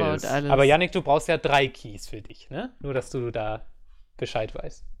Ich hacke Server es. und alles. Aber Yannick, du brauchst ja 3 Keys für dich, ne? Nur, dass du da Bescheid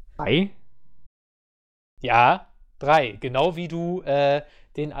weißt. 3? Ja, 3. Genau wie du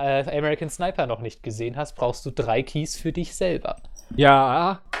den American Sniper noch nicht gesehen hast, brauchst du 3 Keys für dich selber.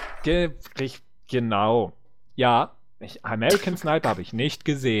 Ja, genau. Ja, American Sniper habe ich nicht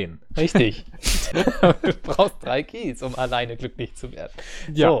gesehen. Richtig. Du brauchst 3 Keys, um alleine glücklich zu werden.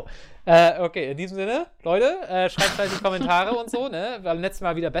 Ja. So, okay, in diesem Sinne, Leute, schreibt fleißig Kommentare und so, ne? War beim letzten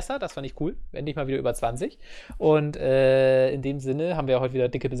Mal wieder besser, das fand ich cool. Endlich mal wieder über 20. Und in dem Sinne haben wir heute wieder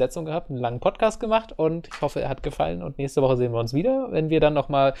dicke Besetzung gehabt, einen langen Podcast gemacht und ich hoffe, er hat gefallen und nächste Woche sehen wir uns wieder, wenn wir dann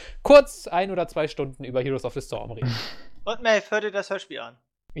nochmal kurz 1 oder 2 Stunden über Heroes of the Storm reden. Und Melf, hör dir das Hörspiel an.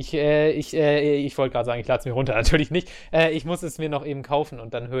 Ich wollte gerade sagen, ich lade es mir runter. Natürlich nicht. Ich muss es mir noch eben kaufen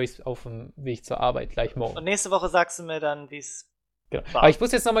und dann höre ich es auf dem Weg zur Arbeit gleich morgen. Und nächste Woche sagst du mir dann, wie es Genau. Aber ich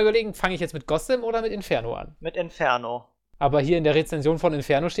muss jetzt nochmal überlegen, fange ich jetzt mit Gotham oder mit Inferno an? Mit Inferno. Aber hier in der Rezension von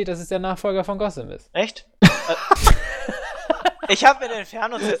Inferno steht, dass es der Nachfolger von Gotham ist. Echt? Ich habe mit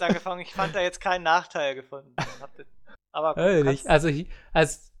Inferno zuerst angefangen. Ich fand da jetzt keinen Nachteil gefunden. Aber Nicht. Also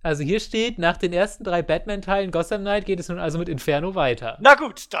hier steht, nach den ersten 3 Batman-Teilen Gotham Knight geht es nun also mit Inferno weiter. na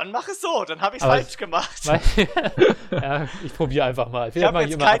gut, dann mach es so. Dann habe ich es Aber falsch gemacht. Ja, ich probiere einfach mal. Ich habe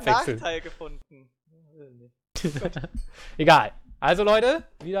jetzt keinen Nachteil gefunden. Egal. Also Leute,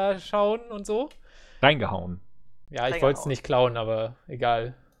 wieder schauen und so. Reingehauen. Ja, ich wollte es nicht klauen, aber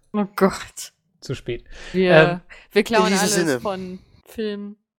egal. Oh Gott. Zu spät. Wir klauen in diesem alles Sinne. von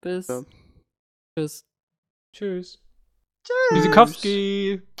Film bis Ja. Tschüss. Tschüss.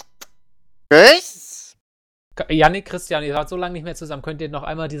 Wisikowski. Was? Jannik, Christian, ihr wart so lange nicht mehr zusammen. Könnt ihr noch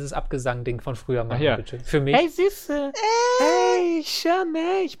einmal dieses Abgesang-Ding von früher machen, Ach ja. bitte? Für mich. Süße. Ey, schon,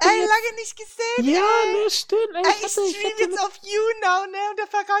 ey. Ich bin Ey, lange nicht gesehen. Ja, ne, stimmt. Ey, Ey, ich stream jetzt auf YouNow, ne? Und da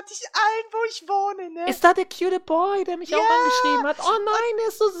verrate ich allen, wo ich wohne, ne? Ist da der cute Boy, der mich Ja. auch angeschrieben hat? Oh nein, der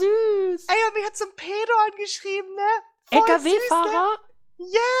ist so süß. Ey, und mich hat so ein Pedo angeschrieben, ne? Voll LKW-Fahrer?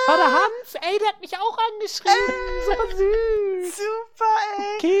 Ja, War der Hans? Ey, der hat mich auch angeschrieben. Super süß. super,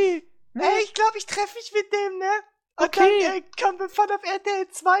 ey. Okay. Ne? Ey, ich glaube, ich treffe mich mit dem, ne? Und Okay. dann kommen wir von auf RTL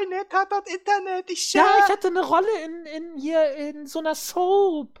 2, ne? Tatort Internet. Ich Ja, schau. ich hatte eine Rolle in so einer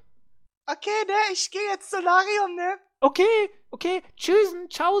Soap. Okay, ne? Ich gehe jetzt Solarium, ne? Okay. Tschüssen,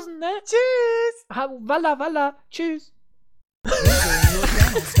 tschaußen, ne? Tschüss. Walla, walla. Tschüss. User in your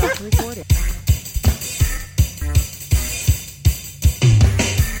channel stopped recording.